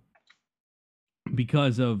show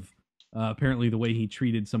because of apparently the way he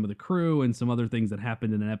treated some of the crew and some other things that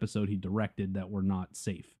happened in an episode he directed that were not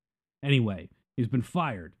safe. Anyway, he's been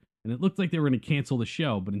fired, and it looked like they were going to cancel the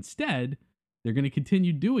show, but instead, they're going to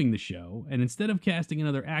continue doing the show, and instead of casting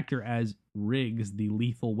another actor as Riggs, the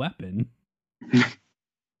lethal weapon,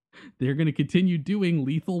 they're going to continue doing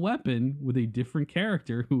Lethal Weapon with a different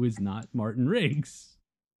character who is not Martin Riggs.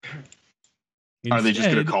 Instead, are they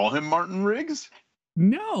just going to call him Martin Riggs?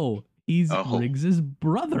 No, he's Riggs's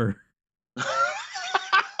brother.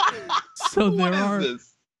 So there are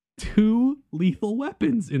two lethal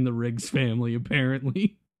weapons in the Riggs family,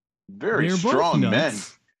 apparently. Very strong men.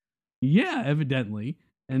 Yeah, evidently.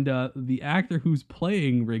 And the actor who's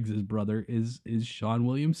playing Riggs's brother is Sean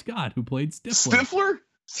William Scott, who played Stifler.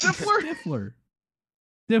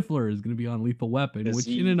 Stifler is going to be on Lethal Weapon, which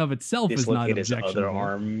in and of itself is not objectionable. His other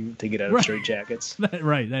arm to get out of straitjackets.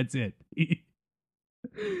 Right, that's it.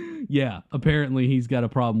 Yeah, apparently he's got a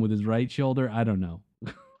problem with his right shoulder. I don't know.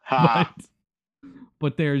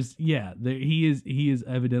 But he is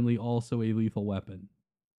evidently also a lethal weapon.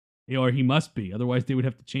 Or he must be. Otherwise, they would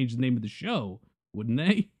have to change the name of the show, wouldn't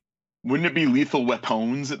they? Wouldn't it be Lethal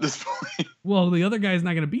Weapons at this point? Well, the other guy's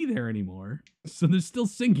not going to be there anymore, so they're still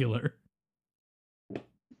singular.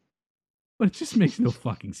 But it just makes no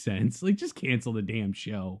fucking sense. Like, just cancel the damn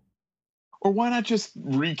show. Or why not just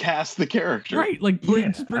recast the character? Right, like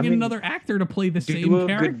just bring in another actor to play the same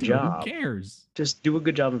character. Who cares? Just do a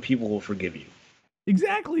good job and people will forgive you.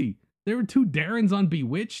 Exactly. There were two Darrens on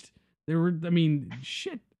Bewitched.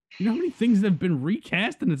 Shit. You know how many things that have been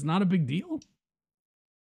recast and it's not a big deal?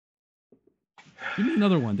 Give me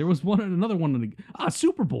another one. There was another one.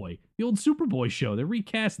 Superboy. The old Superboy show. They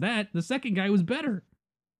recast that. The second guy was better.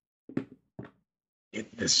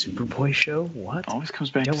 The Superboy show? What? Always comes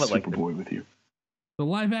back to Superboy with you. The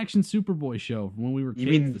live-action Superboy show from when we were kids.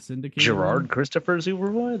 You mean the Syndicate? Gerard Christopher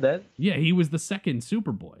Superboy? Yeah, he was the second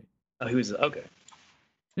Superboy. Oh, he was okay.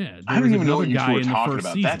 Yeah, I don't even know what you were talking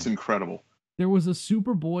about. Season. That's incredible. There was a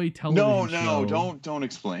Superboy television show. Don't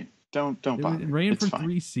explain. Don't It bother. ran It's for fine.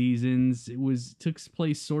 3 seasons. It took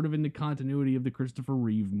place sort of in the continuity of the Christopher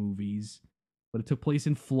Reeve movies, but it took place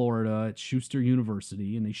in Florida at Schuster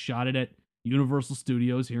University, and they shot it at Universal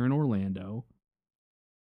Studios here in Orlando.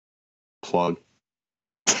 Plug.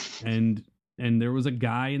 And there was a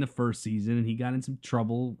guy in the first season, and he got in some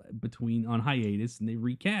trouble on hiatus, and they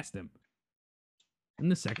recast him.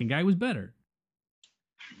 And the second guy was better.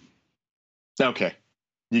 Okay,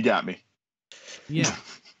 you got me. Yeah.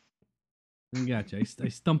 I gotcha. I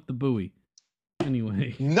stumped the buoy.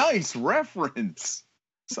 Anyway. Nice reference.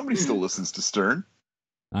 Somebody still listens to Stern.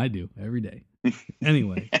 I do every day.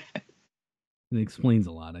 Anyway. It explains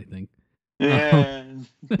a lot, I think. Yeah.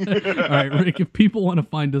 All right, Rick, if people want to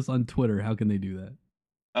find us on Twitter, how can they do that?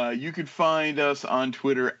 You could find us on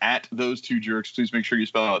Twitter at Those Two Jerks. Please make sure you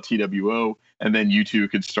spell out TWO, and then you two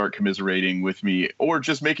could start commiserating with me or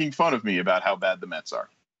just making fun of me about how bad the Mets are.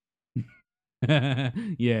 Yeah,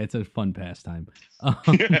 it's a fun pastime.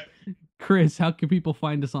 Chris, how can people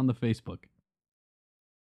find us on the Facebook?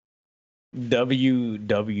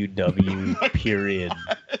 www. Period.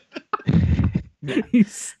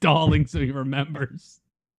 He's stalling so he remembers.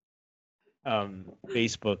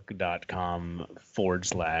 Facebook.com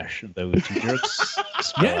 / those two jerks.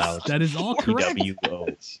 Spell Yes, out that is all correct. TWO.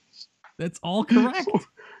 That's all correct. /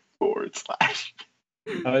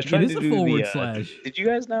 I was trying It is to a do forward the, slash. Did you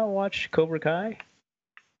guys not watch Cobra Kai?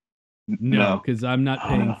 No, because I'm not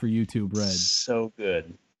paying for YouTube Red. So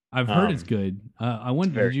good. I've heard it's good. I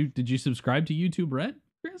wonder, very- did you subscribe to YouTube Red,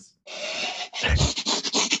 Chris?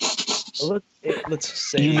 Let's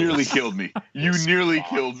say You nearly killed me. You nearly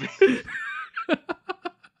killed me.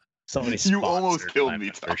 Somebody You almost sponsored killed my me,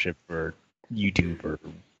 Tom. membership for YouTube or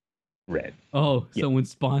Red. Oh, Yeah. someone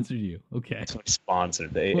sponsored you. Okay. Somebody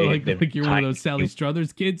sponsored. They, Well, they're like you're one of kind- those Sally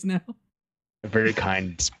Struthers kids now. A very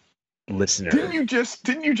kind listener. Didn't you just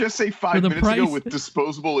say For 5 the minutes ago price- with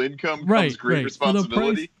disposable income comes Right, great right.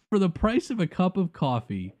 responsibility? For the price of a cup of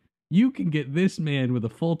coffee, you can get this man with a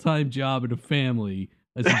full-time job and a family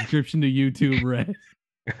a subscription to YouTube Red.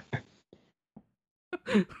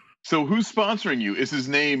 So who's sponsoring you? Is his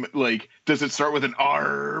name like? Does it start with an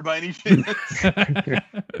R by any chance?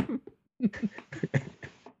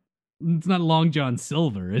 It's not Long John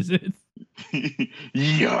Silver, is it?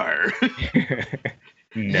 Yar.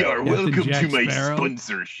 No. Yar, welcome Jack to my Sparrow.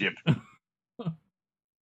 sponsorship.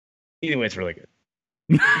 Either way, it's really good.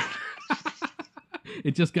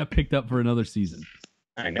 It just got picked up for another season.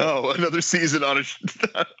 I know. Oh, another season on on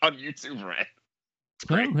YouTube, right?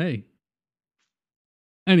 Well, hey.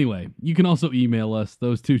 Anyway, you can also email us,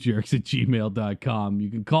 those2jerks@gmail.com. You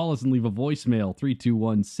can call us and leave a voicemail,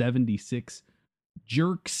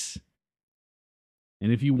 321-76-JERKS.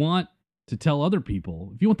 And if you want to tell other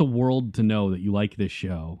people, if you want the world to know that you like this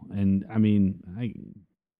show, and I mean,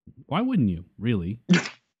 why wouldn't you, really?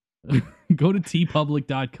 Go to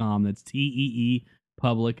tpublic.com. That's TEE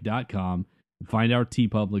public.com. Find our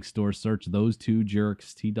TeePublic store. Search Those Two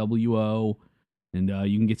Jerks, TWO. And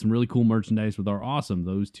you can get some really cool merchandise with our awesome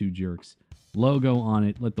Those Two Jerks logo on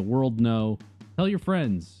it. Let the world know. Tell your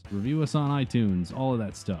friends. Review us on iTunes. All of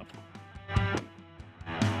that stuff.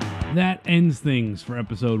 That ends things for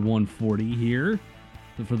episode 140 here.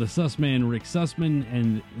 So for the Sussman, Rick Sussman,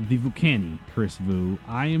 and the Vucani, Chris Vu,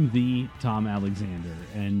 I am the Tom Alexander.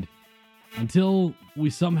 And until we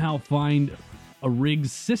somehow find a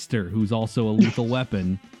Riggs sister who's also a lethal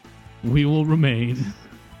weapon, we will remain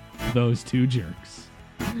Those Two Jerks.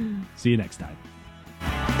 See you next time.